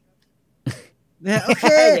ครับเนี่ย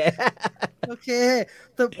โอเค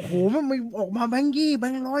แต่โหมันออกมาแบงค์20แบ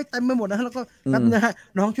งค์100เต็มไปหมดนะแล้วก็แป๊บนะฮะ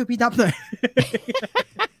น้องช่วยพี่ดับหน่อย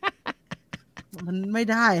มันไม่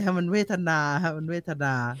ได้ฮะมันเวทนาฮะมันเวทน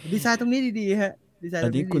าดีไซน์ตรงนี้ดีๆฮะดีไซน์ตร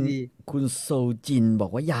งนี้ดีคุณโซจินบอ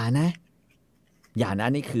กว่าอย่านะ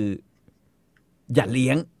นี่คืออย่าเลี้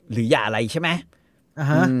ยงหรืออย่าอะไรใช่ไหมนะ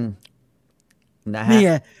ฮะนี่ไ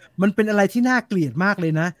งมันเป็นอะไรที่น่าเกลียดมากเล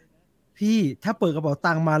ยนะพี่ถ้าเปิดกระเป๋า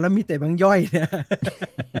ตังค์มาแล้วมีแต่แบงค์ย่อยเนี่ย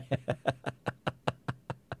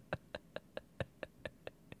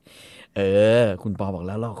คุณปอบอกแ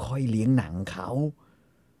ล้วเราค่อยเลี้ยงหนังเขา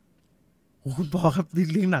โอ้คุณปอครับ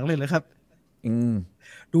เลี้ยงหนังเลยเหรอครับ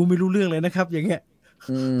ดูไม่รู้เรื่องเลยนะครับอย่างเงี้ย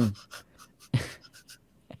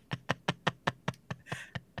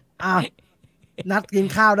นัดกิน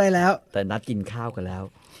ข้าวได้แล้วแต่นัดกินข้าวกันแล้ว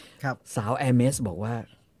ครับสาวแอร์เมสบอกว่า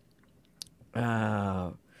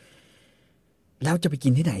แล้วจะไปกิ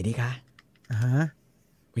นที่ไหนดีคะ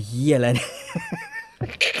เฮียอะไร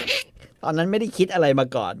ตอนนั้นไม่ได้คิดอะไรมา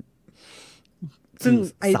ก่อนซึ่ง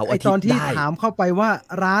ไอตอนที่ถามเข้าไปว่า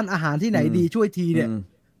ร้านอาหารที่ไหนดีช่วยทีเนี่ย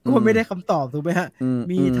ก็ไม่ได้คำตอบถูกไหมฮะ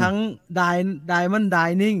มีทั้งDiamond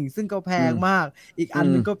Dining ซึ่งก็แพงมากอีกอัน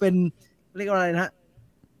นึงก็เป็นเรียกว่าอะไรนะ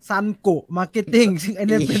ซันโกะมาร์เก็ตติ้งซึ่งไอ้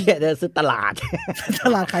นี่เป็นซื้อตลาด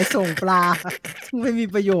ขายส่งปลาซึ่งไม่มี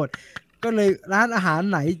ประโยชน์ก็เลยร้านอาหาร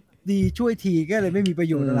ไหนดีช่วยทีก็เลยไม่มีประ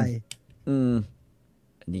โยชน์อะไร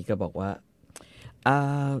อันนี้ก็บอกว่า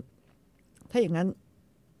ถ้าอย่างนั้น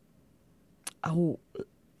เอา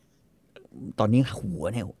ตอนนี้หัว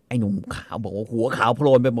เนี่ยไอ้หนุ่มขาวบอกว่าหัวขาวโพล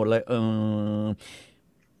นไปหมดเลย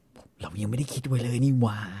เรายังไม่ได้คิดไว้เลยนี่ห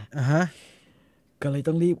ว่าก็เลย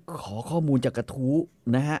ต้องรีบขอข้อมูลจากกระทู้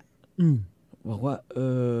นะฮะบอกว่า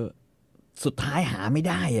สุดท้ายหาไม่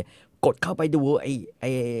ได้กดเข้าไปดูไอ้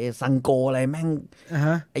ซังโกอะไรแม่ง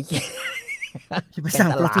ไอ้ จะไปสั่ง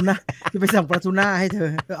ปลาทูน่าจะไปสั่งปลาทูน่าให้เธอ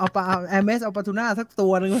เอาปลาแอร์เมสเอาปลาทูน่าสักตั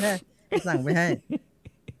วนึงแม่สั่งไปให้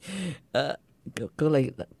ก็เลย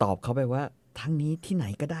ตอบเขาไปว่าทั้งนี้ที่ไหน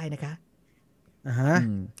ก็ได้นะคะ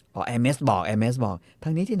แอร์เมสบอก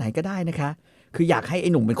ทั้งนี้ที่ไหนก็ได้นะคะคืออยากให้ไอ้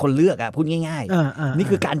หนุ่มเป็นคนเลือกพูดง่ายๆนี่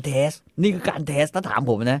คือการเทสถ้าถาม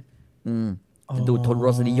ผมนะจะดูร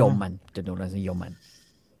สนิยมมัน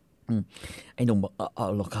ไอ้หนุ่มบอก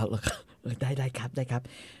หรอครับได้ครับ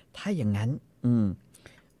ถ้าอย่างนั้น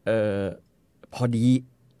พอดี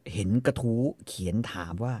เห็นกระทู้เขียนถา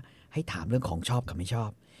มว่าให้ถามเรื่องของชอบกับไม่ชอ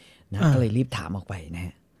บนะก็เลยรีบถามออกไปนะฮ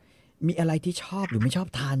ะมีอะไรที่ชอบหรือไม่ชอบ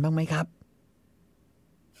ทานบ้างไหมครับ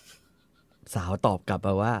สาวตอบกลับม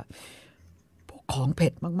าว่าพวกของเผ็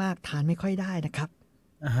ดมากๆทานไม่ค่อยได้นะครับ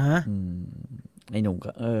ไอ้หนุ่มก็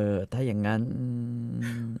ถ้าอย่างนั้น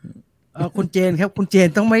คุณเจนครับคุณเจน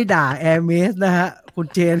ต้องไม่ด่าแอร์เมสนะฮะคุณ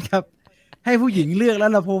เจนครับให้ผู้หญิงเลือกแล้ว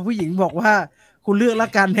พอผู้หญิงบอกว่าคุณเลือกละ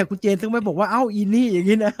กันเนี่ยคุณเจนต้องไม่บอกว่าเอ้าอีนี่อย่าง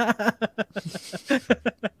นี้นะ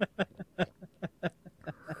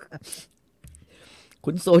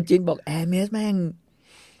คุณโซจินบอกแอร์เมสแม่ง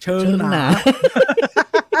เชิงหนา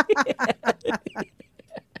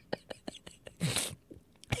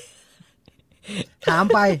ถาม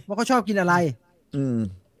ไปว่าเขาชอบกินอะไร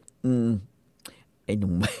ไอ้ห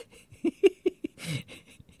นุ่ม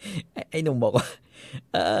ไอ้หนุ่มบอกว่า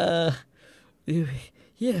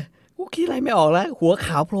เฮียกูคิดอะไรไม่ออกแล้วหัวข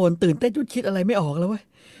าวโพลนตื่นเต้นจนคิดอะไรไม่ออกแล้วเว้ย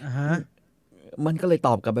มันก็เลยต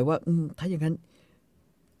อบกลับไปว่าถ้าอย่างนั้น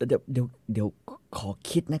เดี๋ยวขอ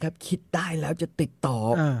คิดนะครับคิดได้แล้วจะติดต่อ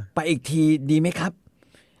ไปอีกทีดีไหมครับ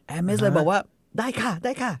แอร์เมสเลยบอกว่าได้ค่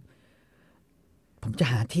ะผมจะ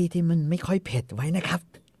หาที่ที่มันไม่ค่อยเผ็ดไว้นะครับ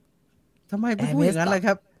ทำไมพูดอย่างนั้นล่ะค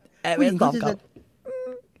รับแอร์เมสตอบกลับ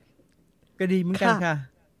ก็ดีเหมือนกัน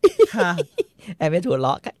ค่ะแอร์เมสหัวเร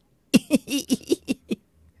าะค่ะ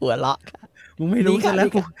หัวเราะค่ะมึงไม่รู้ซะแล้ว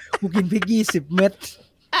กูกินพริก20 เม็ด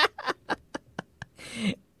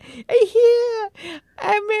ไอ้เฮียแอ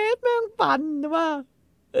ร์เมสแม่งปั่นว่า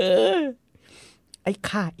ไอ้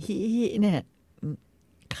ข่าฮีเนี่ย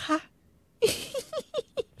ค่ะ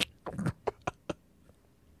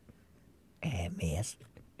แอร์เมส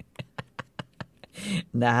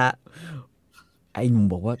นะฮะไอ้หนุ่ม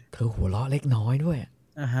บอกว่าเธอหัวเราะเล็กน้อยด้วย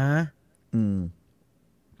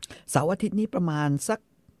เสาร์อาทิตย์นี้ประมาณสัก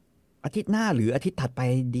อาทิตย์หน้าหรืออาทิตย์ถัดไป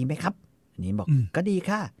ดีไหมครับอันนี้บอกก็ดี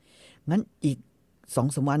ค่ะงั้นอีก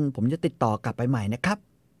2-3 วันผมจะติดต่อกลับไปใหม่นะครับ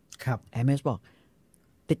ครับแอร์เมสบอก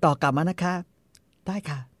ติดต่อกลับมานะคะได้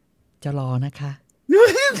ค่ะจะรอนะคะเ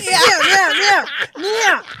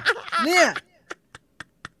นี่ย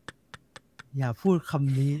อย่าพูดค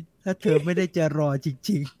ำนี้ถ้าเธอไม่ได้จะรอจ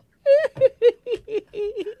ริง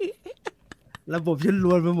ๆระบบฉันร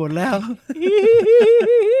วนไปหมดแล้ว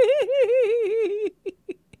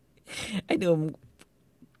ไอ้หนุ่ม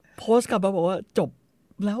โพสต์กลับมาบอกว่าจบ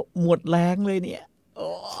แล้วหมดแรงเลยเนี่ย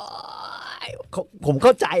ผมเข้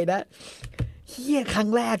าใจนะเฮียครั้ง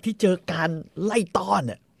แรกที่เจอการไล่ต้อน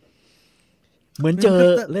อ่ะเหมือนเจอ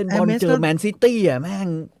เล่นบอลเจอแมนซิตี้อ่ะแม่ง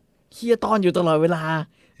เฮียต้อนอยู่ตลอดเวลา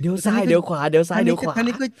เดี๋ยวซ้ายเดี๋ยวขวาเดี๋ยวซ้ายเดี๋ยวขวาครั้ง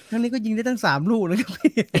นี้ก็ยิงได้ตั้ง3 ลูกนะครับ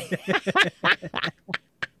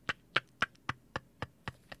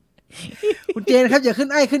คุณเจนครับอย่าขึ้น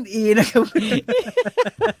ไอขึ้นอีนะครับ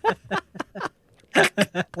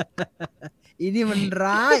อีนี่มัน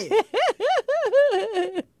ร้าย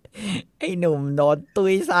ไอ้หนุ่มโดนตุ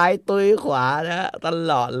ยซ้ายตุยขวานะต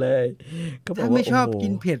ลอดเลยถ้าไม่ชอบกิ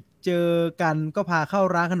นเผ็ดเจอกันก็พาเข้า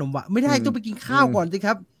ร้านขนมหวานไม่ได้ต้องไปกินข้าวก่อนสิค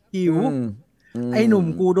รับหิวไอ้หนุ่ม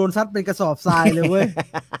กูโดนซัดเป็นกระสอบทรายเลยเว้ย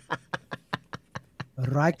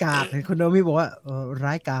ร้ายกาจเห็นคนโนมิบอกว่า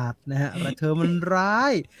ร้ายกาจนะฮะเธอมันร้า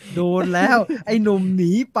ยโดนแล้วไอ้หนุ่มห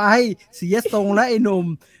นีไปเสียทรงแล้วไอ้หนุ่ม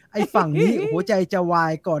ไอ้ฝั่งนี้หัวใจจะวา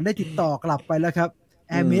ยก่อนได้ติดต่อกลับไปแล้วครับ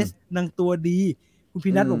แอร์เมสนางตัวดีคุณ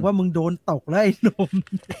พี่นัทบอกว่ามึงโดนตกแล้วไอ้หนุ่ม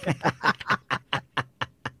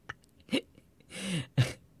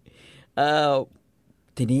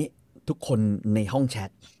ทีนี้ทุกคนในห้องแชท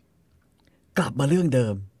กลับมาเรื่องเดิ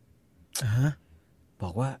มบอ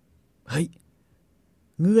กว่าเฮ้ย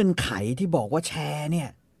เงื่อนไขที่บอกว่าแชร์เนี่ย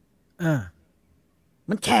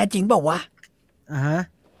มันแชร์จริงเปล่าวะ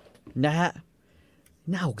นะฮะ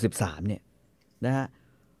หน้า63เนี่ยนะฮะ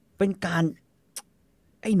เป็นการ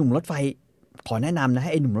ไอ้หนุ่มรถไฟขอแนะนำนะใ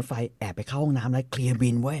ห้ไอ้หนุ่มรถไฟแอบไปเข้าห้องน้ำแล้วเคลียร์บิ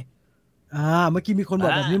นเว้ยเมื่อกี้มีคนบอ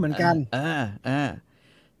กแบบนี้เหมือนกัน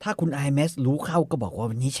ถ้าคุณ IMS รู้เข้าก็บอกว่า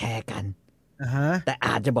วันนี้แชร์กันแต่อ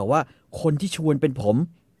าจจะบอกว่าคนที่ชวนเป็นผม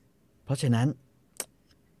เพราะฉะนั้น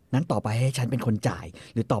นั้นต่อไปให้ฉันเป็นคนจ่าย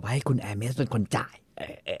หรือต่อไปให้คุณ IMS เป็นคนจ่าย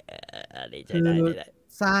คือ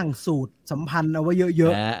สร้างสูตรสัมพันธ์เอาไว้เยอ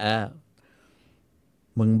ะ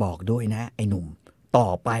มึงบอกด้วยนะไอ้หนุ่มต่อ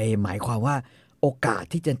ไปหมายความว่าโอกาส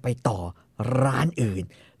ที่จะไปต่อร้านอื่น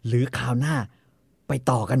หรือคราวหน้าไป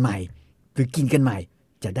ต่อกันใหม่หรือกินกันใหม่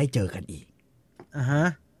จะได้เจอกันอีก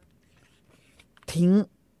ทิ้ง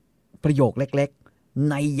ประโยคเล็ก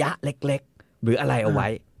ๆนัยยะเล็กๆหรืออะไรเอาไว้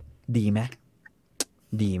ดีไหม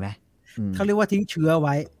เขาเรียกว่าทิ้งเชื้อไ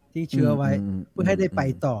ว้เพื่อให้ได้ไป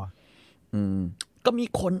ต่อก็มี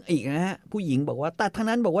คนอีกนะฮะผู้หญิงบอกว่าแต่ทั้ง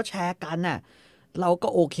นั้นบอกว่าแชร์กันน่ะเราก็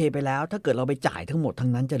โอเคไปแล้วถ้าเกิดเราไปจ่ายทั้งหมดทั้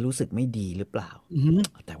งนั้นจะรู้สึกไม่ดีหรือเปล่า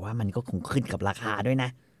แต่ว่ามันก็คงขึ้นกับราคาด้วยนะ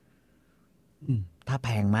ถ้าแพ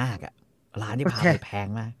งมากอ่ะร้านที่พาไปแพง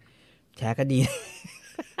มากแชร์ก็ดี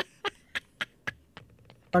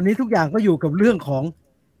ตอนนี้ทุกอย่างก็อยู่กับเรื่องของ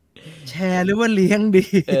แชร์หรือว่าเลี้ยงดี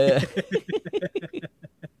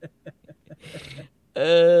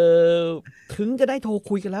ถึงจะได้โทร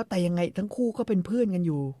คุยกันแล้วแต่ยังไงทั้งคู่ก็เป็นเพื่อนกันอ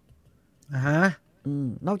ยู่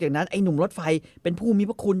นอกจากนั้นไอ้หนุ่มรถไฟเป็นผู้มี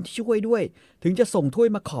พระคุณที่ช่วยด้วยถึงจะส่งถ้วย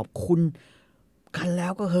มาขอบคุณกันแล้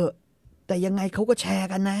วก็เหอะแต่ยังไงเขาก็แชร์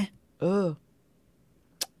กันนะ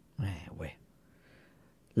แหมเว้ย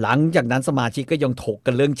หลังจากนั้นสมาชิกก็ยังถก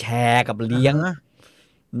กันเรื่องแชร์กับเลี้ยง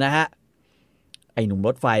นะฮะไอ้หนุ่มร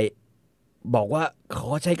ถไฟบอกว่าขอ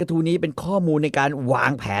ใช้กระทู้นี้เป็นข้อมูลในการวา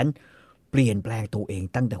งแผนเปลี่ยนแปลงตัวเอง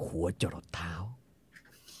ตั้งแต่หัวจรดเท้า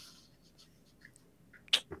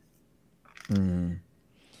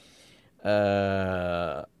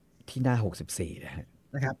ที่หน้า64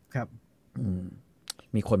นะครับครับ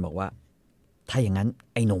มีคนบอกว่าถ้าอย่างนั้น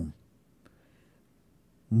ไอ้หนุ่ม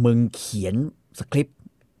มึงเขียนสคริปต์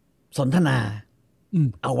สนทนา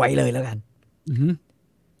เอาไว้เลยแล้วกัน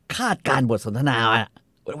คาดการบทสนทนา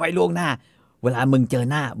ไว้ล่วงหน้าเวลามึงเจอ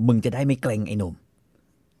หน้ามึงจะได้ไม่เกรงไอ้หนุ่ม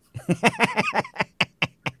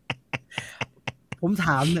ผมถ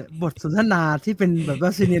ามเนี่ยบทสนทนาที่เป็นแบบว่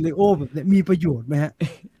าซีเนริโอแบบนี้มีประโยชน์ไหมฮะ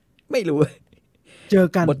ไม่รู้เจอ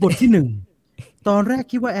กันบทที่1ตอนแรก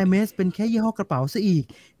คิดว่า Hermes เป็นแค่ยี่ห้อกระเป๋าซะอีก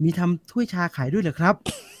มีทำถ้วยชาขายด้วยเหรอครับ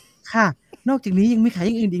ค่ะนอกจากนี้ยังมีขายอ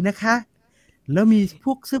ย่างอื่นอีกนะคะแล้วมีพ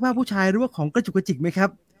วกเสื้อผ้าผู้ชายหรือว่าของกระจุกกระจิกไหมครับ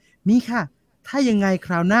มีค่ะถ้ายังไงค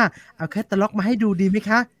ราวหน้าเอาแคตตาล็อกมาให้ดูดีไหม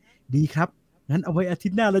คะดีครับงั้นเอาไว้อาทิ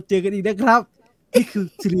ตย์หน้าเราเจอกันอีกนะครับนี่คือ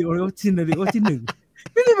ซีเนริโอที่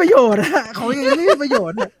1ไม่มีประโยชน์นะของอย่างนี้ไม่มีประโย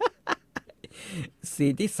ชน์ซี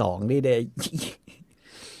นที่2นี่เด้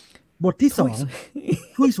บทที่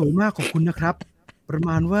2ถ้วยสวยมากขอบคุณนะครับประม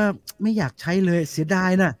าณว่าไม่อยากใช้เลยเสียดา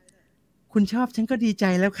ยนะคุณชอบฉันก็ดีใจ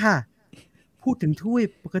แล้วค่ะพูดถึงถ้วย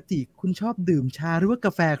ปกติคุณชอบดื่มชาหรือว่าก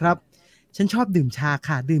าแฟครับฉันชอบดื่มชา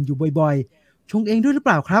ค่ะดื่มอยู่บ่อยๆชงเองด้วยหรือเป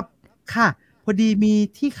ล่าครับค่ะพอดีมี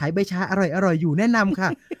ที่ขายใบชาอร่อยๆอยู่แนะนำค่ะ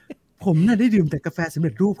ผมน่ะได้ดื่มแต่กาแฟสำเ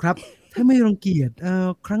ร็จรูปครับถ้าไม่รังเกียจ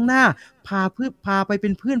ครั้งหน้าพาไปเป็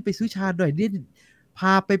นเพื่อนไปซื้อชาหน่อยดิพ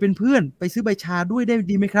าไปเป็นเพื่อนไปซื้อใบชาด้วยได้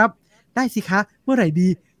ดีไหมครับได้สิคะเมื่อไหร่ดี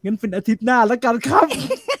งั้นเป็นอาทิตย์หน้าแล้วกันครับ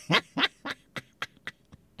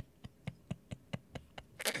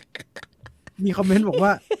มีคอมเมนต์บอกว่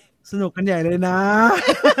าสนุกกันใหญ่เลยนะ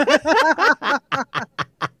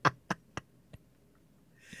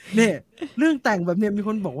เนี่ยเรื่องแต่งแบบเนี้ยมีค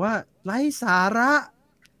นบอกว่าไร้สาระ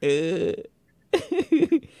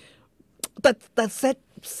แต่เ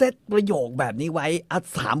ซตประโยคแบบนี้ไว้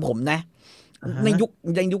ถามผมนะใน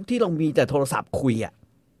ยุคที่เรามีแต่โทรศัพท์คุยอ่ะ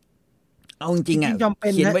เอาจริงๆอ่ะ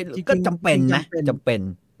เขียนไว้ก็จำเป็นนะจำเป็น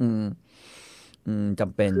จ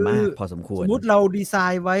ำเป็นมากพอสมควรสมมติเราดีไซ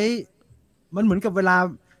น์ไว้มันเหมือนกับเวลา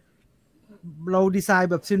เราดีไซน์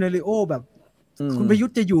แบบซีนาริโอแบบคุณประยุท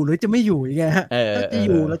ธ์จะอยู่หรือจะไม่อยู่ยังไงฮะถ้าจะอ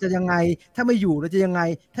ยู่เราจะยังไงถ้าไม่อยู่เราจะยังไง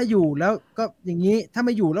ถ้าอยู่แล้วก็อย่างนี้ถ้าไ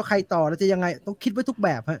ม่อยู่แล้วใครต่อเราจะยังไงต้องคิดไว้ทุกแบ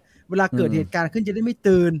บฮะเวลาเกิดเหตุการณ์ขึ้นจะได้ไม่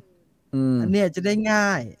ตื่นอันนี้จะได้ง่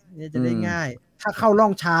ายจะได้ง่ายถ้าเข้าร่อ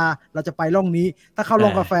งชาเราจะไปร่องนี้ถ้าเข้าร่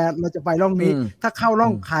องกาแฟเราจะไปร่องนี้ถ้าเข้าร่อ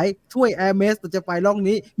งขายถ้วย Hermes เราจะไปร่อง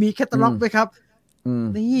นี้มีแคตตาล็อกไหมครับ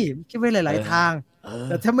นี่คิดไว้หลายๆทาง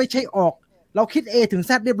แต่ถ้าไม่ใช่ออกเราคิด A ถึง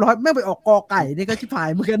Z เรียบร้อยไม่ไปออกกอไก่นี่ก็ชิบหาย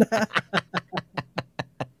เหมือนกันนะ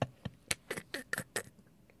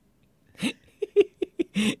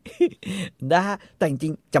นะแต่จริ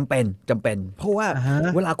งจำเป็นเพราะว่า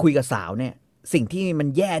เวลาคุยกับสาวเนี่ยสิ่งที่มัน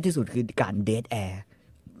แย่ที่สุดคือการเดทแอร์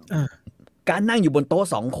การนั่งอยู่บนโต๊ะ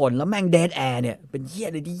2คนแล้วแม่งเดทแอร์เนี่ยเป็นเหี้ย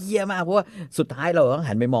เลยที่เหี้ยมากเพราะว่าสุดท้ายเราต้อง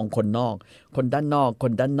หันไปมองคนนอกคนด้านนอ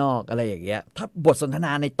กอะไรอย่างเงี้ยถ้าบทสนทน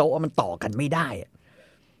าในโต๊ะมันต่อกันไม่ได้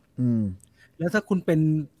แล้วถ้าคุณเ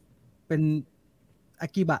ป็นอา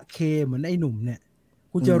กิบะเคเหมือนไอ้หนุ่มเนี่ย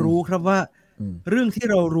คุณจะรู้ครับว่าเรื่องที่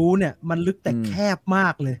เรารู้เนี่ยมันลึกแต่แคบมา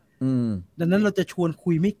กเลยดังนั้นเราจะชวนคุ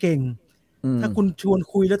ยไม่เก่งถ้าคุณชวน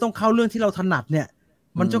คุยแล้วต้องเข้าเรื่องที่เราถนัดเนี่ย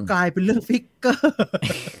มันจะกลายเป็นเรื่องฟิกเกอร์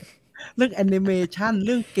เรื่องแอนิเมชันเ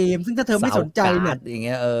รื่องเกมซึ่งถ้าเธอไม่สนใจเนี่ยอย่างเ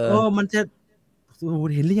งี้ยมันจะ โอ้โห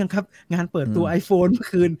เห็นหรือยังครับ งานเปิดตัว iPhone เมื่อ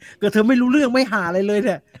คืนก็เธอไม่รู้เรื่องไม่หาอะไรเลยเ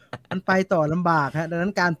นี่ยมันไปต่อลำบากฮะดังนั้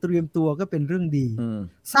นการเตรียมตัวก็เป็นเรื่องดี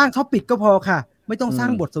สร้างท็อปิกก็พอค่ะไม่ต้องสร้า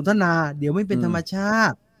งบทสนทนาเดี๋ยวไม่เป็นธรรมชา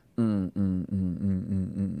ติ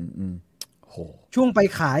โหช่วงไป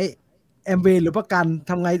ขายแอมเวย์หรือประกัน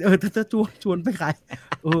ทำไงถ้าชวนไปขาย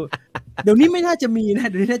เดี๋ยวนี้ไม่น่าจะมีนะ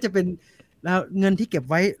เดี๋ยวนี้น่าจะเป็นแล้วเงินที่เก็บ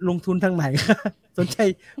ไว้ลงทุนทางไหนสนใจ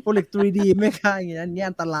โปรเจกต์ 3D ไหมคะอย่างนี้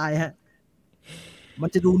อันตรายฮะมัน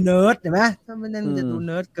จะดูเนิร์ดเห็นไหมถ้าไม่นั้นมันจะดูเ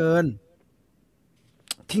นิร์ดเกิน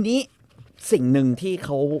ทีนี้สิ่งหนึ่งที่เข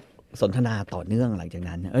าสนทนาต่อเนื่องหลังจาก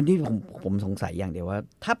นั้นนี่ผมสงสัยอย่างเดียวว่า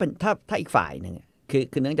ถ้าเป็นถ้าอีกฝ่ายหนึ่ง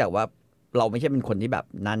คือเนื่องจากว่าเราไม่ใช่เป็นคนที่แบบ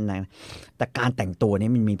นั้นนะแต่การแต่งตัวนี้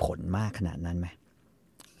มันมีผลมากขนาดนั้นไหม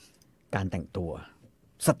การแต่งตัว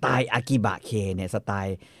สไตล์อากิบะเคเนี่ยสไต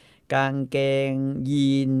ล์กางเกงยี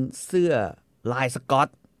นเสื้อลายสก๊อต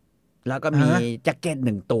แล้วก็มีแจ็คเก็ต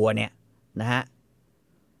1 ตัวเนี่ยนะฮะ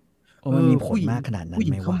มันมีผลมากขนาดนั้นไหมวะผู้ห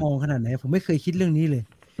ญิงเขามองขนาดไหนผมไม่เคยคิดเรื่องนี้เลย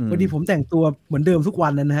พอดีผมแต่งตัวเหมือนเดิมทุกวั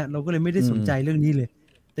นนะฮะเราก็เลยไม่ได้สนใจเรื่องนี้เลย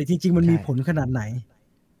แต่จริงๆมันมีผลขนาดไหน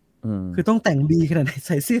คือต้องแต่งดีขนาดไหนใ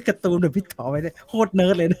ส่เสื้อการ์ตูนแบบพี่ถอไว้เนี่ยโคตรเนิ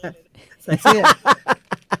ร์ดเลยนะใส่เสื้อ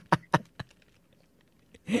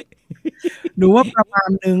หนูว่าประมาณ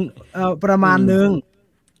นึง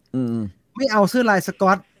ไม่เอาเสื้อลายสก๊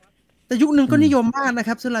อตแต่ยุคนึงก็นิยมมากนะค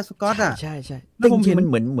รับเสื้อลายสก๊อตอ่ะใช่แต่จริงๆมัน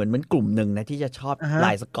เหมือนกลุ่มหนึ่งนะที่จะชอบล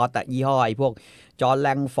ายสก๊อตอ่ะยี่ห้อไอ้พวกจอร์นแล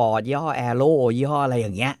งฟอร์ดยี่ห้อแอโร่ยี่ห้ออะไรอย่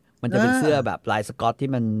างเงี้ยมันจะเป็นเสื้อแบบลายสก๊อตที่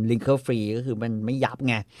มันลิงเกอร์ฟรีก็คือมันไม่ยับ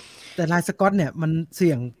ไงแต่ลายสก๊อตเนี่ยมันเ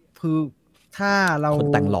สี่ยงคือถ้าเราคน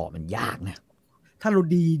แต่งหล่อมันยากนะถ้าเรา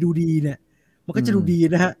ดูดีเนี่ยมันก็จะดูดี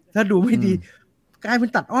นะฮะถ้าดูไม่ดีกลายเป็น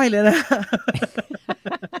ตัดอ้อยเลยนะ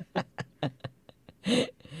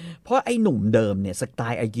เพราะไอ้หนุ่มเดิมเนี่ยสไต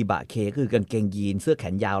ล์อากิบะเคคือกางเกงยีนเสื้อแข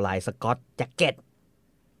นยาวลายสก๊อตแจ็คเก็ต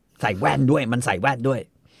ใส่แว่นด้วยมันใส่แว่นด้วย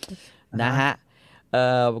นะฮะ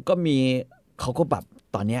ก็มีเขาก็แบบ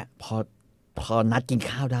ตอนเนี้ยพอนัดกิน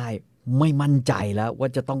ข้าวได้ไม่มั่นใจแล้วว่า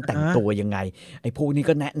จะต้องแต่งตัวยังไงไอ้พวกนี้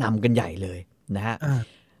ก็แนะนำกันใหญ่เลยนะฮะ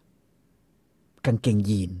กางเกง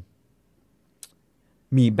ยีน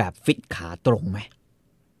มีแบบฟิตขาตรงไหม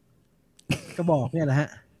กระบอกเนี่ยนะฮะ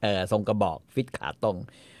ทรงกระบอกฟิตขาตรง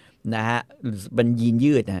นะฮะเป็นยีน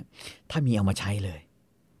ยืดนะถ้ามีเอามาใช้เลย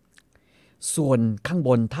ส่วนข้างบ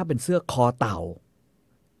นถ้าเป็นเสื้อคอเต่า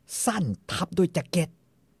สั้นทับด้วยแจ็คเก็ต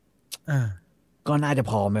ก็น่าจะ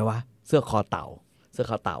พอไหมวะเสื้อคอเต่า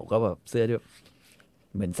ก็แบบเสื้อที่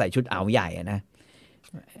เหมือนใส่ชุดเอาใหญ่นะ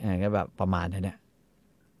ก็แบบประมาณนั้นเนี่ย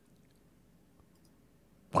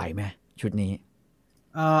ไหวไหมชุดนี้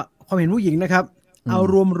ความเห็นผู้หญิงนะครับเอา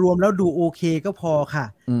รวมแล้วดูโอเคก็พอค่ะ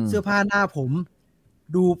เสื้อผ้าหน้าผม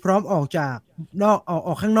ดูพร้อมออกจากนอกอ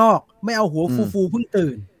อกข้างนอกไม่เอาหัวฟูเพิ่ง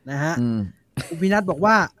ตื่นนะฮะคุณพินัทบอก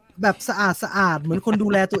ว่าแบบสะอาดเหมือนคนดู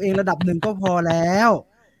แลตัวเองระดับหนึ่งก็พอแล้ว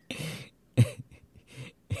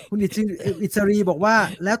คุณอิสรีบอกว่า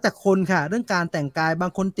แล้วแต่คนค่ะเรื่องการแต่งกายบา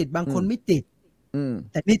งคนติดบางคนไม่ติด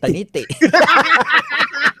แต่นี่ติด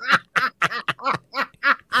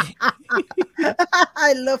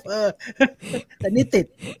I love her แต่นี่ติด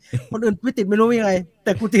คนอื่นไม่ติดไม่รู้ยังไงแ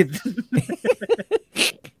ต่กูติด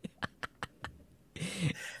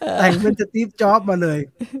แต่งเป็นสตีฟจ็อบส์มาเลย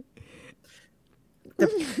แต่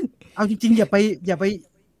เอาจริงๆอย่าไป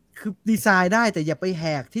คือดีไซน์ได้แต่อย่าไปแห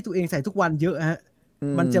กที่ตัวเองใส่ทุกวันเยอะฮะ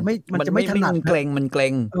มันจะไม่ถนัดมันเกรงมั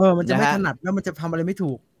นจะไม่ถนัดแล้วมันจะทำอะไรไม่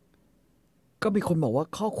ถูกก็มีคนบอกว่า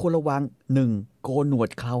ข้อควรระวัง1โกนหนวด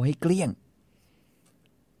เคราให้เกลี้ยง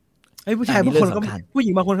ไอ้ผู้ชายบางคนก็ผู้ห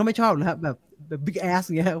ญิงบางคนเขาไม่ชอบนะครับแบบบิ๊กแอสอ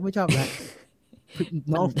ย่างเงี้ยเขาไม่ชอบนะ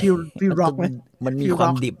น้องฟิลร็อกมันมีควา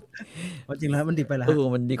มดิบจริงแล้วมันดิบไปแล้ว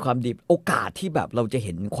มันมีความดิบโอกาสที่แบบเราจะเ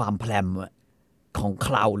ห็นความแพรมของเค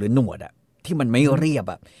ราหรือหนวดอะที่มันไม่เรียบ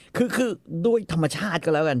อะคือด้วยธรรมชาติก็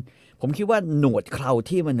แล้วกันผมคิดว่าหนวดเครา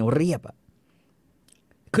ที่มันเรียบอะ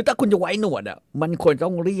คือถ้าคุณจะไว้หนวดอะมันควรต้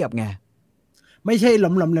องเรียบไงไม่ใช่หล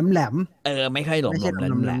อมแหลมไม่ค่อยหลอมแ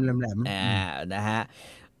หลมนะฮะ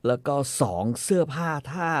แล้วก็2เสื้อผ้า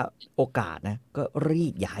ถ้าโอกาสนะก็รี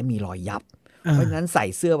ดอย่าให้มีรอยยับเพราะฉะนั้นใส่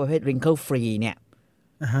เสื้อประเภท wrinkle free เนี่ย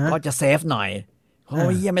ก็จะเซฟหน่อยเพราะ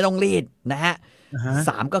ยังไม่ต้องรีดนะฮะ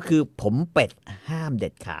3ก็คือผมเป็ดห้ามเด็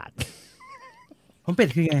ดขาดผมเป็ด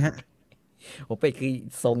คือไงฮะผมเป็ดคือ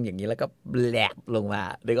ทรงอย่างนี้แล้วก็แหลกลงมา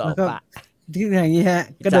หรือก็ออกปะที่อย่างนี้ฮะ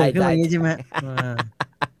กระโดดขึ้นมาอย่างนี้ใช่ไหม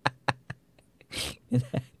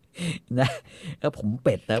นะแล้วผมเ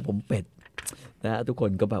ป็ดนะทุกค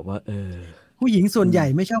นก็แบบว่าผู้หญิงส่วนใหญ่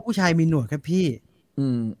ไม่ชอบผู้ชายมีหนวดครับพี่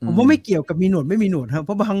ผมว่าไม่เกี่ยวกับมีหนวดไม่มีหนวดครับเพ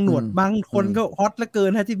ราะบางหนวดบางคนก็ฮอตเหลือเกิน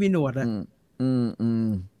ฮะที่มีหนวดอ่ะ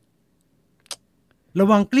ระ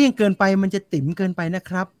วังเกลี้ยงเกินไปมันจะติ๋มเกินไปนะ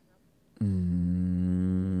ครับ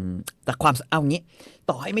แต่ความเอางี้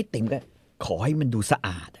ต่อให้ไม่ติ่มก็ขอให้มันดูสะอ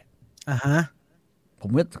าด ฮะผม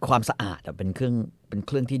ว่าความสะอาดเป็นเค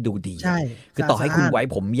รื่องที่ดูดี ใช่ คือต่อให้คุณไว้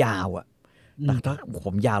ผมยาวแต่ถ้าผ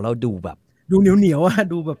มยาวแล้วดูแบบดูเหนียว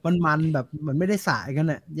ดูแบบมันแบบมันไม่ได้สระกัน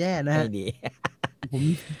แย่นะฮะไม่ดี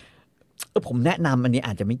ผมแนะนำอันนี้อ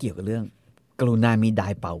าจจะไม่เกี่ยวกับเรื่องกรุณามีได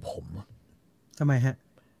ร์เป่าผมทำไมฮะ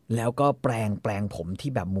แล้วก็แปลงผมที่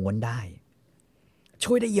แบบม้วนได้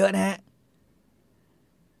ช่วยได้เยอะนะฮะ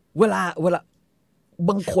เวลา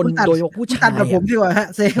บางคนโดยเฉพาะผู้ชายตัดกับผมดีกว่าฮะ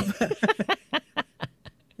เซฟ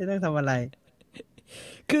ไม่ต้องทำอะไร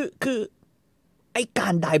คือไอ้กา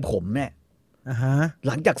รไดร์ผมเนี่ยห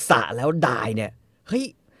ลังจากสระแล้วไดร์เนี่ยเฮ้ย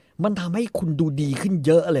มันทำให้คุณดูดีขึ้นเ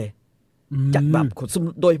ยอะเลยจากแบบ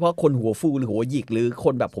โดยเฉพาะคนหัวฟูหรือหัวหยิกหรือค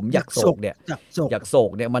นแบบผมอยากโศกเนี่ยอยากโศ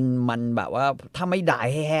กเนี่ยมันแบบว่าถ้าไม่ได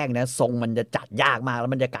ร์ให้แห้งนะทรงมันจะจัดยากมากแล้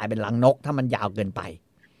วมันจะกลายเป็นรังนกถ้ามันยาวเกินไป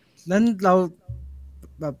นั้นเรา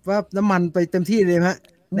แบบว่าน้ำมันไปเต็มที่เลยฮะ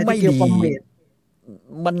ไม่ดี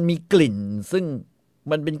มันมีกลิ่นซึ่ง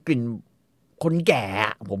มันเป็นกลิ่นคนแก่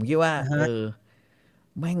ผมคิดว่า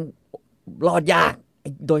แม่งรอดยาก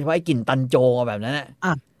โดยเฉพาะไอ้กลิ่นตันโจแบบนั้นนะ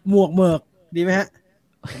หมวกเมือกดีไหมฮะ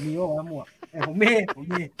ผมมีว่าหมวกผมมี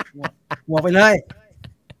หมวกไปเลย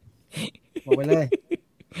หมวกไปเลย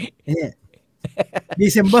นี่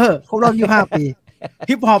December ครบรอบ25 ปี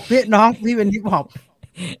ฮิปฮอปพี่น้องพี่เป็นฮิปฮอป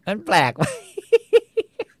มันแปลกไป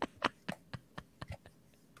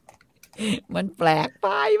มันแปลกไป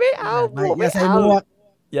ไม่เอาอย่าใส่หมวก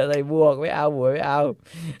อย่าใส่บวกไม่เอาหัวไม่เอา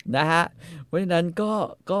นะฮะเพราะฉะนั้นก็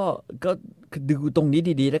ดูตรงนี้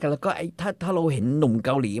ดีๆแล้วกันแล้วก็ไอ้ถ้าเราเห็นหนุ่มเก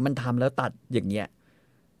าหลีมันทำแล้วตัดอย่างเงี้ย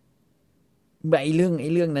ไอ้เรื่อง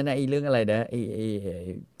นั้นนะไอ้เรื่องอะไรนะไ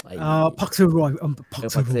อ้พักเซรอย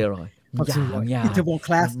พักเซรอยยาวอินเทอร์วงค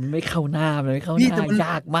ลาสไม่เข้าหน้ามันไม่เข้าหน้าย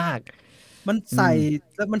ากมากมันใส่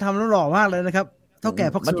แล้วมันทำแล้วหล่อมากเลยนะครับเท่าแก่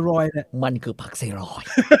พักเซรอยเนี่ยมันคือพักเซรอย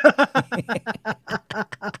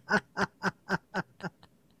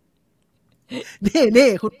นี่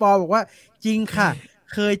คุณปอบอกว่าจริงค่ะ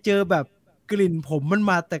เคยเจอแบบกลิ่นผมมัน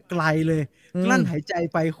มาแต่ไกลเลยกลั้นหายใจ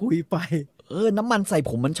ไปคุยไปน้ำมันใส่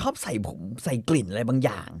ผมมันชอบใส่กลิ่นอะไรบางอ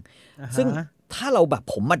ย่างซึ่งถ้าเราแบบ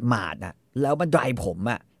ผมหมาดๆแล้วมันไดร์ผม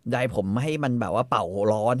ไดร์ผมให้มันแบบว่าเป่า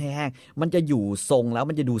ร้อนให้แห้งมันจะอยู่ทรงแล้ว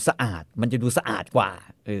มันจะดูสะอาดกว่า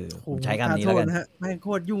ผมใช้คำนี้แล้วกันไม่โค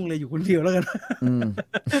ตรยุ่งเลยอยู่คนเดียวแล้วกัน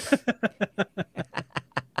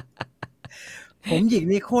ผมหยิก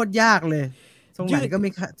นี่โคตรยากเลยทรงไหนก็ไ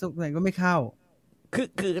ม่เข้า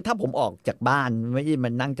คือถ้าผมออกจากบ้านไม่ใช่มั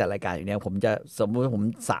นนั่งจัดรายการอยู่เนี่ยผมจะสมมติว่าผม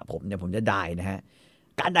สระผมเนี่ยผมจะไดร์นะฮะ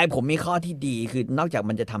การไดร์ผมมีข้อที่ดีคือนอกจาก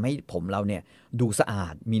มันจะทำให้ผมเราเนี่ยดูสะอา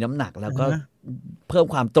ดมีน้ำหนักแล้วก็เพิ่ม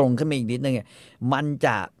ความตรงขึ้นมาอีกนิดนึงมัน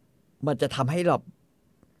จะทำให้เรา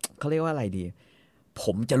เขาเรียกว่าอะไรดีผ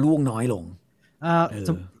มจะร่วงน้อยลง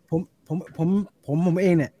ผมเอ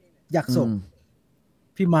งเนี่ยอยากส่ง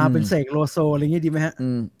พี่มาเป็นเสกโลโซอะไรอย่างงี้ดีไหมฮะ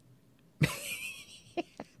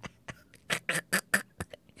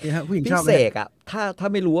ผู้หญิงชอบพี่เสกถ้า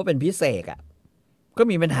ไม่รู้ว่าเป็นพี่เสกก็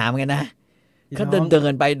มีปัญหาเหมือนกันนะเขาเดิ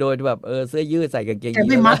นไปโดยแบบเสื้อยืดใส่กางเกงแก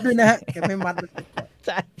ไม่มัดด้วยนะฮะแกไม่มัดใ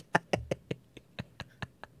ช่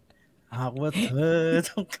หากว่าเธอ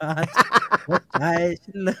ต้องการหัวใจ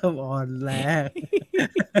ฉันเริ่มอ่อนแรง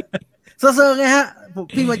เซอร์ไงฮะ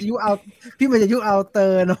พี่มาจะยุเอาเตอ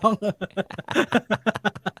ร์น้อง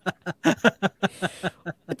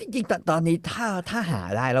จริงๆตอนนี้ถ้าหา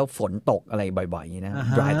ได้แล้วฝนตกอะไรบ่อยๆอย่างนี้นะ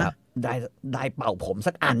ได้เป่าผม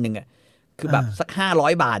สักอันหนึ่งคือแบบสัก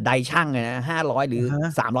500 บาทได้ช่างเลยนะ500หรือ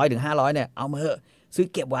300ถึง500เนี่ยเอามาเถอะซื้อ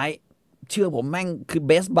เก็บไว้เชื่อผมแม่งคือเ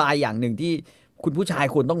บสบายอย่างหนึ่งที่คุณผู้ชาย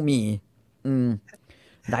ควรต้องมี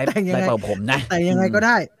ได้เป่าผมนะแต่ยังไงก็ไ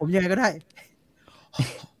ด้ผมยังไงก็ได้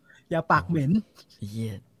อย่าปากเหม็นเหี้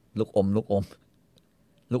ยลูกอม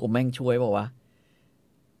แม่งช่วยบอกว่า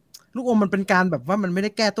ลูกอมมันเป็นการแบบว่ามันไม่ได้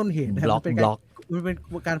แก้ต้นเหตุนะมันเป็น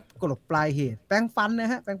การกลบปลายเหตุแป้งฟันน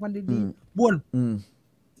ะฮะแป้งฟันดีๆบ้วน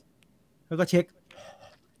แล้วก็เช็ค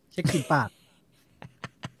กลิ่นปาก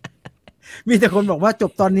มีแต่คนบอกว่าจ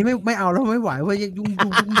บตอนนี้ไม่เอาแล้วไม่ไหวเพราะยุ่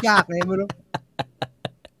งยากเลยไม่รู้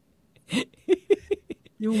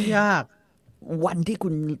ยุ่งยากวันที่คุ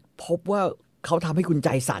ณพบว่าเขาทำให้คุณใจ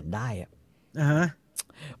สั่นได้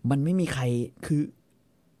มันไม่มีใครคือ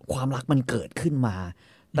ความรักมันเกิดขึ้นมา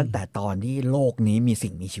ตั้งแต่ตอนที่โลกนี้มี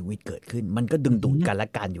สิ่งมีชีวิตเกิดขึ้นมันก็ดึงดูดกันและ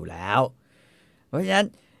กันอยู่แล้วเพราะฉะนั้น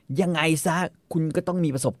ยังไงซะคุณก็ต้องมี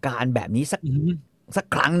ประสบการณ์แบบนี้สัก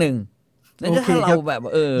ครั้งหนึ่งแล้วถ้าเราแบบ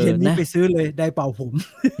เย็นนี้ไปซื้อเลยได้เป่าผม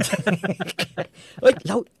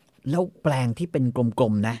แล้วแปลงที่เป็นกล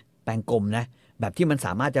มๆนะแปลงกลมนะแบบที่มันส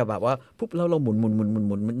ามารถจะแบบว่าปุ๊บแล้วเราหมุน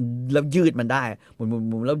แล้วยืดมันได้ห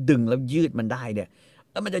มุนแล้วดึงแล้วยืดมันได้เนี่ย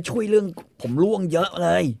แล้วมันจะช่วยเรื่องผมร่วงเยอะเล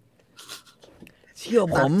ย เชื่อ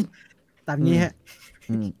ผม ตัดงี้ฮะ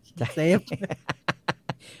เซฟ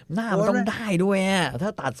หน้ามันต้องได้ด้วยอะถ้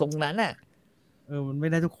าตัดทรงนั้นอ่ะ มันไม่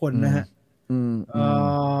ได้ทุกคนนะฮะ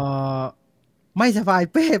ไม่สะพาย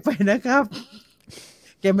เป้ไปนะครับ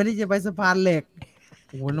แกไม่ได้จะไปสะพานเหล็ก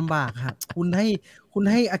โอ้โหลำบากครับคุณใ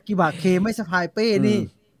ห้อากิบะเคไม่สะพายเป้นี่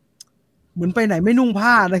เหมือนไปไหนไม่นุ่งผ้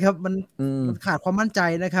านะครับ มันขาดความมั่นใจ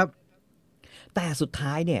นะครับ แต่สุด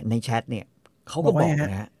ท้ายเนี่ยในแชทเนี่ยเขาก็บอกน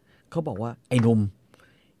ะฮะเขาบอกว่าไอ้หนุ่ม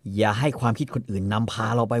อย่าให้ความคิดคนอื่นนำพา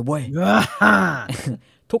เราไปเว้ย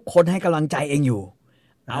ทุกคนให้กำลังใจเองอยู่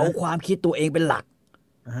เอาความคิดตัวเองเป็นหลัก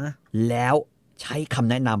แล้วใช้คำ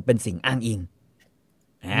แนะนำเป็นสิ่งอ้างอิง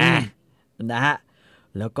นะฮะ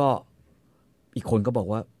แล้วก็อีกคนก็บอก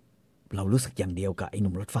ว่าเรารู้สึกอย่างเดียวกับไอ้ห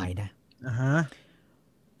นุ่มรถไฟนะ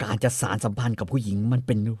การจะสานสัมพันธ์กับผู้หญิงมันเ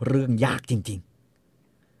ป็นเรื่องยากจริง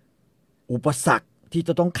ๆอุปสรรคที่จ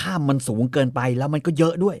ะต้องข้ามมันสูงเกินไปแล้วมันก็เยอ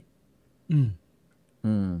ะด้วย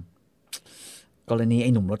กรณีไ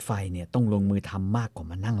อ้หนุ่มรถไฟเนี่ยต้องลงมือทำมากกว่า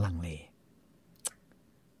มานั่งลังเล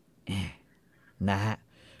นะฮะ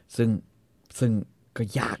ซึ่งก็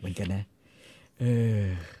ยากเหมือนกันนะ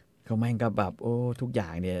เขาแม่งก็แบบโอ้ทุกอย่า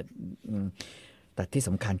งเนี่ยแต่ที่ส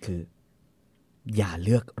ำคัญคืออย่าเ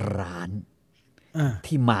ลือกร้าน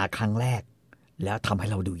ที่มาครั้งแรกแล้วทำให้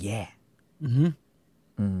เราดูแย่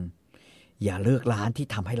อย่าเลือกร้านที่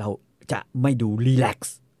ทำให้เราจะไม่ดูรีแลก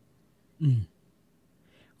ซ์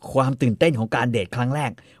ความตื่นเต้นของการเดทครั้งแร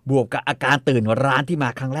กบวกกับอาการตื่นร้านที่มา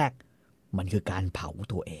ครั้งแรกมันคือการเผา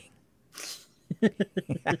ตัวเอง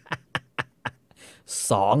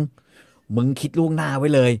 2. มึงคิดล่วงหน้าไว้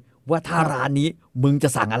เลยว่าถ้าร้านนี้มึงจะ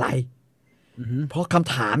สั่งอะไรเพราะค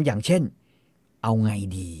ำถามอย่างเช่นเอาไง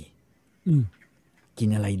ดีกิน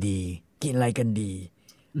อะไรดีกินอะไรกันดี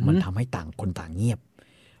มันทำให้ต่างคนต่างเงียบ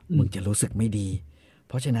มึงจะรู้สึกไม่ดีเ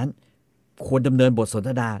พราะฉะนั้นควรดำเนินบทสนท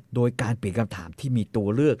นาโดยการเปลี่ยนคำถามที่มีตัว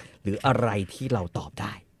เลือกหรืออะไรที่เราตอบไ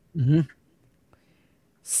ด้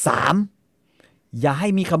 3. อย่าให้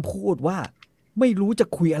มีคำพูดว่าไม่รู้จะ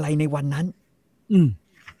คุยอะไรในวันนั้น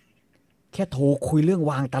แค่โทรคุยเรื่อง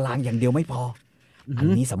วางตารางอย่างเดียวไม่พออัน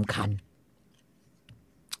นี้สำคัญ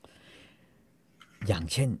อย่าง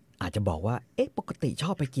เช่นอาจจะบอกว่าปกติช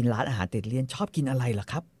อบไปกินร้านอาหารอิตาเลียนชอบกินอะไรล่ะ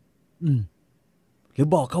ครับหรือ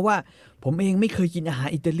บอกเขาว่าผมเองไม่เคยกินอาหาร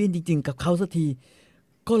อิตาเลียนจริงๆกับเขาสักที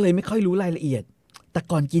ก็เลยไม่ค่อยรู้รายละเอียดแต่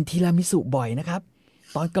ก่อนกินทีรามิสุบ่อยนะครับ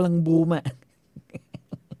ตอนกำลังบูมอ่ะ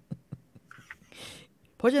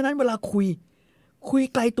เพราะฉะนั้นเวลาคุย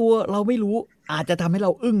ไกลตัวเราไม่รู้อาจจะทำให้เร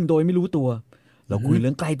าอึ้งโดยไม่รู้ตัวเราคุยเรื่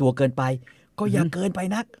องไกลตัวเกินไปก็อย่าเกินไป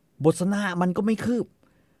นักบทสนทนามันก็ไม่คืบ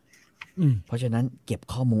เพราะฉะนั้นเก็บ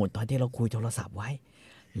ข้อมูลตอนที่เราคุยโทรศัพท์ไว้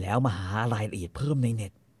แล้วมาหารายละเอียดเพิ่มในเน็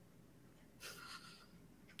ต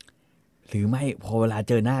หรือไม่พอเวลา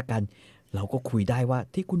เจอหน้ากันเราก็คุยได้ว่า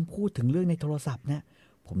ที่คุณพูดถึงเรื่องในโทรศัพท์นะ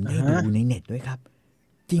ผมได้ดูในเน็ตด้วยครับ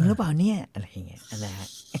จริงหรือเปล่าเนี่ยอะไรอย่างเงี้ยอะไรฮะ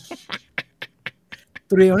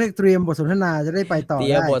เตรียมบทสนทนาจะได้ไปต่อได้เ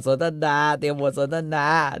ตรียมบทสนทนานะเตรีย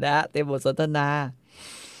มบทสนทนา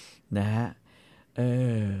นะฮะ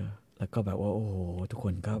แล้วก็แบบว่าโอ้โหทุกค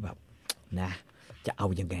นก็แบบนะจะเอา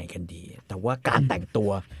ยังไงกันดีแต่ว่าการแต่งตัว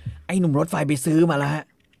ไอ้หนุ่มรถไฟไปซื้อมาแล้วฮะ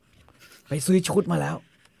ไปซื้อชุดมาแล้ว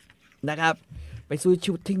นะครับไปซื้อ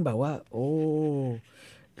ชุดที่แบบว่าโอ้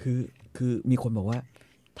คือมีคนบอกว่า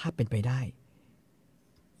ถ้าเป็นไปได้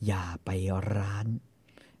อย่าไปร้าน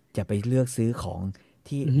จะไปเลือกซื้อของ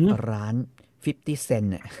ที่ร้าน50 เซน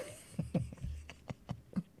ต์น่ะ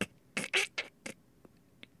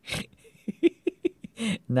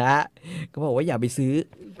นะก็บอกว่าอย่าไปซื้อ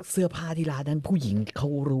เสื้อผ้าที่ร้านนั้นผู้หญิงเขา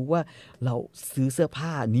รู้ว่าเราซื้อเสื้อผ้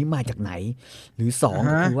านี้มาจากไหนหรือ2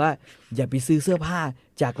ก็คือว่าอย่าไปซื้อเสื้อผ้า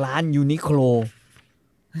จากร้านยูนิโคล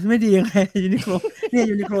ไม่ดียังไงยูนิโคลเนี่ย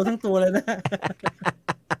ยูนิโคลทั้งตัวเลยนะ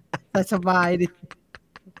แต่สบายดิ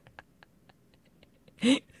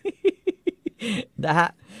นะฮะ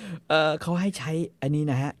เขาให้ใช้อันนี้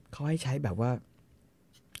นะฮะเขาให้ใช้แบบว่า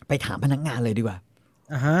ไปถามพนักงานเลยดีกว่า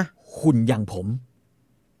หุ่นอย่าง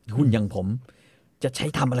ผมจะใช้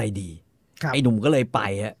ทำอะไรดีไอ้หนุ่มก็เลยไป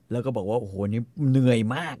ฮะแล้วก็บอกว่าโอ้โหนี่เหนื่อย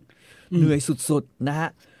มากเหนื่อยสุดๆนะฮะ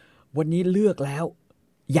วันนี้เลือกแล้ว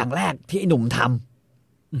อย่างแรกที่ไอ้หนุ่มท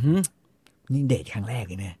ำนี่เดทครั้งแรก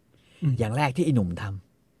เลยเนี่ยอย่างแรกที่ไอ้หนุ่มท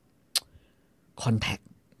ำคอนแทค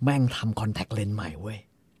แม่งทำคอนแทคเลนส์ใหม่เว้ย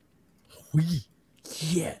เ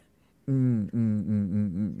หี้ย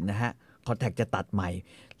นะฮะคอนแทคจะตัดใหม่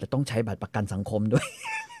แต่ต้องใช้บัตรประกันสังคมด้วย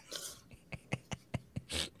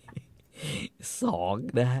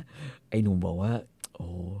 2นะฮะไอ้หนุ่มบอกว่าโอ้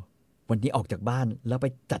วันนี้ออกจากบ้านแล้วไป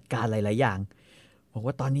จัดการหลายๆอย่างบอก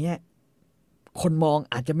ว่าตอนนี้ คนมอง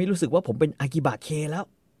อาจจะไม่รู้สึกว่าผมเป็นอากิบะเคแล้ว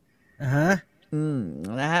ฮะ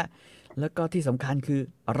นะฮะแล้วก็ที่สำคัญคือ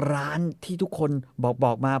ร้านที่ทุกคนบ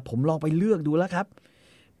อกมาผมลองไปเลือกดูแล้วครับ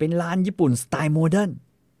เป็นร้านญี่ปุ่นสไตล์โมเดิร์น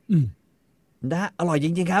นะฮะอร่อยจ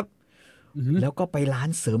ริงๆครับแล้วก็ไปร้าน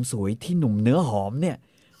เสริมสวยที่หนุ่มเนื้อหอมเนี่ย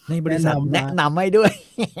ในบริษัทแนะนำให้ด้วย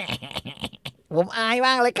ผมอายม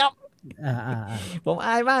ากเลยครับผมอ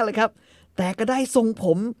ายมากเลยครับแต่ก็ได้ทรงผ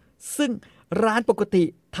มซึ่งร้านปกติ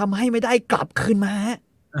ทำให้ไม่ได้กลับคืนมา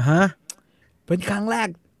เป็นครั้งแรก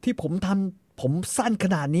ที่ผมทำผมสั้นข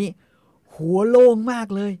นาดนี้หัวโล่งมาก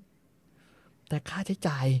เลยแต่ค่าใช้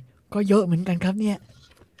จ่ายก็เยอะเหมือนกันครับเนี่ย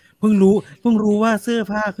เพิ่งรู้ว่าเสื้อ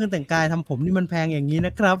ผ้าเครื่องแต่งกายทำผมนี่มันแพงอย่างนี้น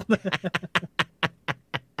ะครับ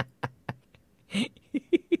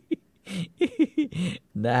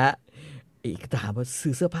นะฮะอีกถามว่า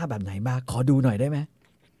ซื้อเสื้อผ้าแบบไหนมาขอดูหน่อยได้ไหม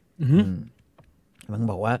มัน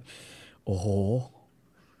บอกว่าโอ้โห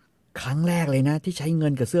ครั้งแรกเลยนะที่ใช้เงิ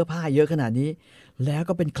นกับเสื้อผ้าเยอะขนาดนี้แล้ว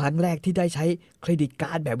ก็เป็นครั้งแรกที่ได้ใช้เครดิตก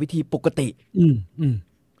าร์ดแบบวิธีปกติ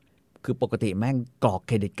คือปกติแม่งกรอกเ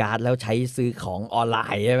ครดิตการ์ดแล้วใช้ซื้อของออนไล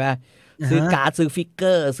น์ใช่ไหมซื้อการ์ดซื้อฟิกเก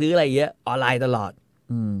อร์ซื้ออะไรเยอะออนไลน์ตลอด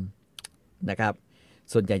นะครับ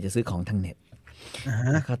ส่วนใหญ่จะซื้อของทางเน็ต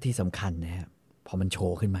แล้วก็ที่สำคัญนะครับพอมันโช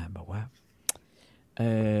ว์ขึ้นมาบอกว่า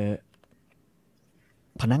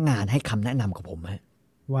พนักงานให้คำแนะนำกับผม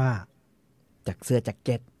ว่าจากเสื้อแจ็คเ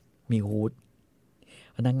ก็ตมีฮูด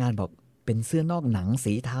พนักงานบอกเป็นเสื้อนอกหนัง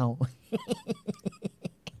สีเทา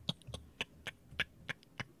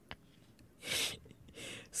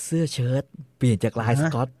เสื้อเชิ้ตเปลี่ยนจากลายส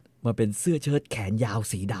ก๊อตมาเป็นเสื้อเชิ้ตแขนยาว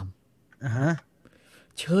สีด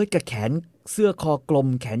ำเชิ้ตกับแขนเสื้อคอกลม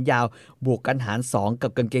แขนยาวบวกกันหาร2กั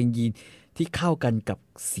บกางเกงยีนที่เข้ากันกับ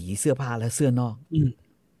สีเสื้อผ้าและเสื้อนอก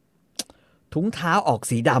ถุงเท้าออก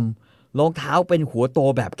สีดำรองเท้าเป็นหัวโต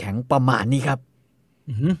แบบแข็งประมาณนี้ครับ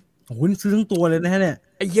โอ้โหซื้อทั้งตัวเลยนะเนี่ย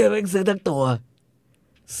ไอ้เยอะแม่งซื้อทั้งตัว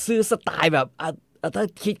ซื้อสไตล์แบบถ้า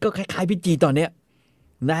คิดก็คล้ายๆพี่จีตอนเนี้ย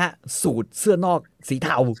นะฮะสูทเสื้อนอกสีเท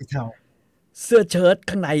าเสื้อเชิ้ต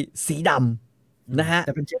ข้างในสีดำนะฮะแ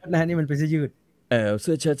ต่เป็นเชิ้ตนะนี่มันเป็นเสื้อยืดเ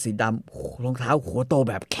สื้อเชิ้ตสีดำรองเท้าหัวโต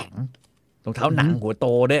แบบแข็งรองเท้าหนังหัวโต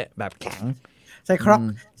ด้วยแบบแข็งใส่คร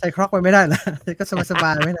อกไปไม่ได้นะก็สบา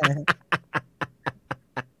ยๆไม่ได้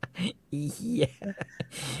อีเหี้ย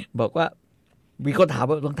บอกว่ามีคนถาม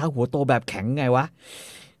ว่ารองเท้าหัวโตแบบแข็งไงวะ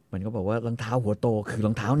มันก็บอกว่ารองเท้าหัวโตคือร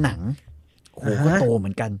องเท้าหนังโหก็โตเหมื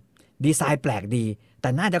อนกันดีไซน์แปลกดีแต่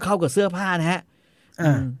น่าจะเข้ากับเสื้อผ้านะฮะ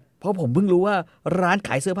เพราะผมเพิ่งรู้ว่าร้านข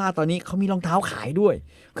ายเสื้อผ้าตอนนี้เขามีรองเท้าขายด้วย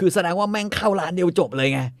คือแสดงว่าแม่งเข้าร้านเดียวจบเลย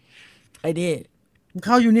ไงไอ้นี่เ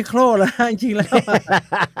ข้ายูนิโคลแล้วจริงๆแล้ว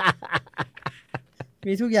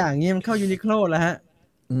มีทุกอย่างเงี้ยมันเข้ายูนิโคลแล้วฮะ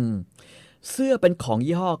เสื้อเป็นของ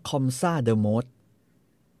ยี่ห้อคอมซ่าเดอะโมด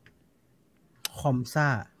คอมซ่า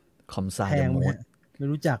เดอะโมดไม่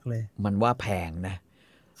รู้จักเลยมันว่าแพงนะ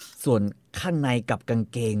ส่วนข้างในกับกาง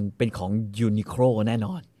เกงเป็นของยูนิโคลแน่น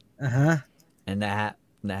อนนะ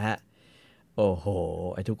ฮะโอ้โห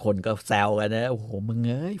ไอ้ทุกคนก็แซวกันนะโอ้โหมึง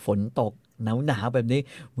เอ้ยฝนตกหนาวแบบนี้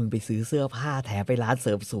มึงไปซื้อเสื้อผ้าแถมไปร้านเส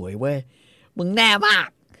ริมสวยเว้ยมึงแน่มาก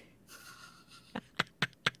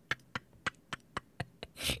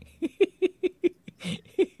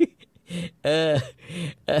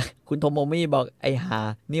คุณโทโมมี่บอกไอ้ห่า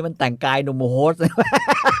นี่มันแต่งกายหนุ่มโฮส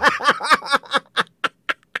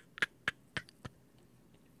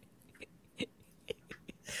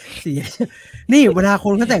นี่เวลาค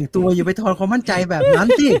นเขาแต่งตัวอย่าไปทอนความมั่นใจแบบนั้น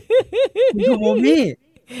สิคุณโทโมมี่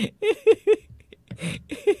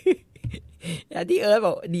อย่างที่บ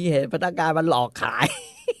อกดีเห็นพนักงานมันหลอกขาย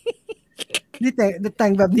นี่แต่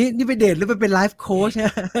งแบบนี้นี่ไปเดทหรือไปเป็นไลฟ์โค้ชเนี่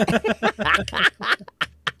ย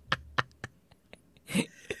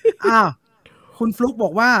คุณฟลุกบอ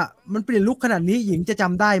กว่ามันเปลี่ยนลุคขนาดนี้หญิงจะจ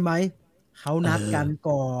ำได้ไหมเขานัดกัน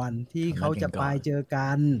ก่อนที่เขาจะไปเจอกั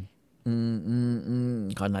น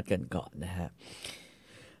เขานัดกันก่อนนะฮะ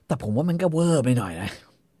แต่ผมว่ามันก็เวอร์ไปหน่อยนะ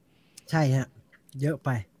ใช่ฮะเยอะไป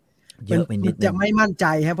จะไม่มั่นใจ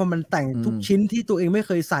ครับเพราะมันแต่งทุกชิ้นที่ตัวเองไม่เ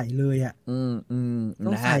คยใส่เลยอ่ะต้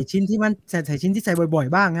องใส่ชิ้นที่มันใส่ชิ้นที่ใส่บ่อย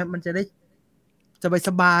ๆบ้างครับมันจะได้ส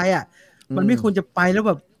บายๆอ่ะมันไม่ควรจะไปแล้วแ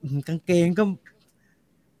บบกางเกงก็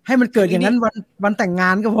ให้มันเกิดอย่างนั้นวันแต่งงา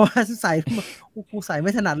นก็เพราะว่าใส่กูใส่ไ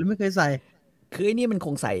ม่ถนัดเลยไม่เคยใส่คือไอ้นี่มันค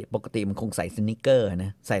งใส่ปกติมันคงใส่สนิเกอร์น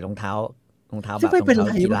ะใส่รองเท้าแบบไม่เป็นไ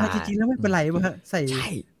รป่ะจริงๆแล้วไม่เป็นไรป่ะใส่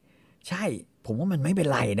ใช่ผมว่ามันไม่เป็น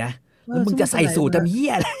ไรนะแล้วมึงจะใส่สูททำเหี้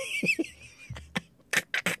ยอะไร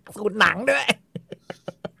สูทหนังด้วย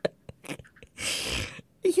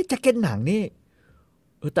ไอ้แจ็คเก็ตหนังนี่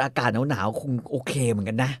แต่อากาศหนาวคงโอเคเหมือน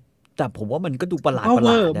กันนะแต่ผมว่ามันก็ดูประหลาด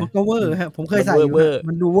นะมันก็เวอร์ฮะผมเคยใส่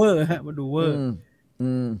มันดูเวอร์ฮะมันดูเวอร์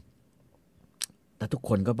แต่ทุก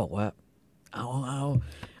คนก็บอกว่าเอา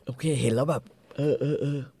โอเคเห็นแล้วแบบเอ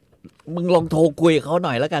อมึงลองโทรคุยกับเขาห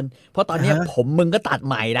น่อยแล้วกันเพราะตอนนี้ผมมึงก็ตัด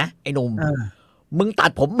ใหม่นะไอ้หนุ่มมึงตั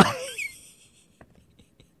ดผมใหม่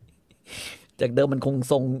จากเดิมมันคง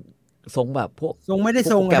ทรงแบบพวก ทรงไม่ได้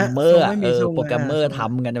ทรง โปรแกรมเมอร์ โปรแกรมเมอร์ ท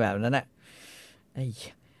ำกันแบบนั้นแหละไอ้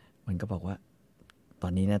มันก็บอกว่าตอ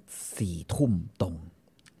นนี้นะ4 ทุ่มตรง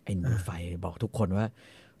ไอ้หนุ่มรถไฟบอกทุกคนว่า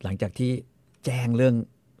หลังจากที่แจ้งเรื่อง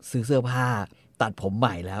ซื้อเสื้อผ้าตัดผมให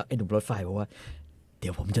ม่แล้วไอ้หนุ่มรถไฟบอกว่าเดี๋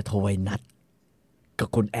ยวผมจะโทรไปนัดกับ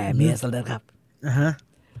คุณแอร์เมสแล้วนะครับ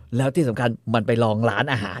แล้วที่สำคัญมันไปลองร้าน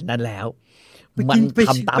อาหารนั่นแล้วมัน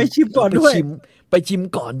ทำตาม ไปชิมก่อนด้วยไปชิม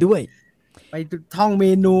ก่อนด้วยไปท่องเม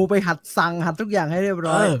นูไปหัดสั่งหัดทุกอย่างให้เรียบ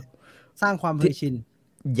ร้อยสร้างความเคยชิน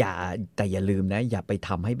อย่าลืมนะอย่าไปท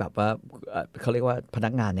ำให้แบบว่าเขาเรียกว่าพนั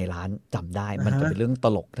กงานในร้านจำได้มันจะเป็นเรื่องต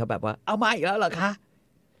ลกถ้าแบบว่าเอามาอีกแล้วเหรอคะ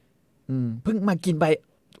เพิ่งมากินไป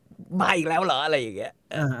มาอีกแล้วเหรออะไรอย่างเงี้ย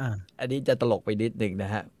อันนี้จะตลกไปนิดหนึ่งน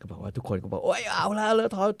ะฮะก็บอกว่าทุกคนก็บอกโอ๊ยเอาแล้ว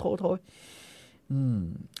โทร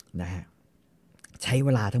นะฮะใช้เว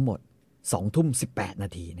ลาทั้งหมด20:18 นา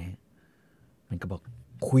ทีนะมันก็บอก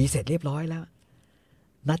คุยเสร็จเรียบร้อยแล้ว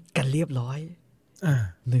นัดกันเรียบร้อย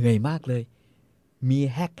เหนื่อยมากเลยมี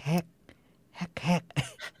แฮก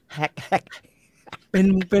เ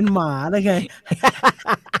ป็นหมาได้ไง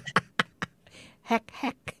แฮก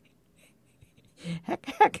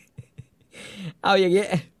เอาอย่างเงี้ย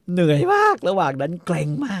เหนื่อยมากระหว่างนั้นเกรง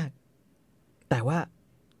มากแต่ว่า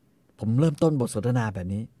ผมเริ่มต้นบทสนทนาแบบ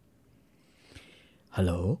นี้ฮัลโ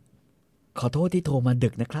หลขอโทษที่โทรมาดึ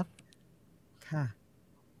กนะครับค่ะ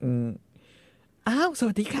อ้าวส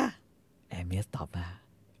วัสดีค่ะแอร์เมสตอบมา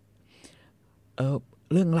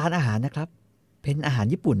เรื่องร้านอาหารนะครับเป็นอาหาร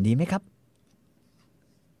ญี่ปุ่นดีไหมครับ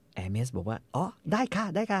แอร์เมสบอกว่าอ๋อได้ค่ะ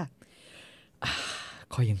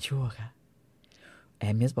ขอยังชั่วค่ะแอ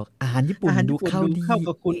ร์เมสบอกอาหารญี่ปุ่นดูเข้า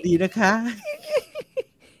กับคุณดีนะคะ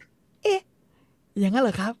เอ๊ะอย่างนั้นเหร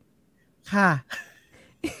อครับค่ะ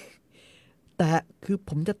แต่คือ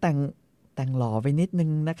ผมจะแต่งหล่อไปนิดนึง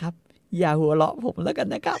นะครับอย่าหัวเราะผมแล้วกัน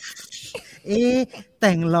นะครับแ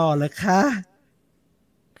ต่งหล่อเหรอคะ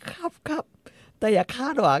ครับแต่อย่าคา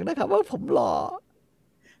ดหวังนะครับว่าผมหล่อ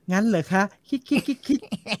งั้นเหรอคะคิด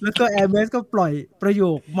แล้วก็แอร์เมสก็ปล่อยประโย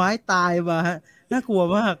คไม้ตายมาฮะน่ากลัว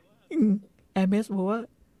มากแอร์เมสบอกว่า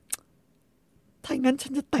ถ้างั้นฉั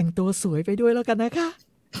นจะแต่งตัวสวยไปด้วยแล้วกันนะคะ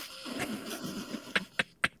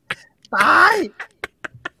ตาย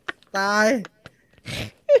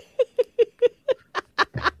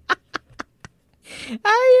ไ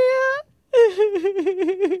อ้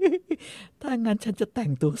ถ้างั้นฉันจะแต่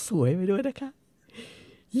งตัวสวยไปด้วยนะคะ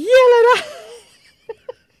เยี่ยเลยนะ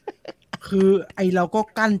คือเราก็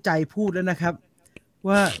กั้นใจพูดแล้วนะครับ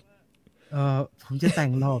ว่าผมจะแต่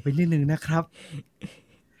งหล่อไปนิดนึงนะครับ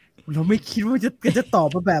เราไม่คิดว่าจะตอบ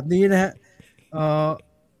มาแบบนี้นะฮะ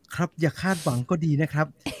ครับอย่าคาดหวังก็ดีนะครับ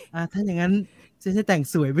ถ้าอย่างนั้นจะแต่ง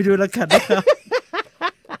สวยไปด้วยแล้วกันนะครับ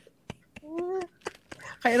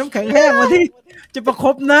ใครน้ำแข็งแห้งมาที่จะประค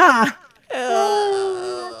บหน้า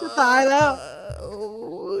จะตายแล้ว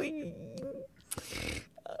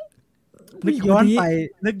นึกย้อน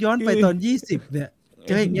ไปตอน20เนี่ยเ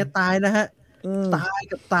จออย่างเงี้ยตายนะฮะตาย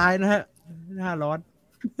กับตายนะฮะหน้าร้อน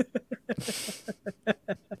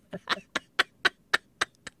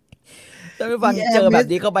ถ้าไม่ฟังเจอแบบ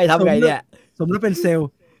นี้เข้าไปทำไงเนี่ยสมแล้วเป็นเซลล์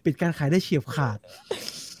ปิดการขายได้เฉียบขาด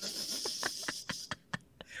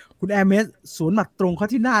คุณแอร์เมสสวนหมัดตรงเข้า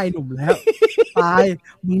ที่หน้าไอ้หนุ่มแล้วตาย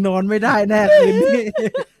มึงนอนไม่ได้แน่คืนนี้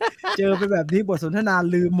เจอไปแบบนี้บทสนทนา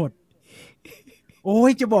ลืมหมดโอ้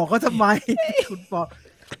ยจะบอกเขาทำไมคุณบอก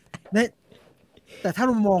เนี่ยแต่ถ้าเ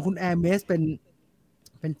รามองคุณแอร์เมสเป็น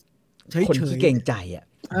เฉยๆคนที่เกรงใจอ่ะ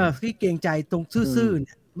ที่เกรงใจตรงซื่อๆเ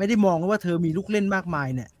นี่ยไม่ได้มองว่าเธอมีลูกเล่นมากมาย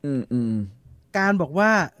เนี่ยการบอกว่า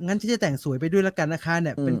งั้นฉันจะแต่งสวยไปด้วยแล้วกันนะคะเ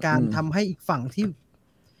นี่ยเป็นการทำให้อีกฝั่งที่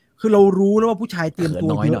คือเรารู้แล้วว่าผู้ชายเตรียมตั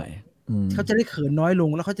วเยอะเขาจะได้เขินน้อยลง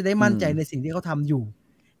แล้วเขาจะได้มั่นใจในสิ่งที่เขาทำอยู่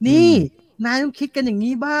นี่นายต้องคิดกันอย่าง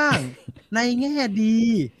นี้บ้างในแง่ดี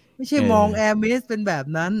ไม่ใช่มองแอร์เมสเป็นแบบ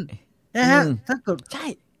นั้นนะฮะถ้าเกิ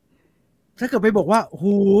ดไปบอกว่าโห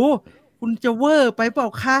คุณจะเวอร์ไปเปล่า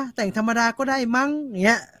คะแต่งธรรมดาก็ได้มั้งอย่างเ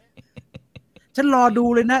งี้ยฉันรอดู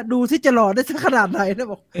เลยนะดูที่จะหล่อได้สักขนาดไหนนะ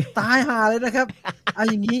บอกตายหาเลยนะครับเอา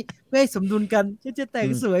อย่างนี้ไม่สมดุลกันฉันจะแต่ง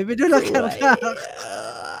สวยไปด้วยแล้วกันค่ะ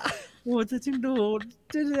โอ้จะจึงดู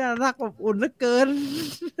จะน่ารักอบอุ่นเหลือเกิน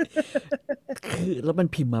คือแล้วมัน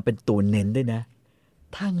พิมพ์มาเป็นตัวเน้นด้วยนะ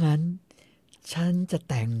ถ้างั้นฉันจะ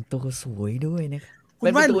แต่งตัวสวยด้วยนะครับคุณ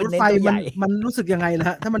ว่ารถไฟมันรู้สึกยังไงนะ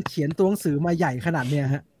ฮะถ้ามันเขียนตัวหนังสือมาใหญ่ขนาดเนี้ย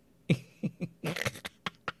ฮะ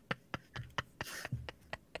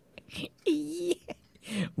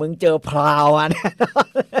มึงเจอพราวอ่ะเนี่ย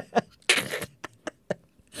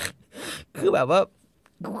คือแบบว่า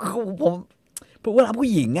ผมเวลาผู้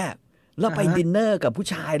หญิงอ่ะแล้วไปดินเนอร์กับผู้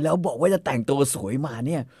ชายแล้วบอกว่าจะแต่งตัวสวยมาเ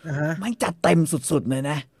นี่ยมันจัดเต็มสุดๆเลย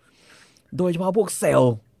นะโดยเฉพาะพวกเซล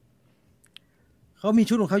ล์เขามี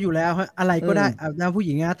ชุดของเขาอยู่แล้วฮะอะไรก็ได้นะผู้ห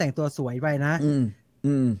ญิงนะแต่งตัวสวยไปนะ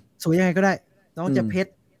สวยยังไงก็ได้น้องจะเพช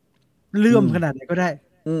รเลื่อมขนาดไหนก็ได้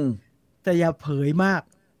แต่อย่าเผยมาก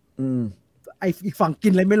ไออีกฝั่งกิ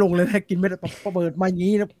นอะไรไม่ลงเลยนะกินไม่ได้เปิดมาอย่าง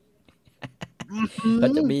นี้นะก็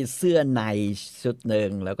จะมีเสื้อในชุดหนึ่ง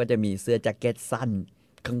แล้วก็จะมีเสื้อแจ็คเก็ตสั้น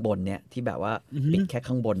ข้างบนเนี่ยที่แบบว่าปิดแค่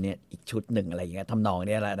ข้างบนเนี่ยอีกชุดหนึ่งอะไรอย่างเงี้ยทำนองเ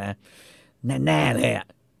นี้ยแหละนะแน่ๆเลยอ่ะ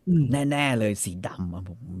แน่ๆเลยสีดำ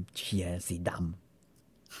ผมเชียร์สีดำ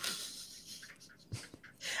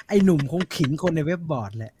ไอหนุ่มคงขิงคนในเว็บบอร์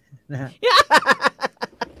ดแหละนะฮะ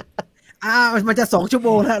มันจะ2 ชั่วโม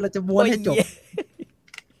งแล้วเราจะม้วนให้จบ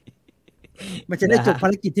มันจะได้จบภา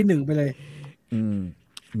รกิจที่1ไปเลย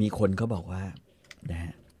มีคนเขาบอกว่านะฮ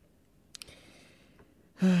ะ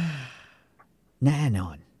แน่นอ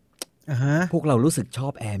นพวกเรารู้สึกชอ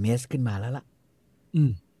บแอร์เมสขึ้นมาแล้วล่ะ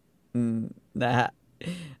นะฮะ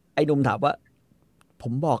ไอ้หนุ่มถามว่าผ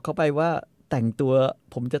มบอกเขาไปว่า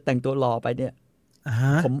ผมจะแต่งตัวรอไปเนี่ย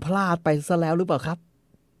ผมพลาดไปซะแล้วหรือเปล่าครับ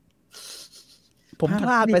ผมพ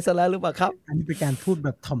ลาดไปซะแล้วหรือเปล่าครับอันนี้เป็นการพูดแบ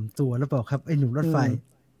บถ่อมตัวหรือเปล่าครับไอ้หนุ่มรถไฟ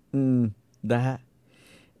นะฮะ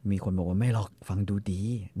มีคนบอกว่าไม่หรอกฟังดูดี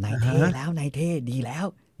นายเท่แล้วนายเท่ดีแล้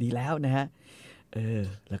วนะฮะ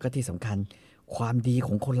แล้วก็ที่สำคัญความดีข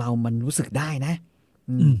องคนเรามันรู้สึกได้นะ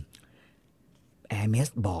แอร์เมส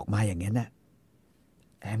บอกมาอย่างนี้นะ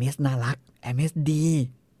แอร์เมสน่ารักแอร์เมสดี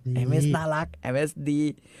แอร์เมสน่ารักแอร์เมสดี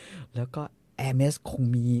แล้วก็แอร์เมสคง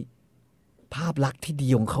มีภาพลักษณ์ที่ดี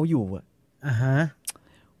ของเขาอยู่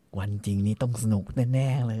วันจริงนี้ต้องสนุกแน่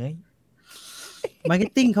ๆเลยมาร์เก็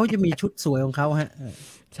ตติ้งเขาจะมีชุดสวยของเขาฮะ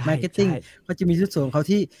มาร์เก็ตติ้งเขาจะมีชุดสวยของเขา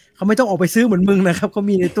ที่เขาไม่ต้องออกไปซื้อเหมือนมึงนะครับเขา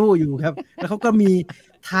มีในตู้อยู่ครับแล้วเขาก็มี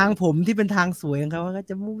ทางผมที่เป็นทางสวยของเขาก็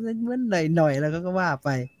จะมุ้งเหมือนหน่อยแล้วก็ว่าไป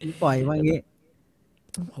ปล่อยว่าอย่างงี้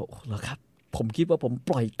โอ้โหเหรอครับผมคิดว่าผม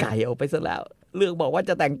ปล่อยไก่ออกไปซะแล้วเรื่องบอกว่า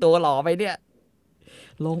จะแต่งตัวหล่อไปเนี่ย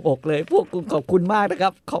ลงอกเลยพวกคุณขอบคุณมากนะครั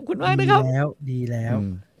บขอบคุณมากนะครับดีแล้ว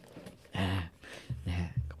นะฮะ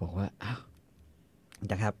เขาบอกว่าอ้าว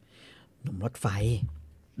นะครับหนุ่มรถไฟ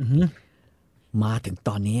มาถึงต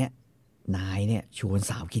อนนี้นายเนี่ยชวน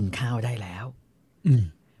สาวกินข้าวได้แล้ว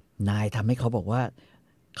นายทำให้เขาบอกว่า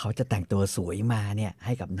เขาจะแต่งตัวสวยมาเนี่ยใ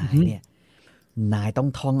ห้กับนายเนี่ยนายต้อง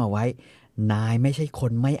ท่องเอาไว้นายไม่ใช่ค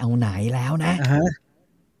นไม่เอาไหนแล้วนะ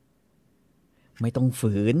ไม่ต้อง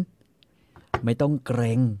ฝืนไม่ต้องเกร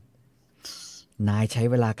งนายใช้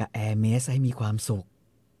เวลากับแอร์เมสให้มีความสุข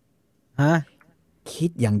คิด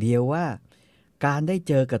อย่างเดียวว่าการได้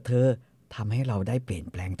เจอกับเธอทำให้เราได้เปลี่ยน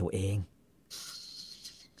แปลงตัวเอง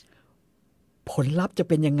ผลลัพธ์จะ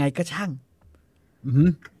เป็นยังไงก็ช่าง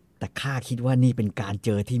แต่ข้าคิดว่านี่เป็นการเจ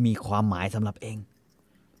อที่มีความหมายสำหรับเอง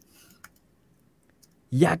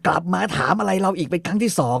อย่ากลับมาถามอะไรเราอีกเป็นครั้ง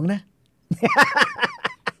ที่2นะ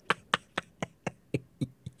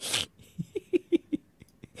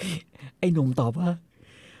ไอ้หนุ่มตอบว่า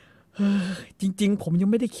จริงๆผมยัง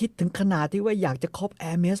ไม่ได้คิดถึงขนาดที่ว่าอยากจะคบแอ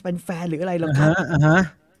ร์เมสเป็นแฟนหรืออะไรหรอกครับ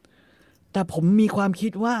แต่ผมมีความคิ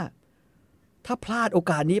ดว่าถ้าพลาดโอ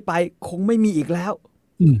กาสนี้ไปคงไม่มีอีกแล้ว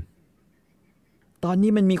ตอน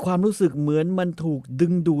นี้มันมีความรู้สึกเหมือนมันถูกดึ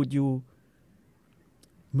งดูดอยู่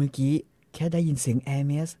เมื่อกี้แค่ได้ยินเสียงแอร์เ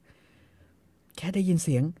มสแค่ได้ยินเ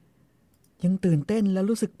สียงยังตื่นเต้นแล้ว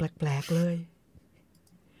รู้สึกแปลกๆเลย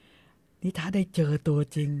นี่ถ้าได้เจอตัว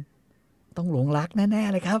จริงต้องหลงรักแน่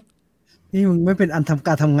ๆเลยครับนี่มึงไม่เป็นอันทำก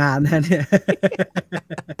ารทำงานนะเนี่ย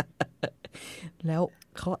แล้ว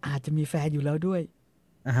เขาอาจจะมีแฟนอยู่แล้วด้วย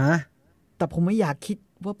แต่ผมไม่อยากคิด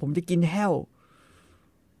ว่าผมจะกินแห้ว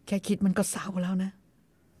แค่คิดมันก็เศร้าแล้วนะ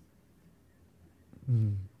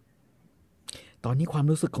ตอนนี้ความ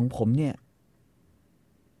รู้สึกของผมเนี่ย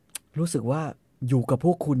รู้สึกว่าอยู่กับพ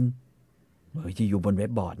วกคุณที่อยู่บนเว็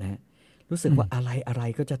บบอร์ดนะฮะรู้สึกว่าอะไร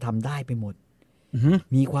ก็จะทำได้ไปหมด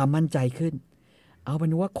มีความมั่นใจขึ้นเอาเป็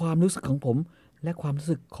นว่าความรู้สึกของผมและความรู้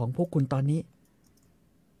สึกของพวกคุณตอนนี้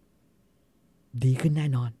ดีขึ้นแน่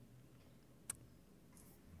นอน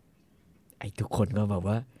ไอ้ทุกคนก็แบบ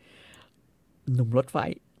ว่าหนุ่มรถไฟ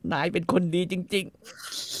นายเป็นคนดีจริงๆ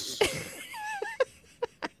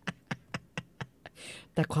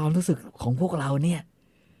แต่ความรู้สึกของพวกเราเนี่ย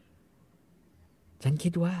ฉันคิ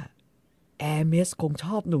ดว่าแอร์เมสคงช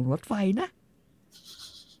อบหนุ่มรถไฟนะ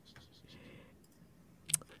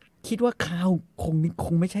คิดว่าข้าวค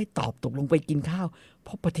งไม่ใช่ตอบตกลงไปกินข้าวเพ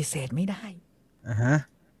ราะปฏิเสธไม่ได้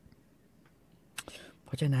เพ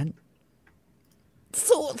ราะฉะนั้น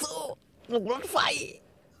สู้หนุ่มรถไฟ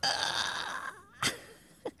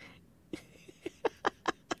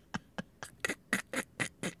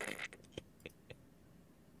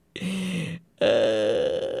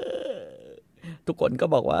ทุกคนก็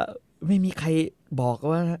บอกว่าไม่มีใครบอก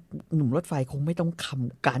ว่าหนุ่มรถไฟคงไม่ต้อง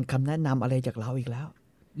คำแนะนำอะไรจากเราอีกแล้ว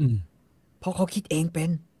เพราะเขาคิดเองเป็น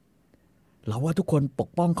เราว่าทุกคนปก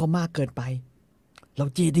ป้องเขามากเกินไป เรา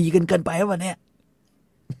เจดีกันเกินไปวะเนี่ย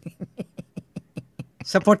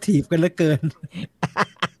สปอร์ตทีฟกันเหลือเกิน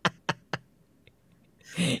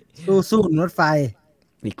สู้ๆรถไฟ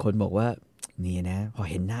อีกคนบอกว่านี่นะพอ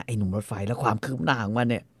เห็นหน้าไอ้หนุ่มรถไฟแล้วความคืบหน้าของมัน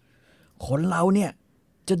เนี่ยคนเราเนี่ย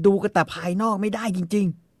จะดูกันแต่ภายนอกไม่ได้จริง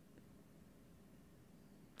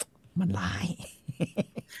ๆมันร้าย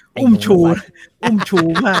อุ้มชู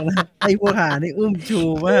มากนะไอ้พวกหานี่อุ้มชู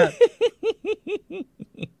มาก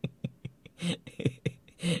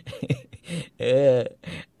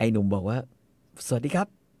ไอ้หนุ่มบอกว่าสวัสดีครับ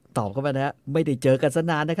ตอบเข้ามานะไม่ได้เจอกันซะ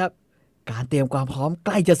นานนะครับการเตรียมความพร้อมใก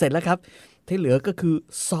ล้จะเสร็จแล้วครับที่เหลือก็คือ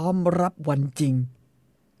ซ้อมรับวันจริง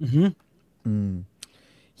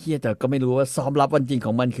เฮียแต่ก็ไม่รู้ว่าซ้อมรับวันจริงข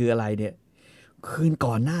องมันคืออะไรเนี่ยคืน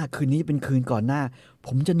ก่อนหน้าคืนนี้เป็นคืนก่อนหน้าผ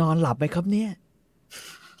มจะนอนหลับไหมครับเนี่ย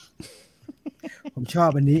ผมชอบ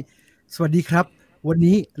อันนี้สวัสดีครับวัน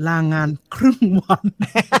นี้ลางานครึ่งวัน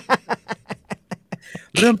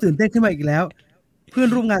เริ่มตื่นเต้นขึ้นมาอีกแล้วเพื่อน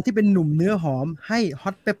ร่วมงานที่เป็นหนุ่มเนื้อหอมให้ฮ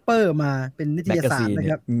อตเปปเปอร์มาเป็นนิตยสารนะ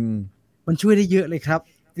ครับมันช่วยได้เยอะเลยครับ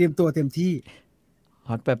เตรียมตัวเต็มที่ฮ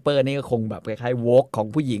อตเปปเปอร์นี่ก็คงแบบคล้ายๆวอล์กของ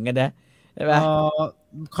ผู้หญิงกันนะใช่ไหม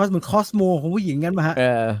เหมือนคอสโมของผู้หญิงงั้นป่ะฮะ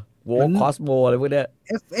วอล์กคอสโมอะไรพวกเนี้ย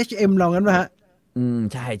FHM เรางั้นป่ะฮะ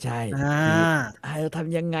ใช่ใช่เราท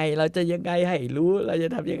ำยังไงเราจะยังไงให้รู้เราจะ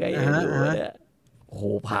ทำยังไงให้รู้เนี่ยโอ้โห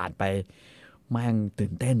ผ่านไปแม่งตื่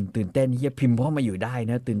นเต้นเฮียพิมพ์เพราะมาอยู่ได้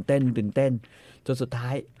นะตื่นเต้นจนสุดท้า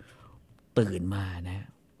ยตื่นมานะ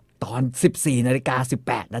ตอน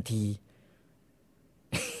 14:18 นาที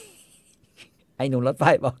ไอ้หนุ่มรถไฟ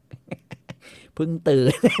บอกเพิ่งตื่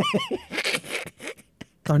น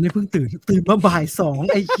ตอนนี้เพิ่งตื่นมาบ่าย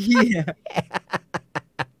 2ไอ้เหี้ย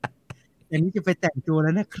อย่างนี้จะไปแต่งตัวแ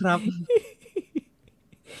ล้วนะครับ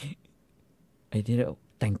ไอ้ที่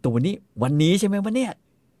แต่งตัวนี้วันนี้ใช่ไหมวันเนี้ย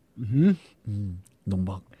หนุ่ม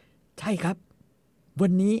บอกใช่ครับวั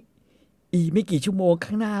นนี้อีกไม่กี่ชั่วโมงข้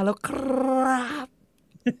างหน้าแล้วครับ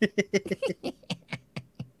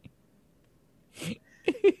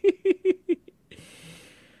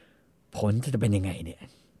ผลจะเป็นยังไงเนี่ย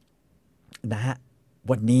นะฮะ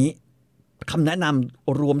วันนี้คำแนะน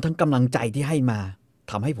ำรวมทั้งกำลังใจที่ให้มา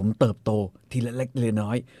ทำให้ผมเติบโตทีละเล็กทีละน้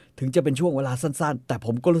อยถึงจะเป็นช่วงเวลาสั้นๆแต่ผ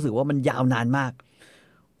มก็รู้สึกว่ามันยาวนานมาก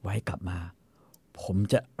ไว้กลับมาผม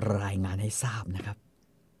จะรายงานให้ทราบนะครับ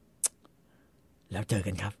แล้วเจอ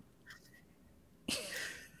กันครับ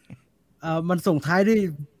มันส่งท้าย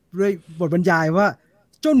ด้วยบทบรรยายว่า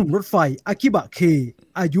เจ้าหนุ่มรถไฟอากิบะเค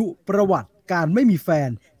อายุประวัติการไม่มีแฟน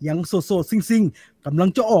ยังโซซิ่งกำลัง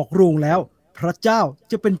จะออกโรงแล้วพระเจ้า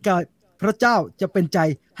จะเป็นใจ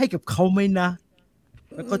ให้กับเขาไหมนะ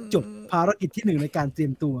แล้วก็จบภารกิจที่1ในการเตรีย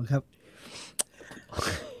มตัวครับ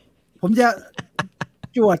ผมจะ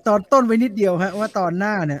จวดตอนต้นไว้นิดเดียวฮะว่าตอนห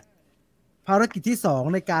น้าเนี่ยภารกิจที่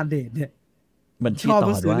2ในการเดทเนี่ยมันชื่อตอ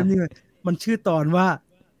นว่ามันชื่อตอนว่า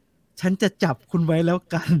ฉันจะจับคุณไว้แล้ว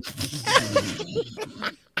กัน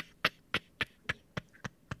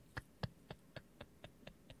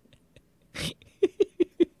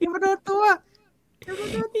อย่ามาโดนตัวอย่ามา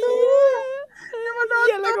โดนตัวอย่ามาโดน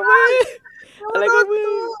ตัวอะไรก็ไม่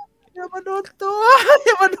อย่ามาโดนตัวอ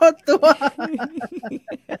ย่ามาโดนตัว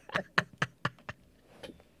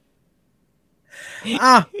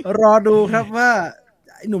รอดูครับว่า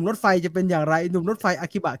หนุ่มรถไฟจะเป็นอย่างไรหนุ่มรถไฟอา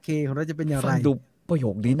กิบะเคของเราจะเป็นอย่างไรฟังดูประโย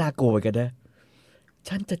คนี้น่ากลัวกันนะ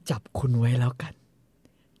ฉันจะจับคุณไว้แล้วกัน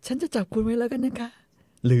ฉันจะจับคุณไว้แล้วกันนะคะ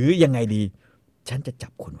หรือยังไงดีฉันจะจั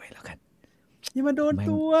บคุณไว้แล้วกันอย่ามาโดน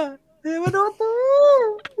ตัวอย่ามาโดนตัว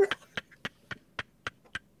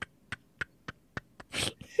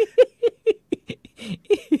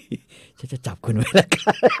ฉันจะจับคุณไว้แล้วกั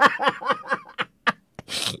น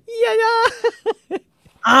อย่า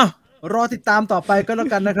รอติดตามต่อไปก็แล้ว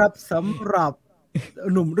กันนะครับสำหรับ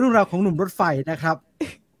เรื่องราวของหนุ่มรถไฟนะครับ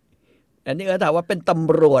อันนี้ถามว่าเป็นต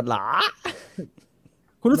ำรวจเหรอ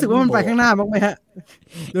คุณรู้สึกว่ามันไปข้างหน้าบ้างไหมฮะ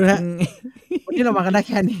ดูนะฮะวันนี้เรามากันได้แ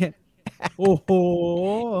ค่นี้โอ้โห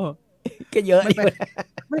ก็เยอะไม่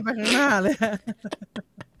ไปข้างหน้าเลย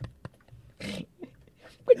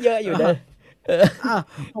ก็เยอะอยู่นะ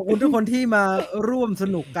ขอบคุณทุกคนที่มาร่วมส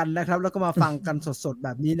นุกกันนะครับแล้วก็มาฟังกันสดๆแบ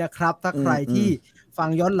บนี้นะครับถ้าใครที่ฟัง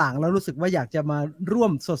ย้อนหลังแล้วรู้สึกว่าอยากจะมาร่ว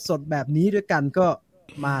มสดๆแบบนี้ด้วยกันก็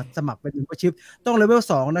มาสมัครเป็น Membership ต้องเลเวล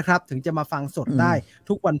2นะครับถึงจะมาฟังสดได้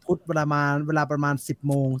ทุกวันพุธเวลาประมาณ 10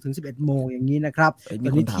 โมงถึง 11 โมงอย่างนี้นะครับมี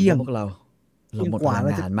คนถามพวกเราหมดพลัง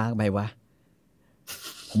งานมากไหมวะ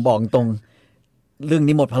ผมบอกตรงเรื่อง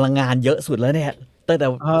นี้หมดพลังงานเยอะสุดแล้วเนี่ยตั้งแ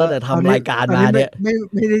ต่ทำรายการมาเนี่ย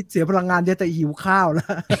ไม่ได้เสียพลังงานเยอะแต่หิวข้าวแล้ว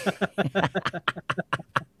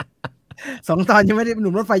 2 ตอนยังไม่ได้ห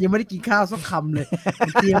นุ่มรถไฟยังไม่ได้กินข้าวสักคำเลยมั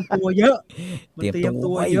นเตรียมตัวเยอะ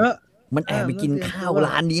มันแอบไปกินข้าว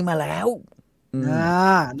ร้านนี้มาแล้ว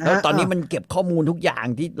แล้วตอนนี้มันเก็บข้อมูลทุกอย่าง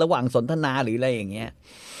ที่ระหว่างสนทนาหรืออะไรอย่างเงี้ย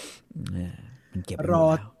มันเก็บ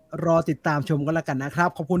รอติดตามชมกันแล้วกันนะครับ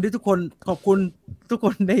ขอบคุณทุกค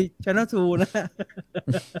นใน Channel 2 นะ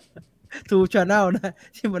 2 Channel นะ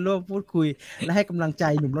ที่มาร่วมพูดคุยและให้กำลังใจ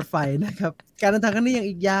หนุ่มรถไฟนะครับการเดินทางครั้งนี้ยัง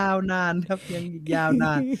อีกยาวนานครับยังอีกยาวน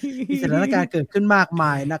านมีสถานการณ์เกิดขึ้นมากม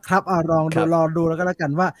ายนะครับรอดูแล้วก็แล้วกั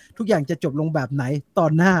นว่าทุกอย่างจะจบลงแบบไหนตอ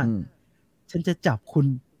นหน้าฉันจะจับคุณ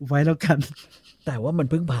ไว้แล้วกันแต่ว่ามัน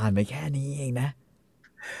เพิ่งผ่านไปแค่นี้เองนะ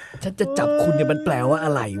ฉันจะจับคุณเนี่ยมันแปลว่าอ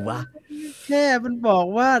ะไรวะแค่มันบอก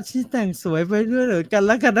ว่าที่แต่งสวยไปด้วยเหมือนกันแ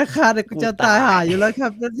ล้วกันนะคะแต่กูจะตายหาอยู่แล้วครั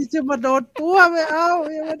บแล้วที่จะมาโดนตัวไม่เอา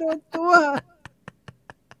อย่ามาโดนตัว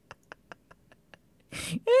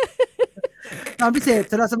ตอนพิเศษ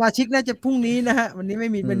สำหรับสมาชิกน่าจะพรุ่งนี้นะฮะวันนี้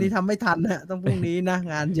วันนี้ทำไม่ทันนะต้องพรุ่งนี้นะ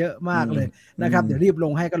งานเยอะมากเลยนะครับเดี๋ยวรีบล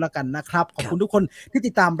งให้ก็แล้วกันนะครับขอบคุณทุกคนที่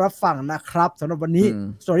ติดตามรับฟังนะครับสำหรับวันนี้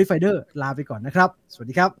Story Finder ลาไปก่อนนะครับสวัส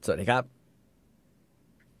ดีครับสวัสดีครับ